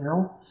at the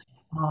ferrule.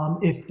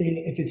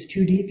 If it's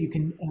too deep, you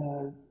can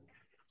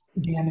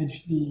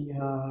damage the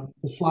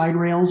slide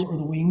rails or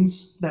the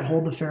wings that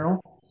hold the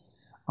ferrule.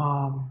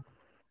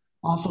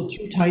 Also,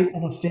 too tight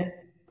of a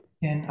fit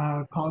can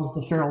cause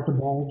the ferrule to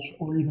bulge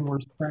or even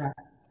worse, crack.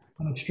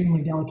 On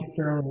extremely delicate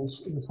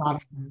ferrules, the solder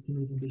can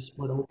even be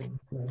split open.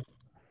 So,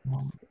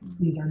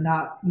 these do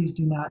not need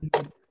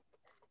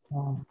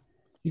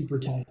super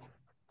tight.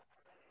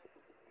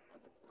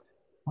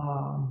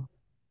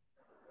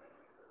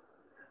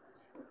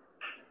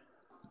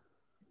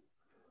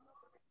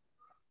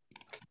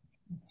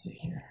 Let's see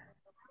here.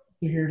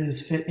 So here it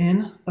is, fit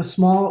in a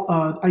small.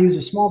 I use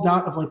a small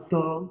dot of like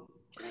the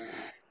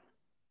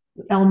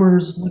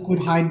Elmer's liquid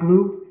hide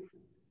glue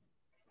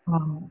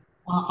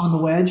on the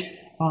wedge.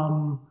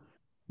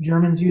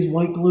 Germans use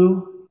white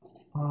glue.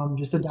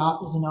 Just a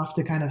dot is enough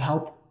to kind of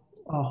help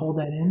hold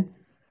that in.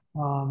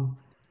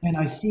 And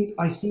I seat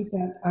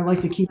that. I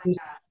like to keep this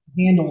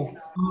handle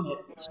on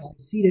it, so I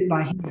seat it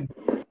by hand.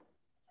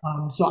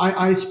 So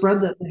I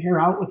spread the hair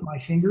out with my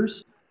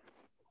fingers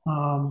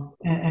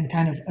and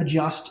kind of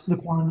adjust the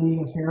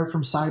quantity of hair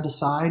from side to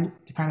side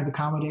to kind of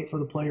accommodate for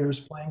the player's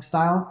playing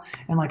style.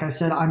 And like I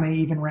said, I may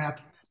even wrap,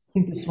 I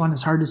think this one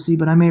is hard to see,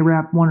 but I may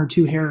wrap 1 or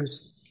 2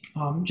 hairs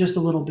just a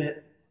little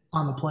bit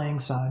on the playing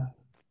side.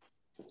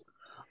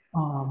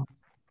 So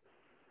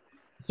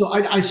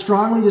I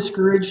strongly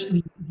discourage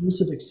the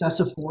use of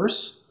excessive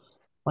force.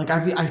 Like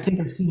I think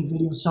I've seen a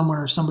video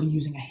somewhere of somebody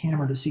using a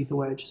hammer to seat the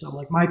wedge. So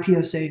like my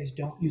PSA is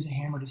don't use a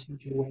hammer to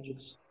seat your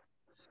wedges.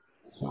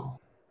 So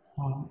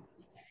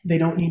they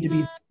don't need to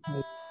be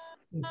like,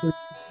 if they're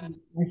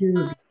right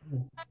here.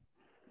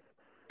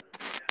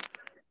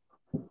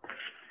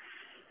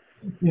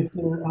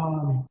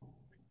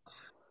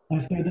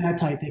 If they're that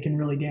tight, they can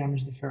really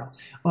damage the ferrule.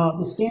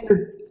 The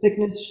standard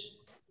thickness,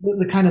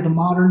 the kind of the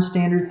modern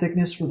standard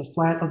thickness for the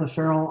flat of the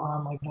ferrule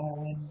on like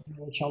violin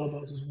or cello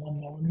bows is 1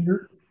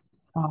 millimeter.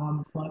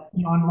 But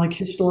you know, on like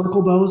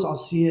historical bows, I'll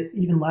see it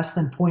even less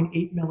than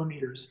 0.8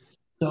 millimeters.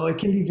 So it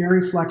can be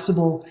very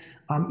flexible,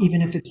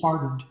 even if it's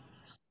hardened.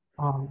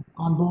 On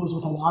bows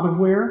with a lot of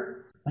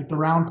wear, like the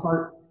round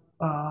part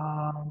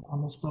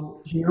on this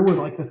bow here, where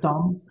like the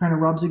thumb kind of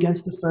rubs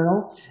against the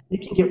ferrule,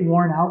 it can get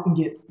worn out and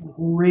get like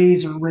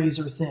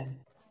razor thin.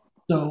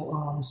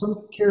 So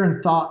some care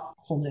and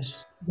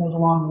thoughtfulness goes a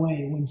long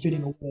way when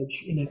fitting a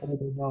wedge in an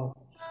older bow.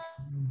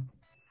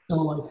 So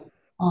like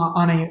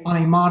on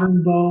a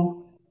modern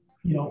bow,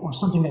 you know, or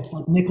something that's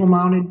like nickel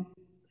mounted,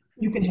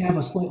 you can have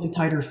a slightly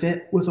tighter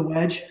fit with a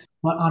wedge,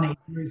 but on a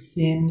very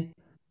thin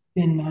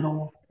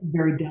metal,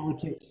 very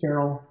delicate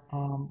ferrule,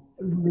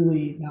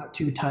 really not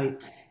too tight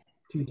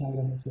of a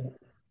fit.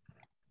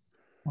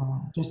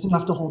 Just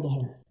enough to hold the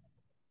hair.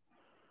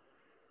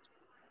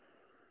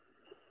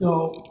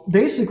 So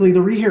basically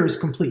the rehair is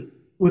complete.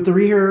 With the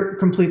rehair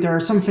complete, there are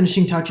some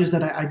finishing touches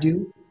that I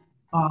do.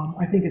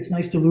 I think it's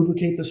nice to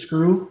lubricate the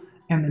screw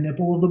and the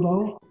nipple of the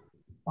bow.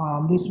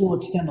 This will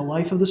extend the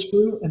life of the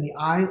screw and the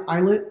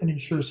eyelet and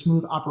ensure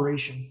smooth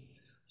operation.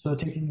 So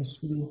taking the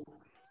screw,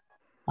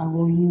 I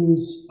will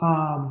use,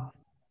 I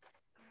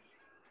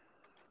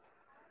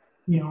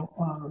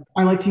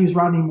like to use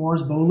Rodney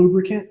Moore's bow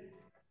lubricant.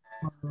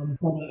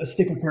 But a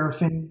stick of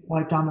paraffin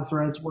wiped on the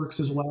threads works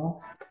as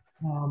well.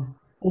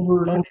 If I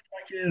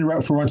can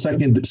interrupt for 1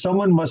 second.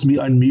 Someone must be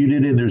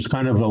unmuted, and there's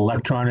kind of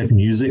electronic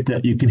music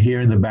that you can hear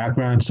in the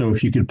background. So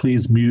if you could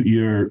please mute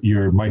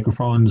your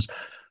microphones.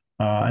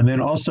 And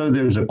then also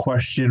there's a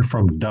question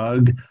from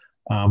Doug.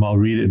 I'll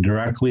read it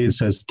directly. It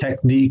says,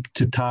 technique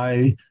to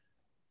tie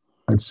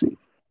the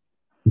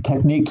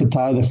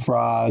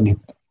frog,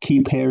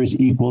 keep hairs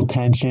equal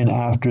tension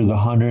after the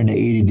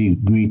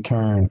 180-degree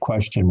turn,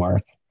 question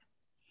mark.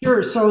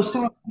 Sure. So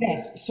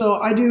yes. So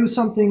I do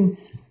something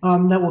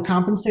that will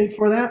compensate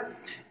for that.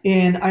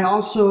 And I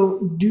also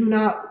do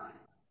not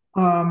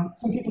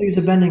Some people use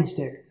a bending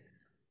stick,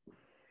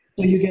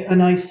 so you get a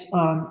nice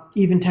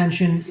even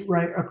tension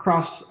right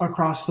across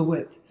the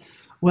width.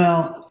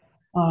 Well,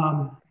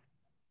 um,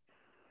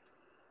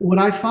 what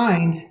I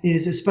find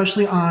is,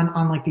 especially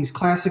on like these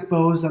classic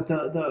bows, that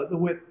the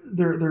width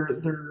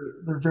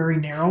they're very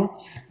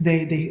narrow.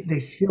 They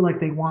feel like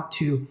they want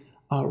to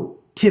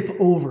tip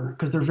over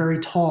because they're very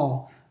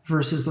tall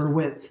versus their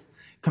width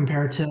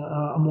compared to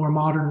a more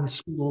modern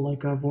school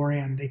like a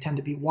Voran. They tend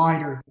to be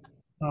wider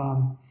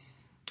um,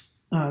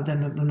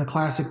 than the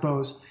classic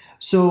bows.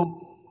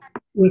 So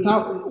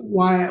without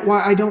why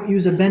I don't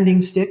use a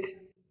bending stick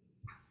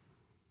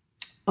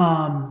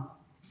um,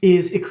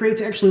 is it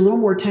creates actually a little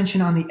more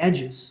tension on the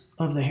edges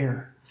of the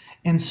hair.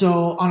 And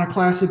so on a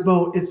classic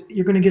bow,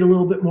 you're going to get a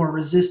little bit more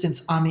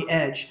resistance on the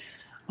edge.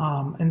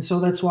 And so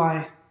that's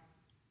why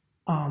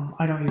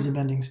I don't use a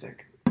bending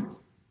stick.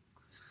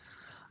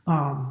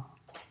 Um,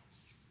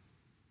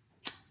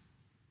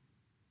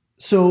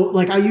 so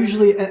like I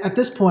usually at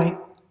this point,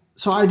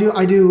 so I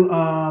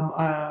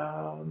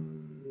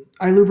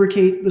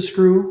lubricate the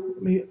screw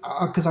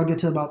because I'll get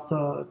to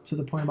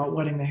the point about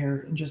wetting the hair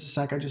in just a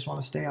sec. I just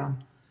want to stay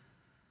on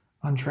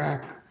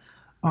track.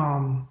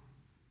 Um,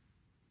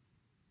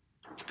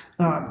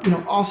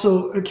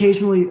 Also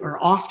occasionally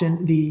or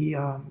often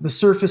the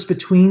surface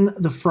between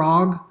the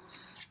frog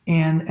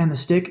and the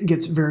stick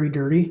gets very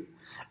dirty,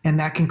 and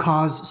that can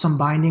cause some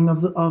binding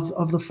of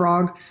the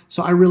frog.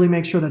 So I really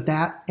make sure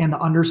that and the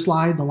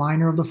underslide, the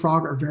liner of the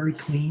frog, are very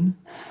clean.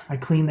 I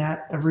clean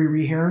that every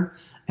rehair,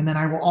 and then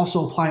I will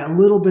also apply a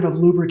little bit of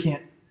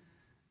lubricant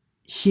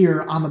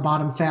here on the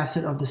bottom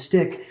facet of the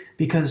stick,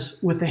 because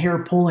with the hair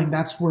pulling,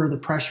 that's where the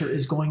pressure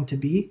is going to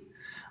be.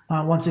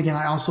 Once again,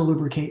 I also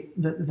lubricate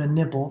the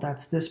nipple.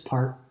 That's this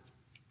part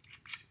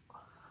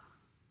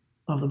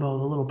of the bow,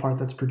 the little part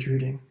that's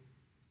protruding.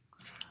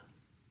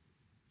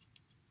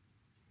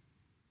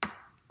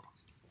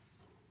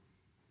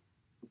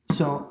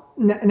 So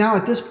now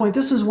at this point,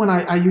 this is when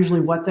I usually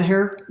wet the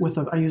hair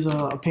I use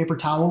a paper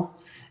towel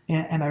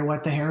and I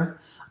wet the hair.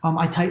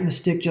 I tighten the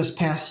stick just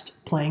past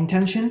playing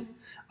tension.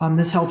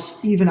 This helps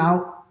even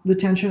out the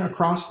tension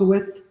across the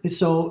width.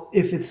 So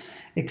if it's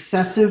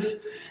excessive,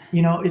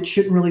 it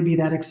shouldn't really be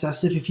that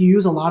excessive. If you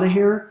use a lot of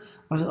hair,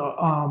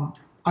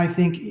 I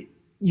think,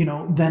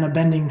 then a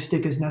bending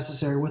stick is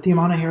necessary. With the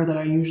amount of hair that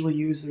I usually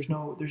use, there's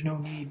no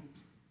need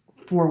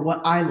for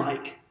what I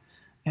like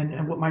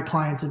and what my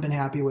clients have been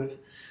happy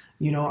with.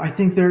 I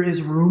think there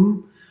is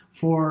room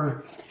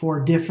for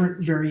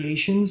different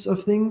variations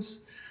of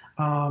things.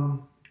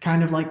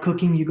 Kind of like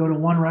cooking, you go to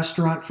one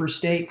restaurant for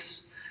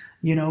steaks,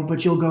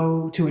 but you'll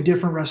go to a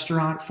different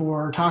restaurant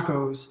for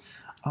tacos.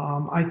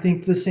 I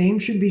think the same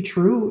should be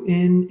true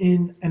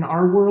in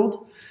our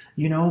world.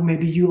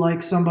 Maybe you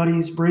like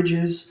somebody's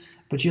bridges,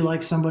 but you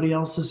like somebody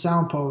else's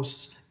sound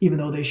posts, even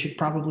though they should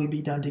probably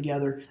be done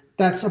together.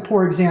 That's a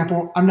poor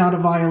example. I'm not a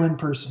violin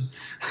person.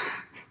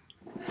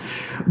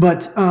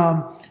 But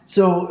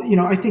so,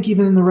 I think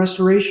even in the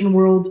restoration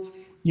world,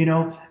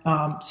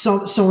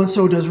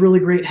 so-and-so does really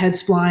great head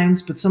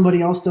splines, but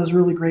somebody else does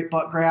really great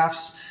butt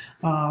grafts.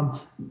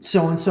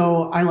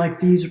 So-and-so, I like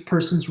these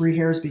person's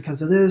rehairs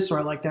because of this, or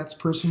I like this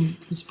person's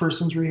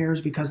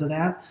rehairs because of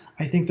that.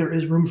 I think there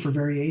is room for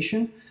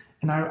variation.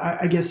 And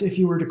I guess if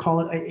you were to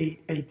call it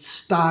a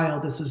style,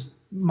 this is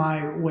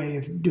my way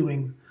of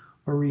doing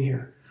a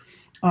rehair.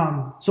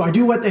 So I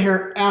do wet the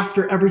hair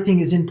after everything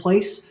is in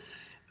place.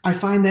 I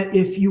find that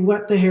if you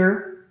wet the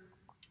hair,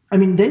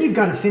 then you've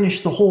got to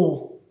finish the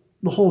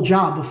whole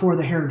job before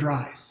the hair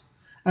dries.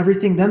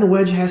 Everything, then the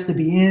wedge has to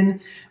be in,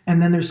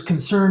 and then there's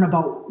concern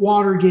about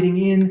water getting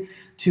in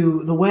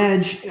to the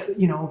wedge,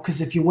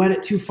 because if you wet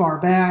it too far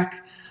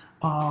back,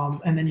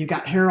 and then you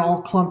got hair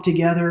all clumped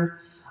together,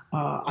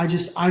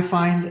 I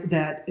find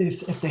that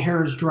if the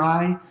hair is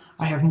dry,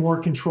 I have more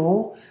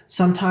control.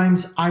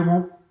 Sometimes I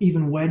won't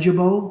even wedge a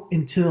bow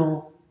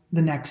until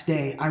the next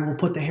day. I will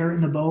put the hair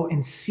in the bow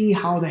and see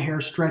how the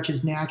hair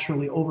stretches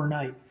naturally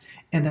overnight,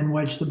 and then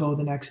wedge the bow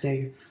the next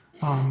day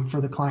for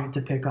the client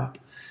to pick up.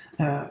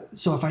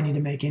 So if I need to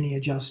make any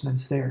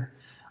adjustments there.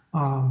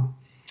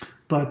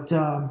 But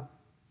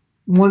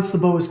once the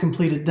bow is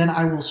completed, then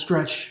I will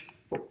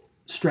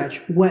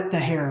wet the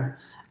hair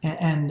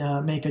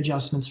and make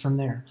adjustments from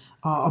there.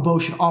 A bow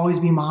should always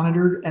be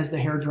monitored as the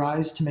hair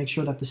dries to make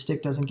sure that the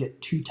stick doesn't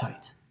get too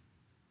tight.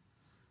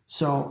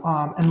 So,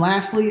 and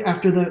lastly,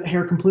 after the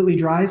hair completely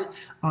dries,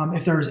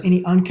 if there's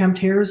any unkempt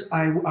hairs,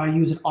 I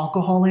use an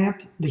alcohol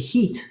lamp. The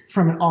heat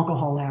from an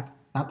alcohol lamp,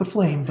 not the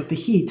flame, but the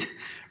heat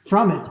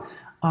from it,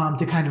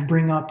 to kind of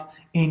bring up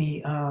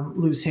any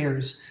loose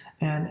hairs.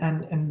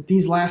 And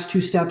these last two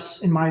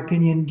steps, in my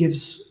opinion,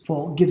 gives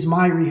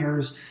my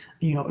rehairs,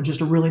 just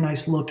a really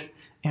nice look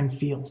and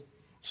feel.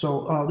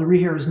 So the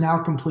rehair is now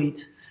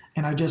complete,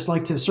 and I just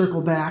like to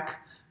circle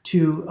back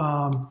to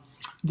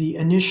the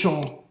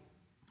initial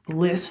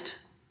list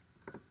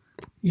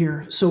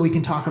here so we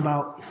can talk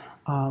about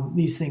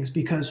these things,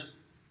 because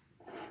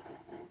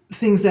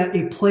things that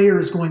a player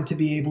is going to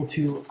be able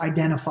to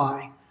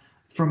identify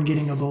from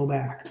getting a bow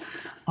back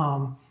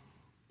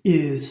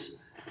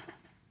is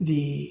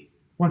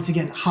once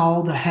again,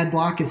 how the head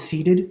block is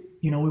seated.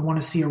 We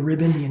want to see a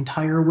ribbon the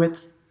entire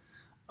width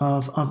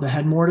of the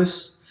head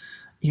mortise.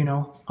 We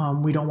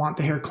don't want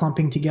the hair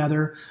clumping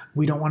together.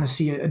 We don't want to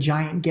see a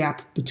giant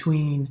gap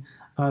between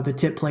the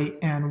tip plate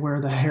and where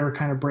the hair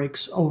kind of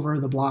breaks over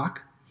the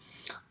block.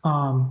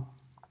 In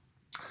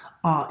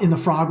the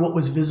frog, what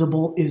was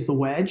visible is the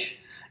wedge.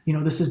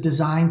 This is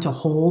designed to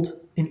hold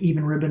an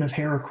even ribbon of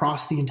hair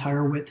across the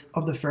entire width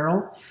of the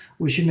ferrule.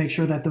 We should make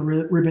sure that the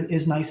ribbon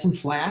is nice and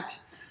flat,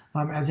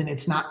 as in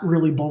it's not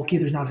really bulky,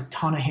 there's not a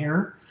ton of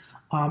hair.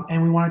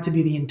 And we want it to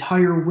be the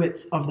entire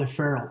width of the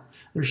ferrule.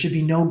 There should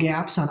be no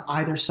gaps on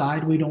either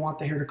side. We don't want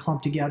the hair to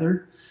clump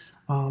together.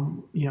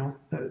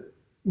 That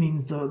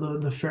means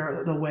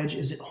the wedge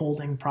isn't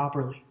holding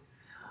properly.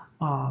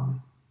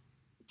 And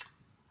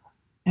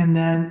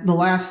then the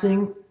last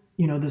thing,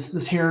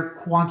 this hair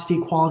quantity,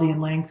 quality,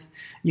 and length,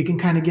 you can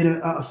kind of get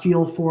a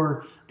feel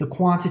for the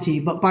quantity.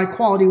 But by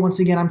quality, once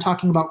again, I'm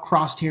talking about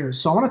crossed hairs.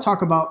 So I want to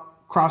talk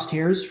about crossed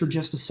hairs for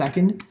just a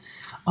second.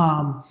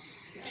 The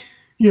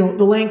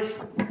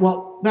length,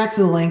 well, back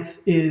to the length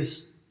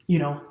is,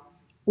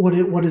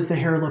 what does the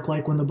hair look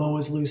like when the bow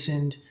is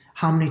loosened?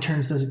 How many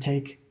turns does it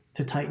take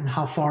to tighten?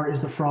 How far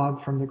is the frog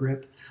from the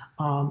grip?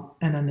 And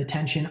then the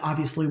tension,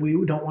 obviously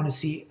we don't want to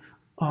see,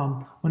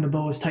 when the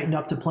bow is tightened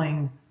up to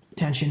playing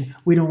tension,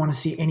 we don't want to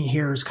see any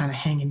hairs kind of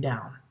hanging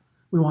down.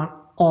 We want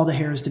all the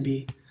hairs to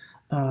be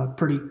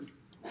pretty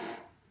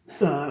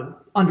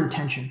under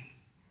tension.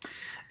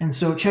 And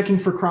so checking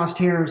for crossed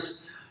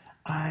hairs,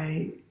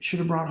 I should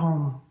have brought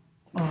home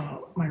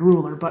my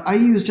ruler, but I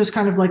use just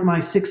kind of like my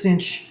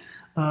 6-inch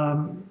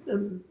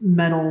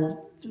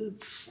metal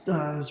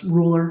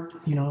ruler,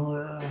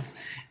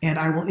 and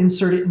I will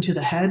insert it into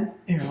the head.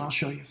 Here, I'll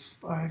show you.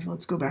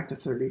 Let's go back to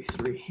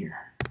 33 here.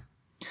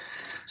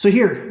 So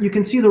here you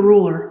can see the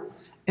ruler,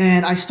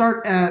 and I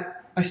start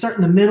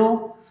in the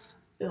middle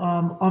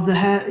of the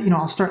head.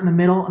 I'll start in the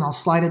middle, and I'll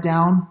slide it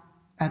down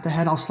at the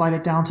head. I'll slide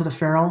it down to the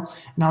ferrule,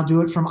 and I'll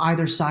do it from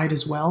either side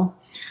as well.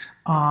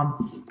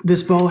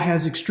 This bow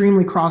has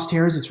extremely crossed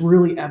hairs. It's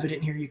really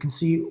evident here. You can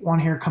see one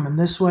hair coming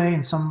this way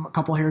and a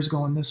couple hairs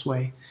going this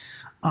way.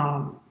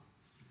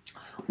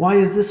 Why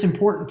is this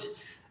important?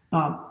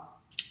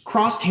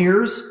 Crossed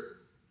hairs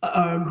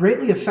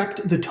greatly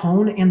affect the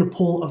tone and the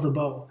pull of the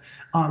bow.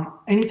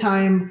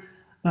 Anytime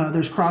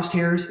there's crossed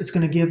hairs, it's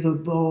going to give the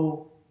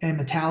bow a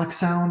metallic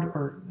sound,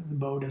 or the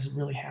bow doesn't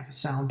really have a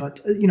sound, but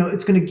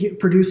it's going to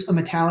produce a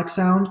metallic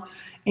sound.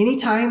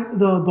 Anytime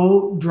the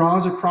bow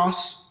draws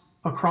across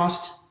a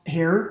crossed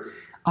hair,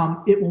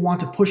 it will want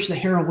to push the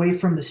hair away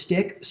from the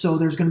stick, so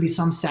there's going to be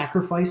some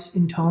sacrifice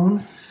in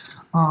tone,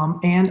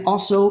 and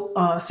also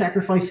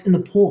sacrifice in the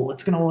pull.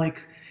 It's going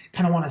to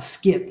kind of want to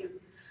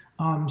skip.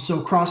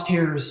 So crossed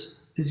hairs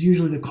is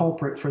usually the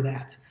culprit for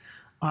that.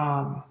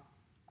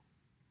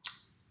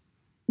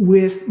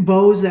 With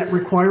bows that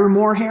require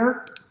more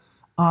hair,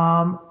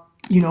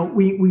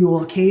 we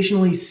will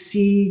occasionally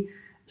see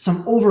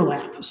some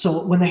overlap.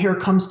 So when the hair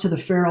comes to the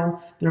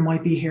ferrule, there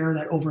might be hair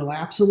that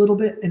overlaps a little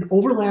bit, and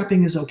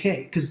overlapping is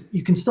okay because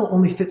you can still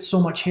only fit so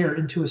much hair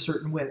into a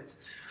certain width.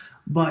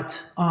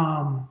 But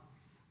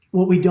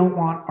what we don't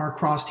want are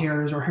crossed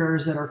hairs or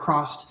hairs that are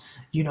crossed,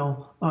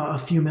 a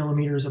few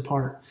millimeters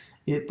apart.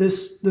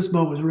 This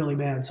bow was really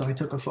bad, so I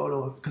took a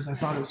photo of it because I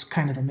thought it was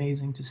kind of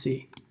amazing to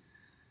see.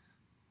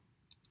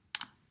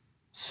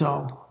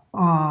 So,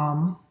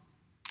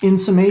 in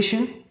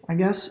summation, I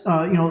guess,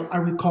 I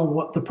would call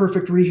what the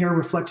perfect rehair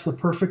reflects the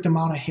perfect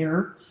amount of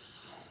hair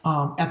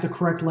at the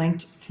correct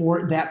length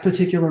for that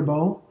particular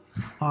bow,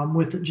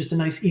 with just a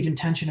nice even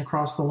tension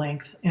across the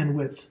length and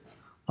width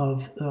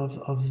of the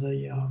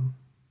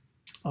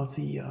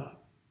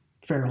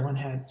ferrule and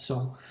head.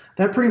 So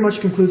that pretty much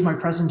concludes my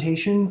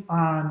presentation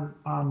on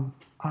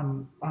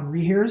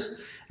rehairs,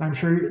 and I'm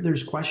sure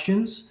there's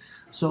questions.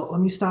 So let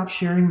me stop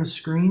sharing the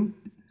screen.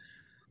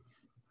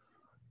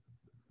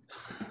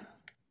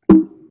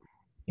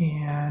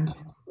 And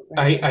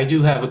I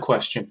do have a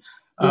question.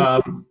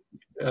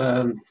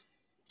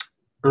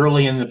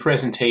 Early in the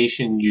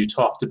presentation, you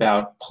talked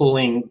about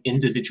pulling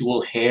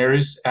individual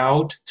hairs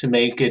out to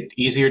make it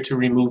easier to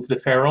remove the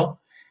ferrule.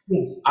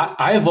 yes.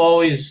 I've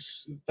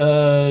always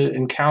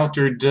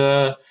encountered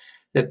that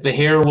the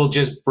hair will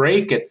just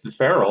break at the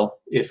ferrule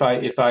if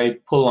I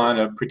pull on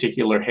a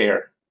particular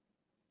hair.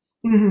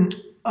 Mm-hmm.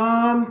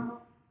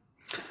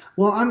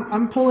 Well,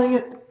 I'm pulling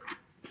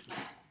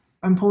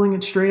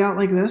it straight out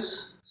like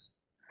this.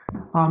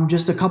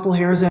 Just a couple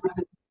hairs out.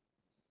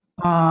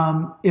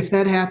 If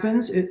that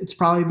happens, it's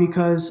probably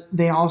because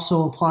they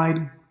also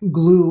applied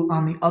glue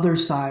on the other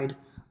side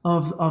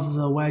of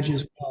the wedge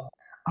as well.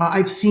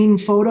 I've seen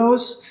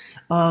photos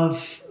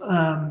of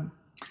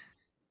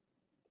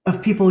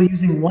people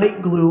using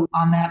white glue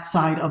on that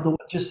side of the,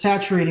 just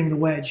saturating the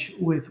wedge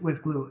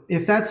with glue.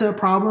 If that's a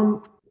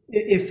problem,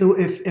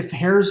 if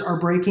hairs are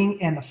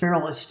breaking and the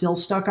ferrule is still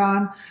stuck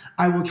on,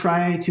 I will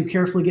try to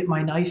carefully get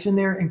my knife in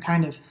there and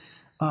kind of,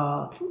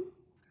 I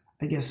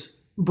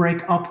guess,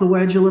 break up the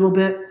wedge a little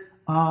bit.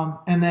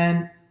 And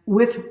then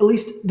with at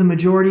least the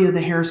majority of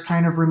the hairs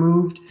kind of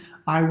removed,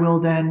 I will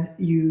then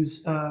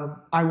use,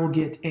 I will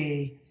get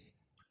a,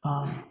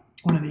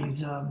 one of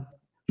these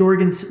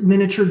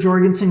miniature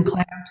Jorgensen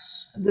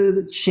clamps,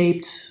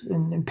 shaped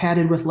and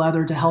padded with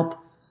leather to help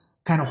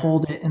kind of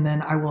hold it, and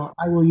then I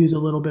will use a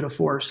little bit of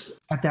force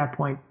at that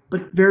point,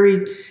 but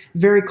very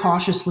very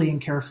cautiously and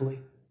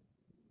carefully.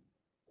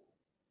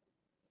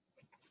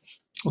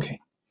 Okay.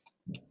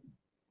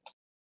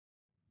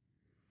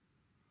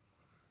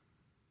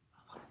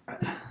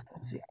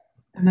 Let's see.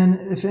 And then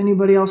if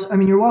anybody else, I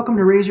mean, you're welcome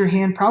to raise your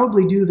hand.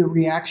 Probably do the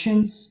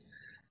reactions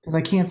because I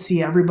can't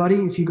see everybody.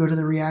 If you go to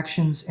the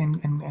reactions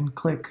and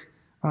click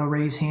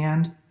raise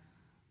hand,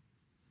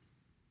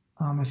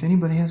 if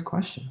anybody has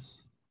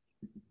questions.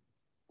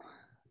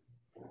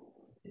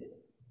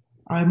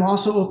 I'm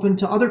also open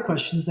to other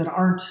questions that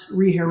aren't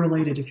rehair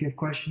related if you have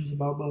questions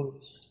about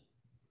bows.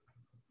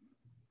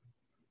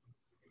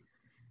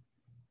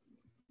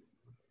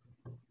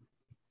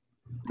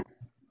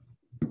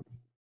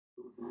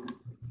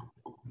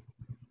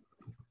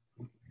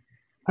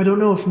 I don't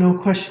know if no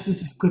questions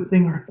is a good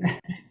thing or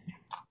bad.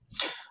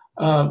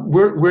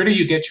 Where do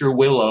you get your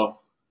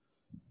willow?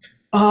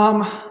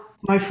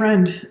 My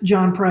friend,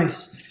 John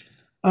Price.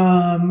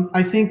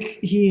 I think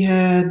he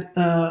had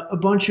a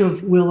bunch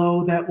of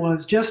willow that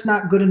was just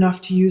not good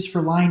enough to use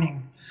for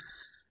lining.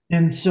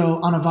 And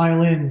so on a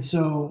violin,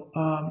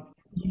 so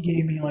he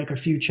gave me like a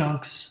few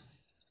chunks.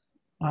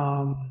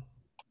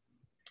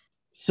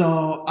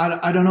 So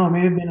I don't know, it may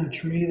have been a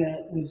tree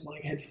that was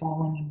like had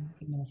fallen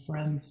in a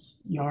friend's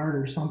yard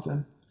or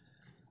something.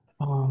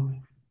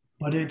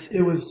 But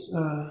it was,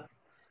 I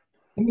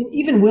mean,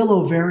 even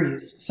willow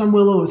varies. Some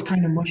willow is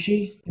kind of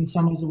mushy and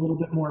some is a little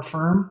bit more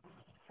firm.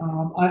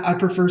 I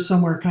prefer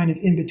somewhere kind of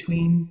in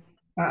between.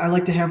 I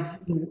like to have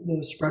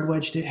the spread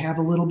wedge to have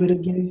a little bit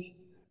of give,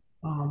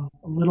 a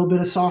little bit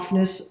of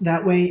softness.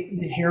 That way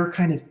the hair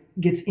kind of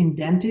gets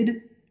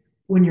indented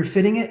when you're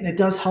fitting it, and it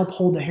does help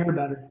hold the hair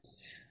better.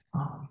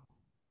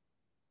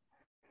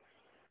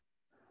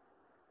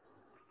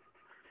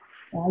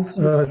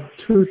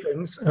 Two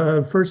things.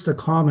 First, a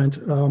comment.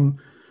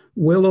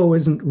 Willow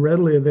isn't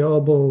readily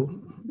available,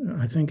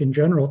 I think, in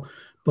general,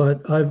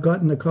 but I've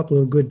gotten a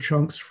couple of good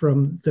chunks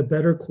from the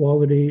better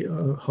quality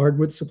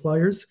hardwood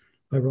suppliers,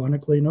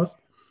 ironically enough.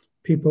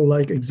 People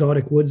like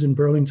Exotic Woods in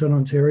Burlington,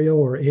 Ontario,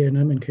 or A&M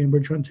in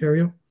Cambridge,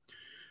 Ontario.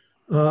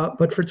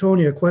 But for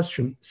Tony, a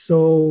question.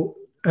 So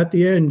at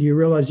the end, you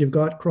realize you've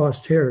got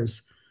crossed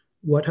hairs.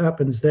 What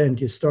happens then?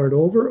 Do you start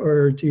over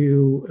or do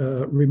you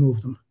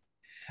remove them?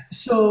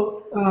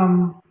 So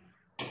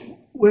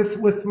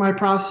with my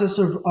process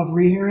of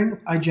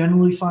rehairing, I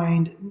generally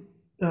find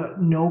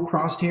no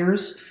crossed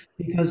hairs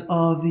because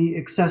of the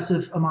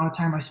excessive amount of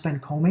time I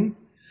spend combing.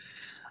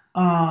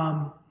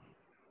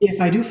 If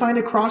I do find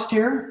a crossed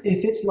hair,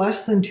 if it's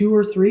less than 2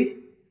 or 3,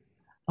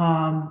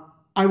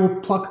 I will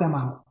pluck them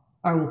out.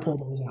 I will pull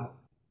those out.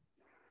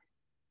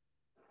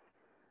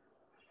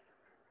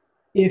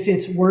 If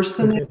it's worse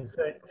than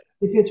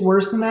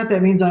that,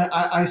 that means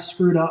I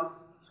screwed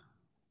up,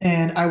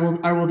 and I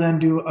will then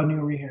do a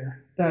new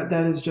rehair.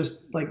 That is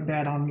just like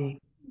bad on me.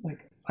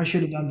 Like I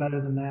should have done better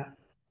than that.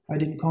 I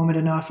didn't comb it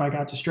enough. I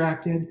got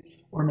distracted,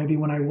 or maybe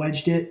when I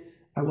wedged it,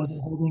 I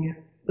wasn't holding it.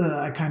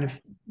 I kind of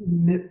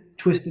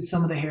twisted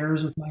some of the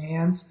hairs with my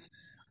hands.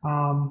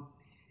 I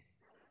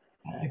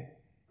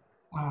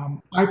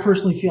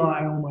personally feel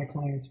I owe my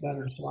clients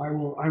better, so I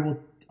will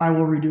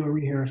redo a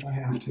rehair if I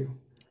have to,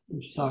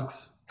 which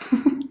sucks.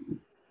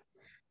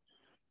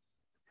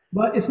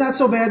 But it's not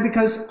so bad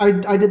because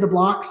I did the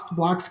blocks.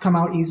 Blocks come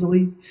out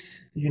easily,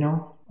 you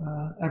know.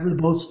 The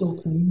bow's still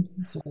clean,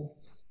 so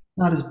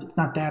it's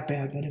not that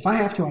bad. But if I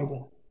have to, I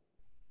will.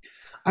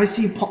 I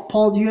see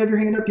Paul. Do you have your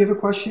hand up? Do you have a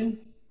question?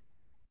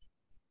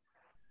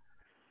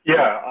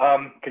 Yeah.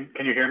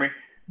 Can you hear me?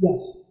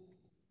 Yes.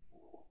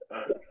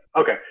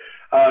 Okay.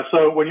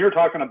 So when you're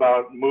talking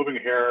about moving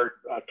hair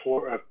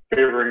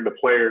favoring the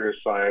player's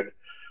side,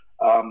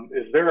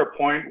 is there a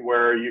point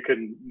where you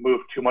can move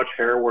too much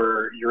hair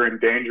where you're in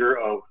danger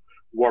of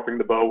warping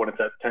the bow when it's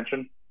at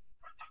tension?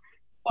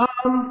 I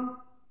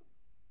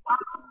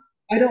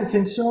don't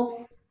think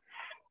so.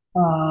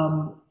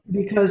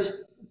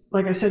 Because,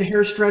 like I said,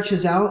 hair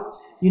stretches out.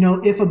 You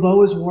know, if a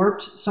bow is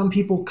warped, some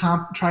people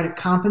try to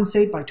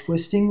compensate by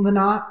twisting the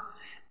knot,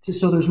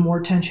 so there's more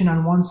tension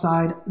on one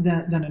side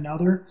than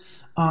another.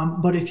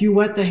 But if you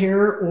wet the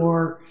hair,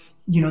 or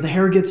you know, the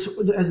hair gets,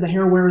 as the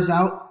hair wears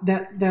out,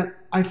 that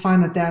I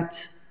find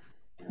that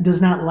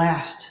does not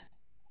last.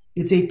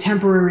 It's a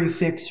temporary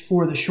fix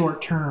for the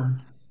short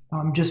term,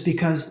 just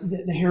because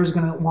the hair is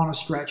going to want to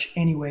stretch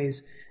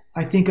anyways.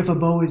 I think if a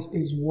bow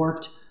is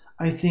warped,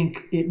 I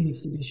think it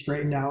needs to be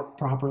straightened out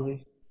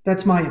properly.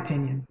 That's my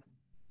opinion.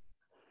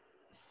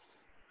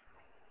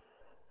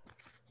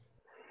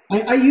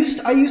 I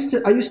used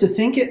to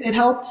think it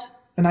helped,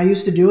 and I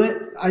used to do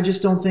it. I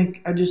just don't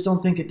think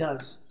it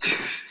does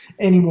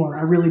anymore.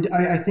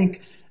 I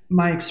think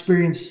my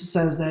experience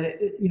says that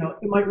it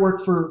might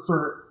work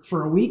for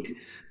a week,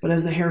 but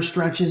as the hair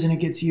stretches and it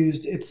gets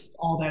used,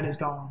 all that is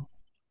gone.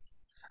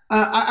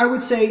 I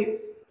would say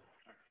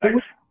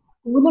it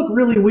would look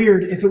really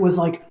weird if it was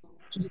like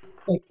just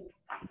like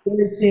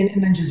very thin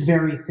and then just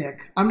very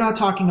thick. I'm not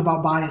talking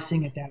about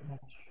biasing it that much.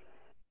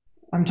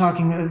 I'm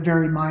talking a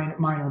very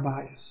minor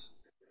bias.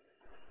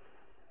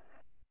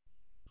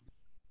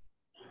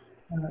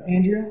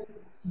 Andrea,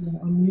 you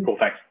want to unmute? Cool,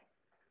 thanks.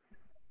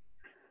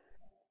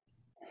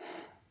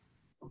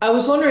 I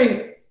was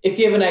wondering if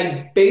you have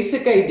a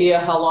basic idea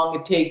how long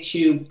it takes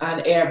you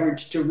on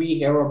average to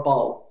rehair a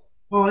bow.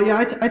 Oh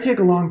yeah, I take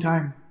a long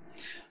time.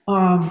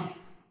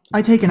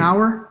 I take an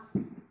hour.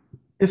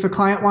 If a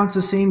client wants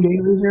the same day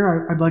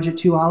rehair, I budget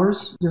 2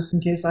 hours just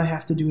in case I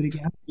have to do it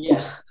again.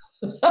 Yeah.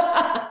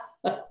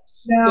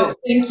 Now, Good.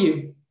 Thank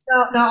you.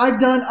 now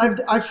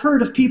I've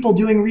heard of people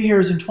doing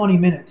rehairs in 20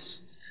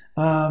 minutes.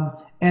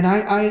 And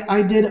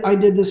I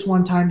did this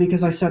one time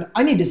because I said,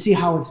 I need to see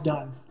how it's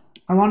done.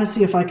 I want to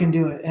see if I can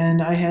do it.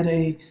 And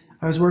I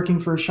was working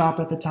for a shop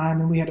at the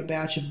time, and we had a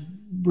batch of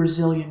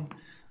Brazil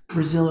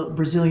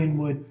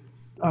wood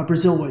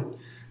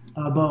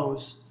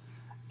bows.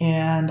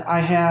 And I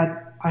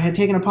had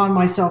taken upon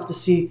myself to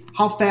see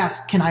how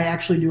fast can I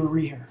actually do a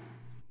rehair.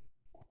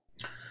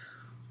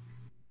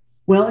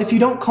 Well, if you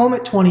don't comb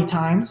it 20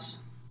 times,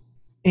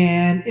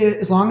 and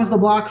as long as the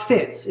block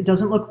fits, it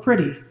doesn't look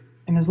pretty,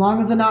 and as long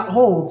as the knot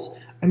holds,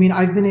 I mean,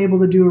 I've been able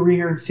to do a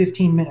rehair in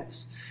 15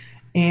 minutes.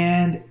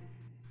 And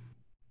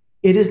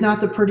it is not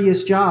the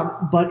prettiest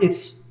job, but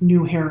it's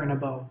new hair in a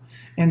bow.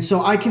 And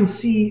so I can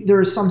see there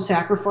is some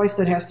sacrifice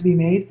that has to be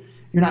made.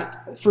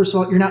 First of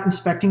all, you're not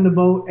inspecting the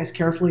bow as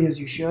carefully as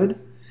you should.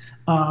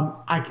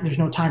 There's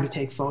no time to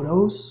take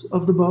photos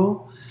of the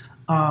bow.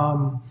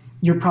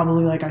 You're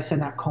probably, like I said,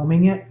 not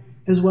combing it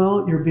as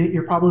well.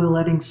 You're probably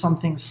letting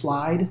something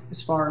slide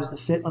as far as the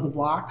fit of the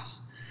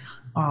blocks.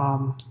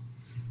 And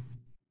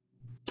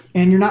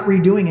you're not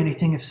redoing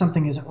anything if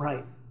something isn't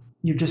right.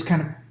 You're just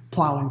kind of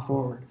plowing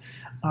forward.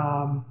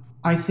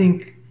 I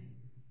think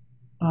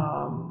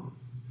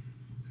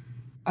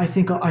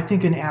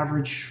an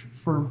average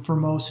for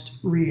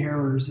most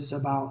rehairers is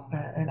about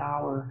an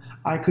hour.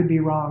 I could be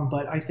wrong,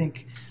 but I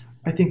think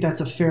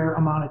that's a fair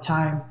amount of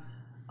time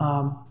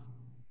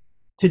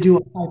to do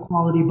a high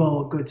quality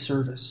bow a good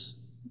service.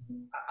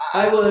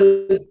 I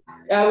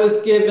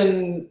was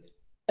given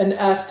an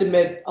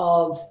estimate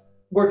of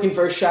working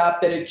for a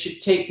shop that it should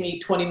take me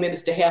 20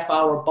 minutes to half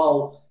hour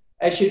bow.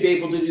 I should be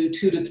able to do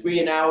 2 to 3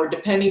 an hour,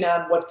 depending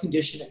on what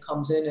condition it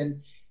comes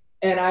in.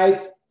 And I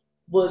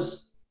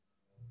was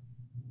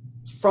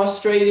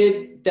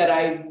frustrated that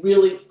I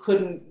really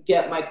couldn't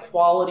get my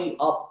quality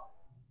up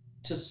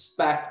to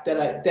spec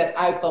that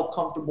I felt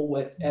comfortable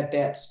with at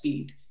that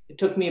speed. It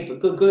took me a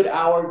good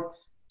hour,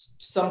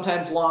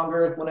 sometimes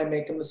longer when I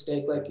make a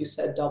mistake, like you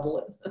said, double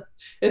it.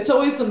 It's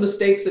always the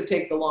mistakes that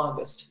take the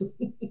longest.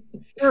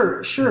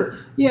 Sure.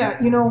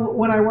 Yeah,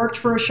 when I worked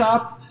for a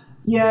shop,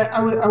 yeah,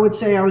 I would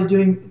say I was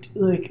doing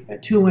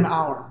like 2 an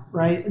hour,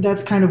 right?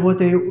 That's kind of what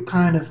they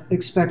kind of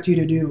expect you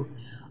to do.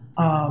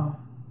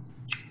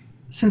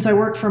 Since I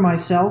work for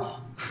myself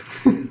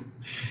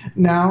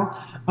now,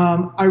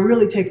 I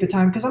really take the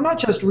time because I'm not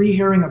just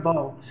rehairing a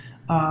bow.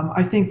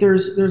 I think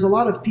there's a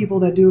lot of people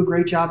that do a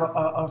great job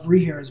of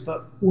rehairs,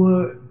 but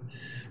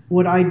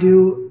what I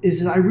do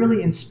is I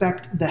really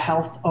inspect the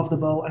health of the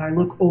bow, and I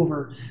look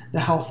over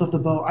the health of the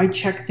bow. I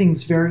check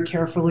things very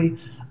carefully.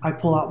 I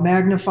pull out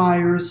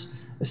magnifiers,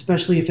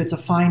 especially if it's a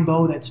fine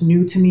bow that's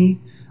new to me.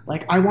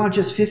 Like, I want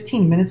just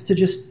 15 minutes to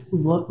just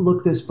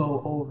look this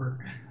bow over.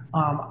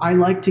 I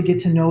like to get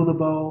to know the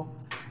bow.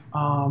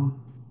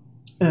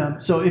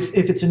 So if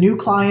it's a new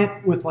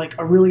client with like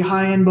a really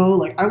high-end bow,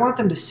 like I want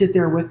them to sit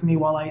there with me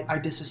while I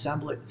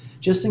disassemble it,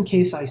 just in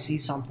case I see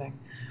something.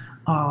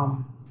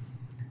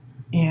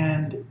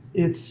 And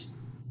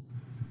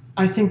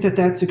I think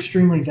that's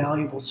extremely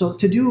valuable. So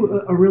to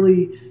do a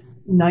really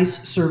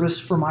nice service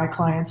for my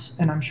clients,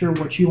 and I'm sure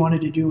what you wanted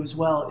to do as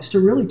well, is to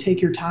really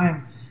take your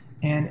time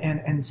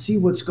and see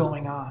what's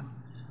going on.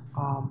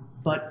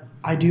 But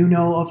I do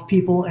know of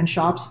people and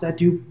shops that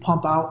do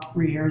pump out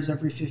rehairs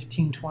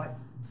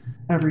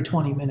every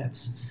 20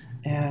 minutes.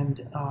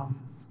 And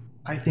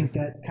I think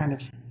that kind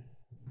of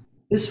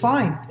is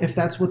fine if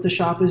that's what the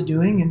shop is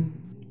doing, and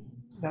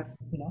that's,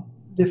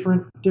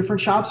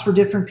 different shops for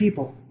different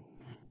people.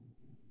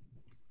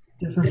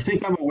 I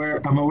think I'm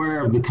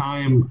aware of the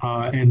time,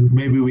 and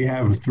maybe we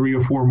have 3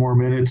 or 4 more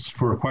minutes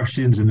for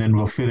questions, and then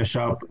we'll finish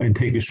up and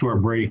take a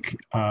short break.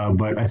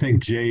 But I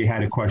think Jay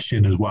had a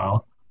question as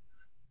well.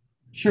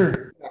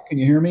 Sure. Can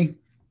you hear me?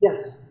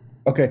 Yes.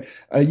 Okay.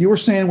 You were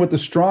saying with the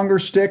stronger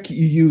stick,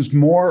 you used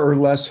more or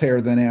less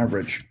hair than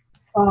average?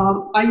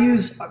 I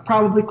use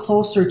probably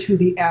closer to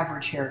the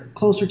average hair,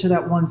 closer to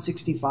that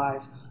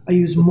 165. I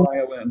use more.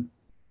 Violin.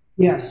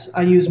 Yes,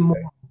 I use more.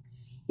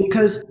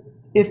 Because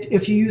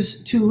if you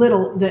use too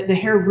little, the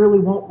hair really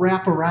won't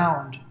wrap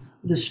around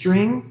the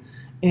string,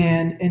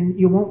 and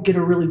you won't get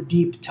a really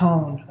deep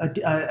tone,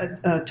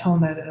 a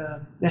tone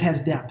that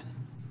has depth.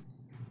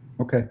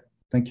 Okay,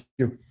 thank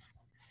you.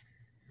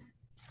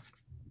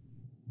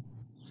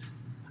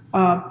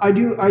 I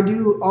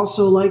do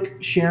also like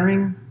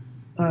sharing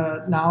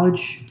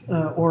knowledge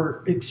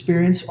or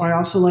experience. I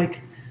also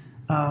like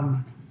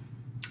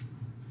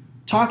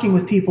talking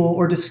with people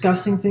or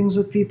discussing things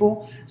with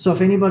people. So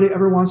if anybody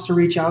ever wants to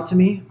reach out to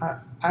me,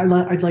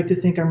 I'd like to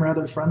think I'm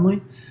rather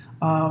friendly.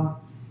 I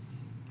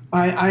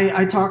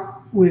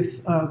talk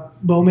with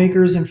bow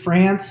makers in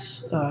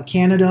France,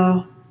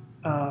 Canada,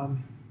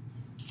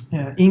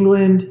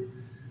 England,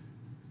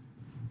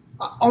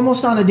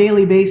 almost on a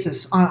daily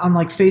basis on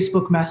like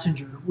Facebook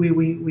Messenger.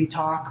 We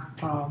talk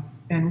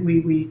and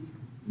we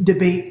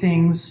debate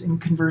things and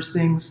converse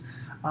things.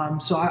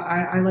 So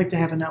I like to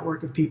have a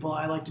network of people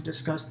I like to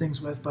discuss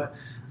things with, but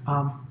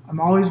I'm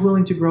always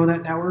willing to grow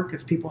that network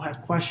if people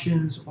have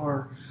questions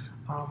or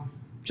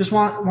just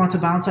want to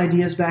bounce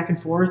ideas back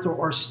and forth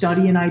or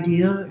study an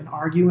idea and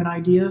argue an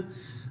idea.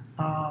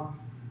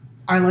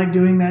 I like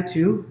doing that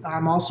too.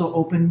 I'm also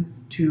open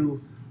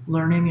to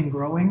learning and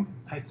growing.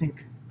 I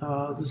think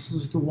this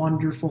is the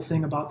wonderful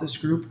thing about this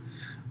group.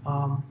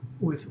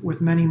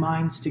 With many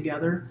minds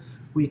together,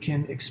 we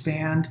can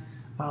expand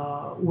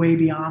way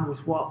beyond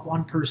with what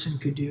one person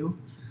could do.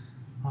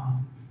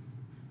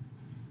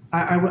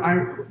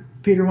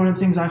 Peter, one of the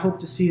things I hope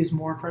to see is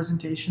more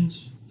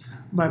presentations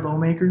by bow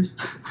makers.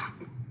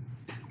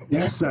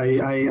 Yes, I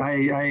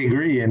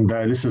agree, and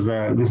this is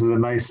a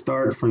nice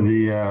start for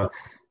the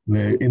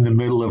in the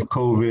middle of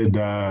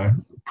COVID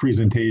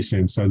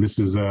presentation. So this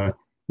is a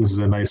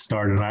nice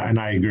start, and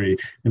I agree.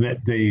 And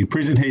that the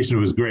presentation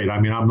was great. I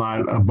mean, I'm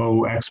not a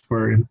bow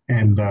expert,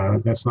 and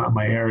that's not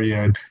my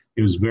area. And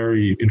it was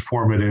very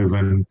informative,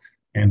 and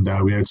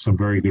we had some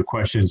very good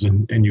questions,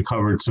 and you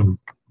covered some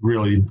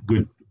really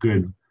good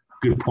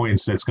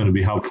points that's going to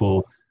be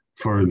helpful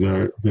for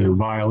the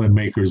violin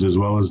makers as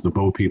well as the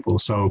bow people.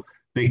 So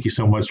thank you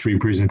so much for your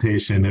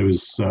presentation. It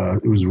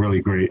was really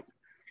great.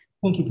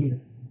 Thank you, Peter.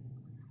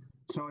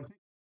 So I think